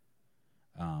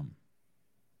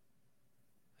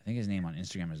I think his name on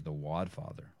Instagram is the Wad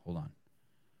Father. Hold on.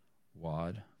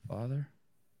 Wad Father?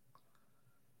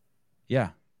 Yeah.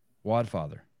 Wad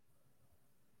Father.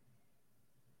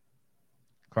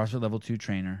 CrossFit Level 2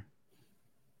 trainer.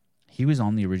 He was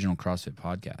on the original CrossFit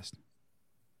podcast.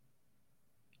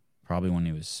 Probably when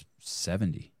he was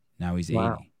 70. Now he's 80.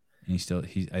 Wow. And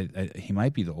he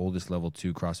might be the oldest Level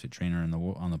 2 CrossFit trainer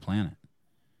on the planet.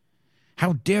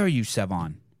 How dare you,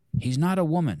 Sevon? He's not a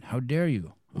woman. How dare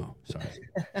you? Oh, sorry.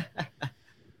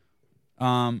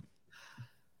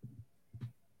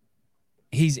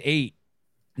 He's 8.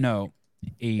 No,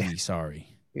 80, sorry.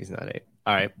 He's not 8.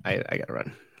 All right, I got to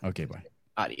run. Okay, bye.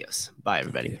 Adios. Bye,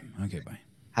 everybody. Okay, bye.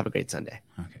 Have a great Sunday.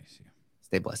 Okay, see you.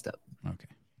 Stay blessed up. Okay.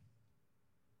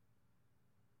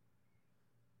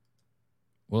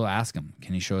 We'll ask him.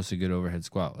 Can he show us a good overhead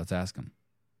squat? Let's ask him.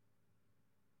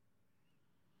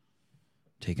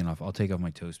 I'll take off my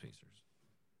toe spacers.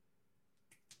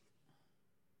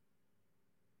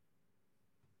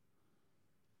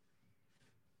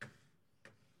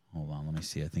 Hold on, let me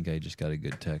see. I think I just got a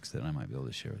good text that I might be able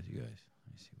to share with you guys.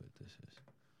 Let me see what this is.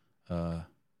 Oh.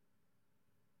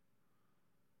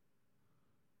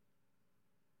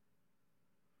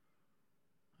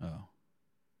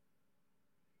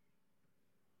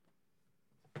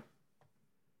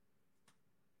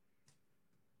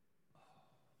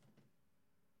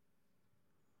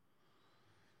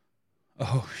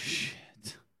 Oh,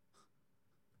 shit.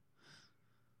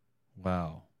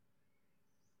 Wow.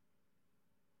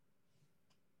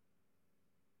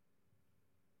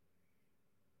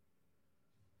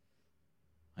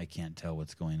 I can't tell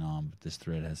what's going on, but this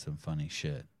thread has some funny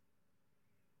shit.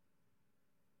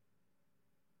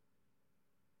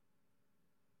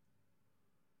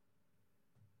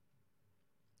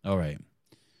 All right.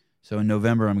 So in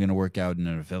November, I'm going to work out in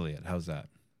an affiliate. How's that?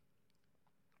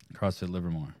 CrossFit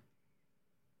Livermore.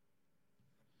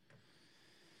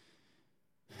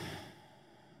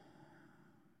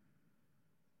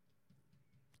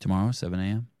 Tomorrow, 7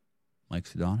 a.m., Mike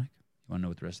Sudanik. You want to know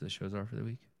what the rest of the shows are for the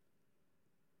week?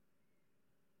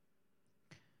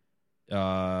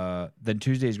 Then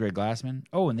Tuesday is Greg Glassman.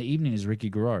 Oh, in the evening is Ricky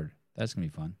Garrard. That's going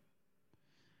to be fun.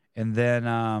 And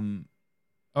then,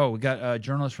 we got a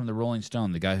journalist from the Rolling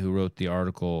Stone, the guy who wrote the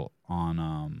article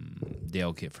on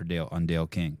Dale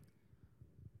King.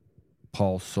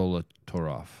 Paul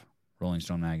Solotaroff, Rolling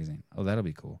Stone magazine. Oh, that'll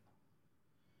be cool.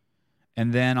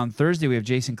 And then on Thursday, we have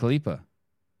Jason Khalipa.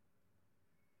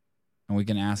 And we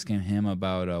can ask him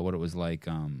about what it was like.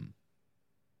 What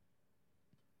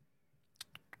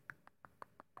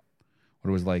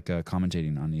it was like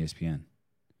commentating on ESPN.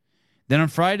 Then on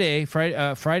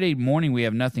Friday morning, we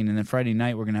have nothing. And then Friday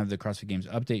night, we're going to have the CrossFit Games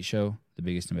update show, the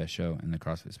biggest and best show in the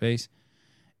CrossFit space.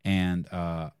 And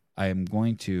I am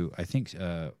going to, I think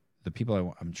the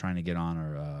people I'm trying to get on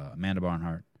are Amanda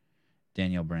Barnhart,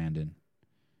 Danielle Brandon,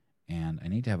 and I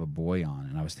need to have a boy on.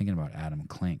 And I was thinking about Adam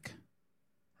Klink,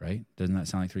 right? Doesn't that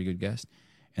sound like 3 good guests?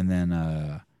 And then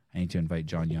I need to invite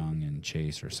John Young and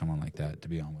Chase or someone like that to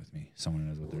be on with me. Someone who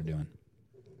knows what they're doing.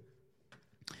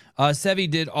 Sevi,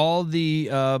 did all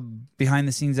the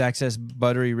behind-the-scenes access,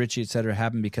 Buttery, Richie, etc.,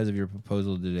 happen because of your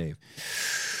proposal to Dave?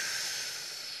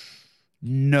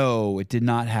 No, it did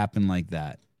not happen like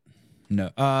that.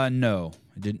 No,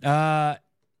 it didn't.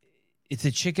 It's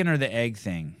a chicken or the egg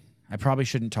thing. I probably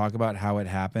shouldn't talk about how it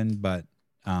happened, but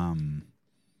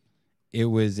it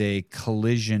was a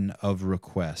collision of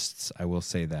requests. I will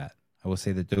say that. I will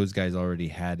say that those guys already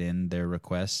had in their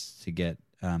requests to get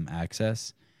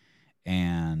access.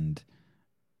 And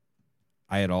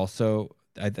I had also,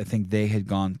 I think they had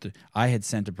gone through, I had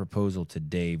sent a proposal to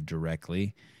Dave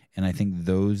directly, and I think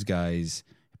those guys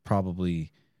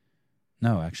probably,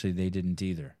 no, actually they didn't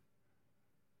either.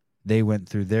 They went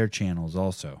through their channels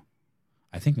also.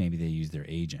 I think maybe they used their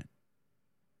agent.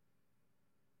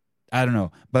 I don't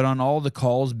know. But on all the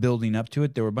calls building up to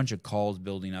it, there were a bunch of calls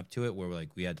building up to it where like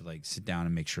we had to like sit down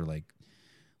and make sure like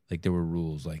there were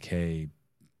rules like, hey,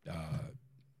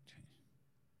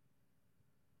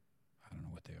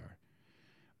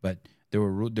 but there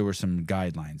were some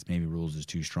guidelines. Maybe rules is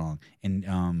too strong.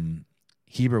 And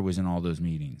Heber was in all those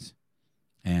meetings,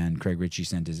 and Craig Ritchie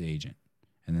sent his agent.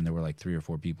 And then there were like 3 or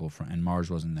 4 people and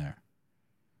Mars wasn't there.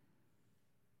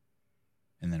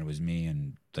 And then it was me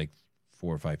and like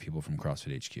 4 or 5 people from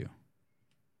CrossFit HQ.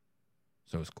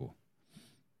 So it was cool.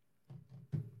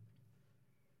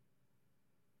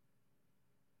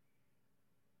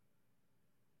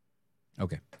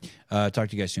 Okay. Talk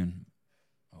to you guys soon.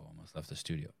 Left the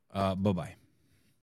studio. Bye-bye.